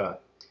suffer.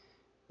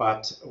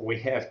 But we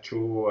have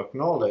to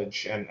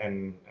acknowledge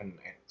and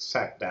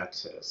accept that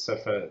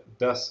suffer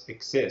does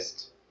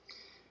exist.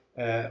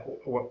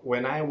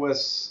 When I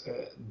was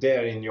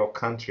there in your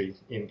country,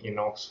 in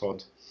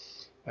Oxford,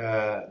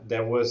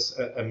 there was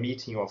a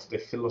meeting of the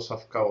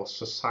Philosophical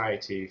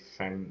Society,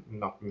 if I'm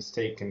not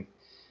mistaken,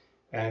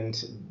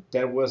 and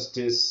there was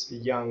this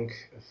young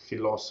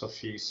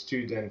philosophy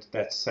student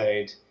that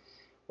said,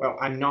 well,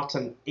 I'm not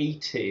an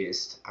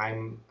atheist,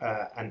 I'm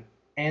an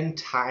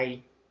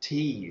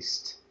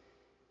anti-theist,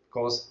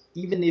 because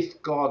even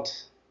if God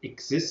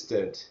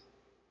existed,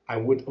 I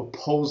would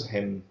oppose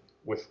him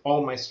with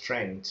all my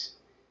strength,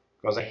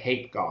 because I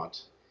hate God.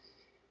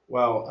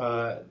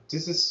 Well,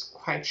 this is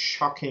quite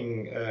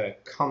shocking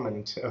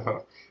comment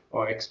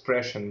or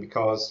expression,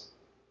 because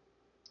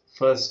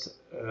first,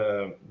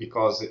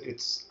 because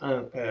it's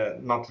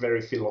not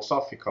very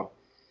philosophical.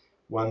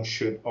 One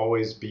should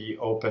always be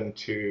open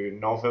to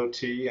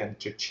novelty and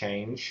to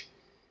change,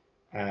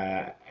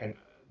 and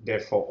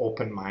therefore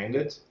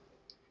open-minded.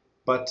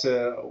 But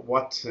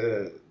what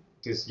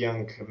this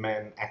young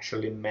man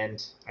actually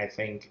meant, I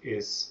think,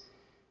 is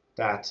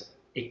that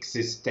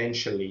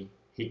existentially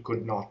he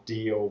could not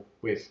deal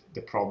with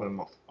the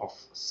problem of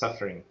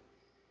suffering.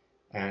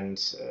 And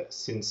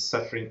since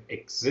suffering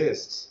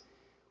exists,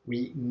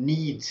 we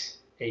need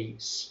a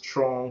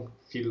strong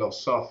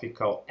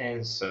philosophical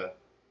answer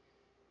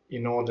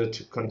in order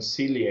to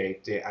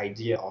conciliate the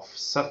idea of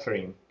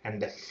suffering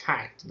and the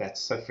fact that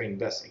suffering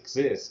does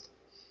exist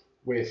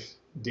with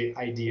the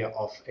idea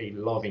of a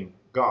loving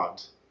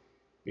God.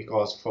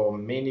 Because for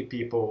many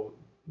people,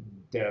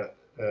 there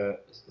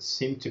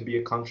seem to be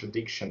a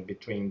contradiction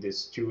between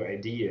these two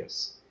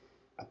ideas.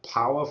 A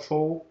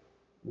powerful,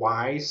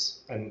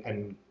 wise,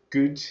 and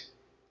good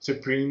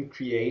supreme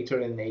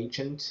creator and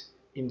agent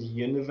in the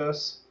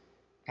universe,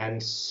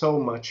 and so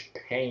much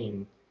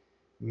pain,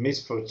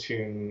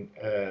 misfortune,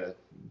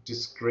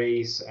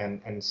 disgrace,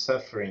 and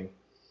suffering.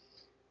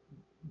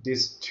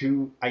 These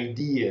two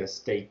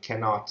ideas, they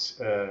cannot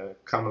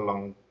come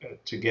along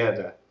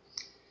together.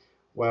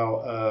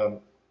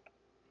 Well,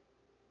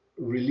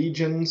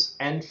 religions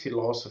and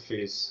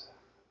philosophies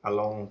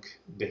along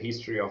the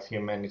history of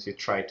humanity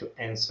try to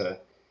answer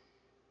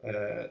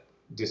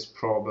this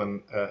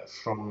problem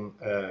from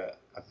a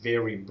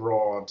very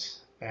broad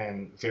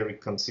and very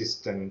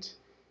consistent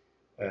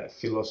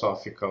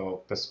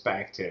philosophical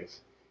perspective.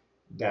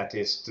 That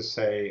is to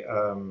say,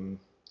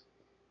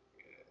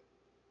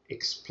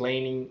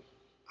 explaining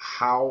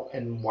how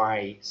and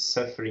why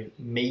suffering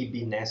may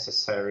be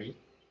necessary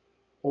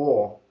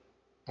or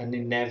an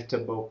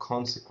inevitable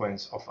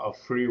consequence of our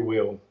free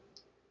will.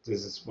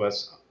 This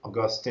was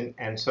Augustine's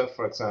answer,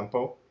 for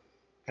example,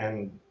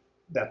 and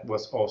that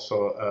was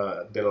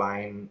also the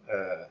line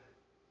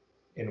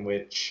in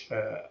which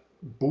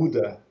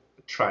Buddha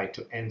tried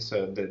to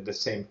answer the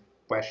same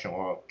question,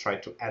 or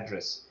tried to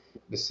address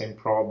the same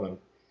problem.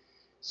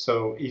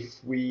 So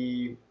if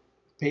we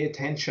pay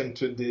attention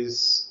to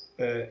this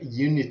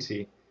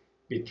unity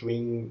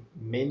between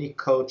many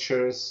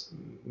cultures,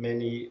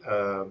 many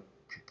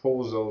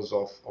proposals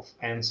of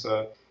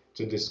answer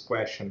to this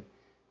question,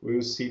 we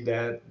will see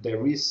that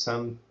there is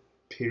some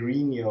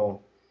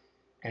perennial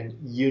and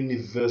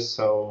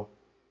universal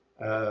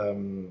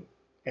and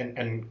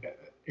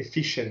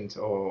efficient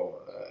or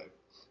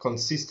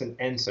consistent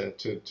answer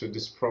to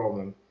this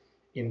problem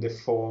in the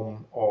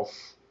form of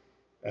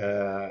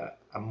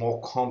a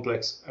more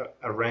complex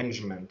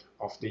arrangement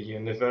of the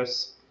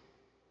universe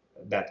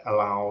that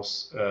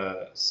allows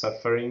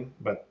suffering,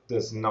 but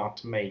does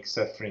not make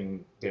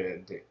suffering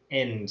the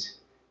end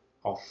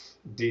of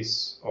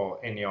this or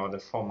any other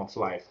form of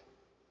life.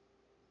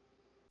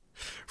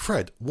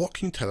 Fred, what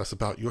can you tell us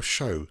about your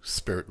show,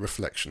 Spirit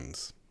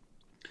Reflections?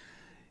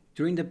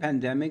 During the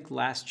pandemic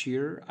last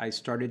year, I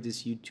started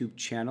this YouTube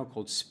channel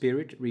called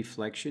Spirit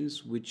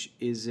Reflections, which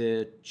is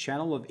a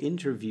channel of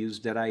interviews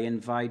that I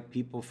invite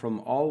people from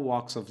all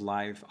walks of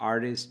life,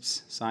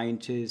 artists,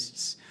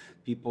 scientists,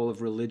 people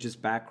of religious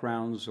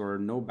backgrounds or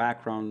no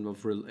background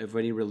of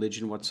any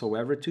religion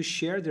whatsoever, to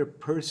share their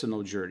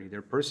personal journey,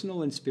 their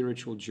personal and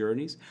spiritual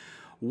journeys,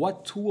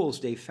 what tools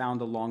they found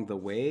along the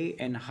way,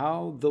 and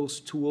how those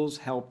tools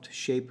helped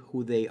shape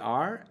who they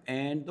are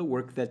and the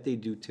work that they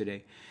do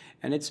today.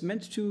 And it's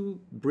meant to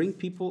bring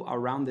people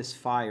around this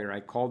fire.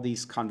 I call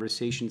these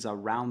conversations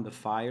around the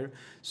fire,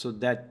 so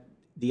that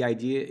the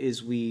idea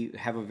is we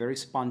have a very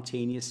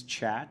spontaneous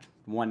chat,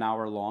 1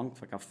 hour long,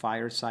 it's like a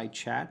fireside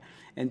chat,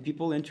 and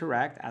people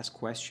interact, ask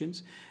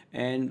questions,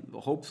 and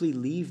hopefully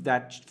leave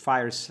that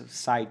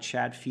fireside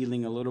chat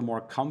feeling a little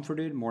more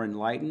comforted, more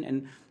enlightened,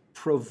 and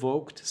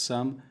provoked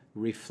some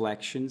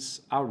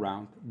reflections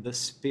around the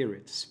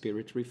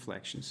spirit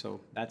reflection.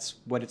 So that's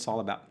what it's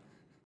all about.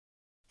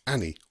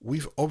 Annie,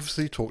 we've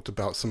obviously talked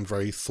about some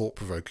very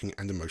thought-provoking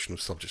and emotional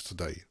subjects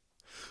today.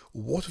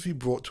 What have you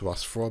brought to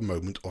us for a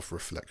moment of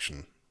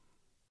reflection?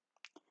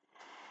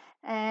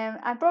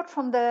 I brought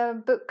from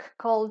the book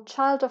called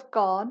Child of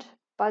God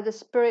by the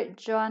Spirit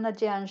Joanna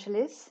De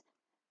Angelis,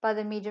 by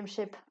the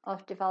mediumship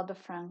of Divaldo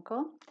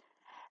Franco.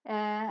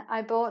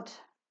 I bought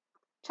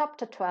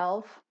chapter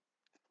 12.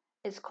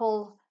 It's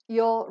called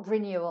Your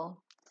Renewal.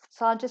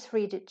 So I'll just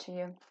read it to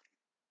you.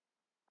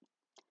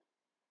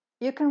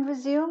 You can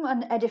resume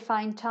an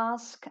edifying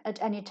task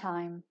at any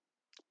time.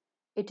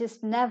 It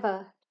is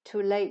never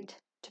too late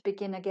to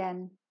begin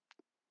again.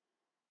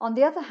 On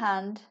the other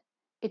hand,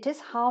 it is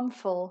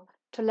harmful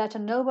to let a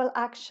noble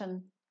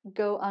action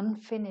go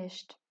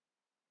unfinished.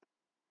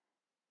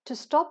 To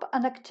stop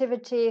an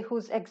activity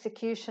whose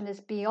execution is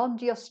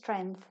beyond your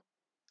strength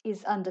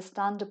is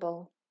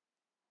understandable,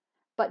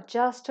 but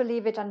just to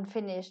leave it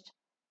unfinished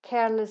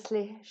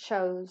carelessly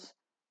shows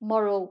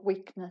moral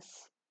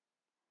weakness.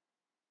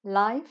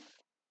 Life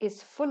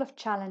is full of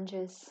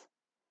challenges.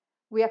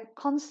 We are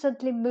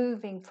constantly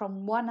moving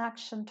from one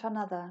action to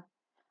another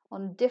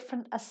on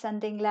different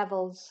ascending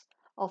levels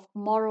of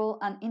moral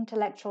and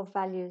intellectual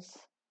values.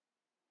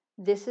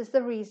 This is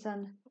the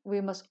reason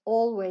we must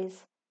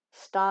always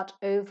start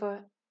over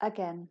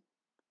again.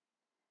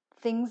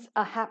 Things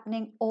are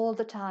happening all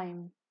the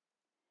time.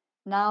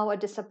 Now a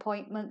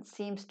disappointment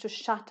seems to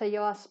shatter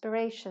your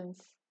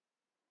aspirations.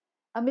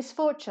 A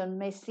misfortune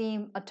may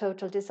seem a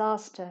total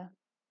disaster.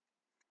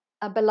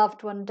 A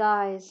beloved one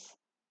dies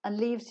and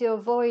leaves you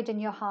a void in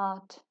your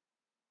heart.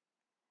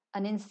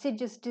 An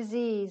insidious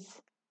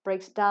disease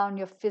breaks down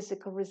your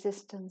physical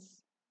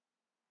resistance.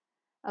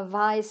 A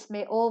vice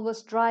may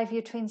almost drive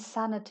you to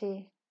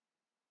insanity.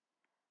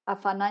 A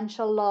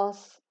financial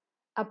loss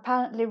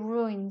apparently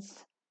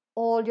ruins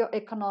all your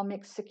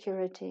economic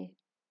security.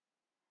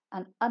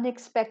 An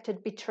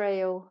unexpected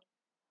betrayal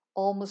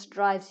almost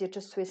drives you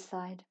to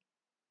suicide.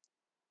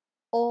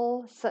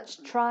 All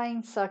such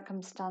trying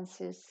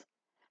circumstances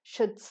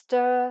should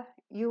stir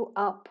you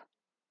up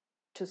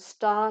to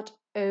start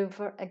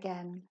over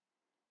again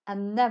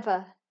and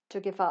never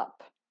to give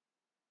up.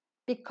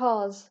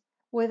 Because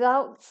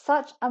without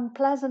such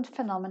unpleasant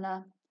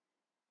phenomena,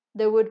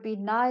 there would be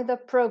neither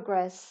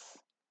progress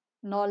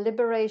nor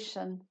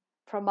liberation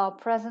from our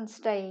present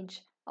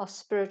stage of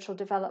spiritual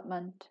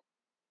development.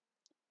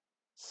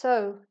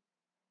 So,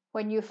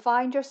 when you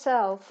find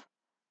yourself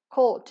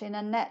caught in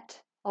a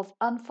net of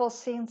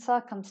unforeseen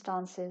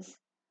circumstances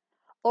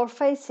or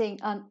facing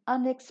an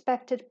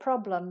unexpected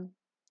problem,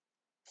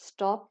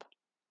 stop,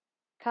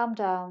 calm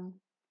down,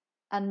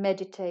 and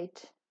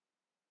meditate.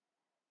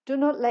 Do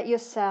not let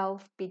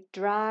yourself be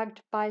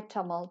dragged by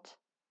tumult.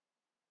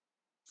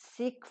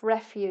 Seek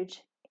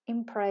refuge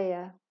in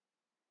prayer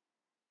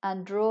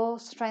and draw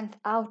strength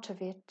out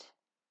of it.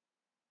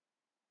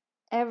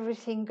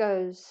 Everything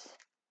goes.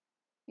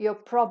 Your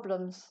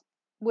problems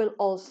will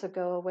also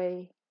go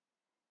away.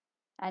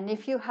 And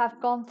if you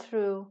have gone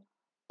through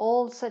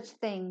all such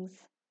things,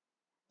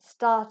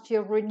 start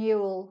your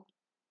renewal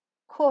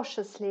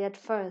cautiously at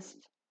first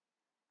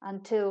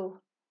until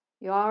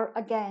you are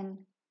again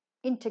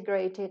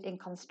integrated in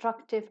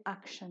constructive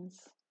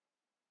actions.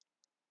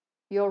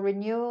 Your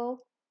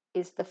renewal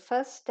is the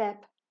first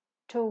step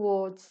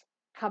towards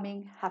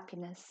coming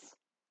happiness.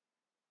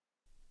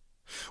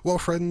 Well,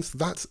 friends,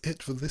 that's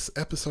it for this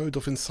episode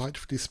of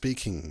Insightfully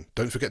Speaking.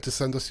 Don't forget to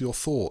send us your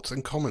thoughts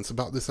and comments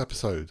about this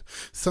episode.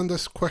 Send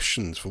us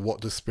questions for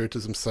What Does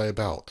Spiritism Say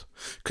About.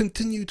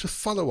 Continue to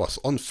follow us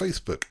on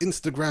Facebook,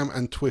 Instagram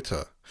and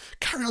Twitter.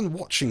 Carry on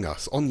watching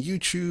us on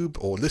YouTube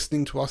or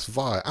listening to us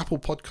via Apple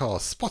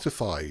Podcasts,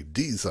 Spotify,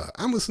 Deezer,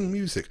 Amazon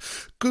Music,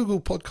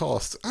 Google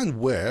Podcasts, and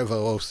wherever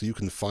else you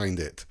can find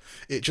it.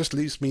 It just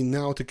leaves me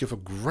now to give a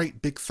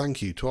great big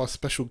thank you to our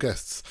special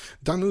guests,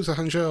 Danusa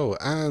Hangel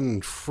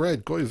and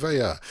Fred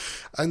Goivea,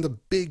 and a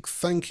big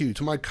thank you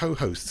to my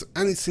co-hosts,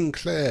 Annie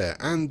Sinclair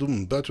and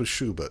Umberto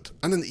Schubert,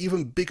 and an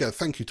even bigger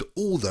thank you to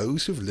all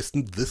those who've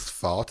listened this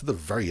far to the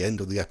very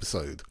end of the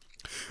episode.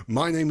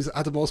 My name is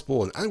Adam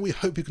Osborne, and we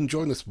hope you can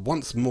join us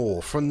once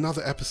more for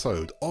another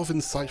episode of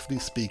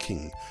Insightfully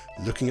Speaking,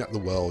 looking at the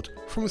world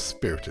from a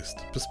spiritist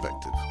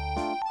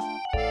perspective.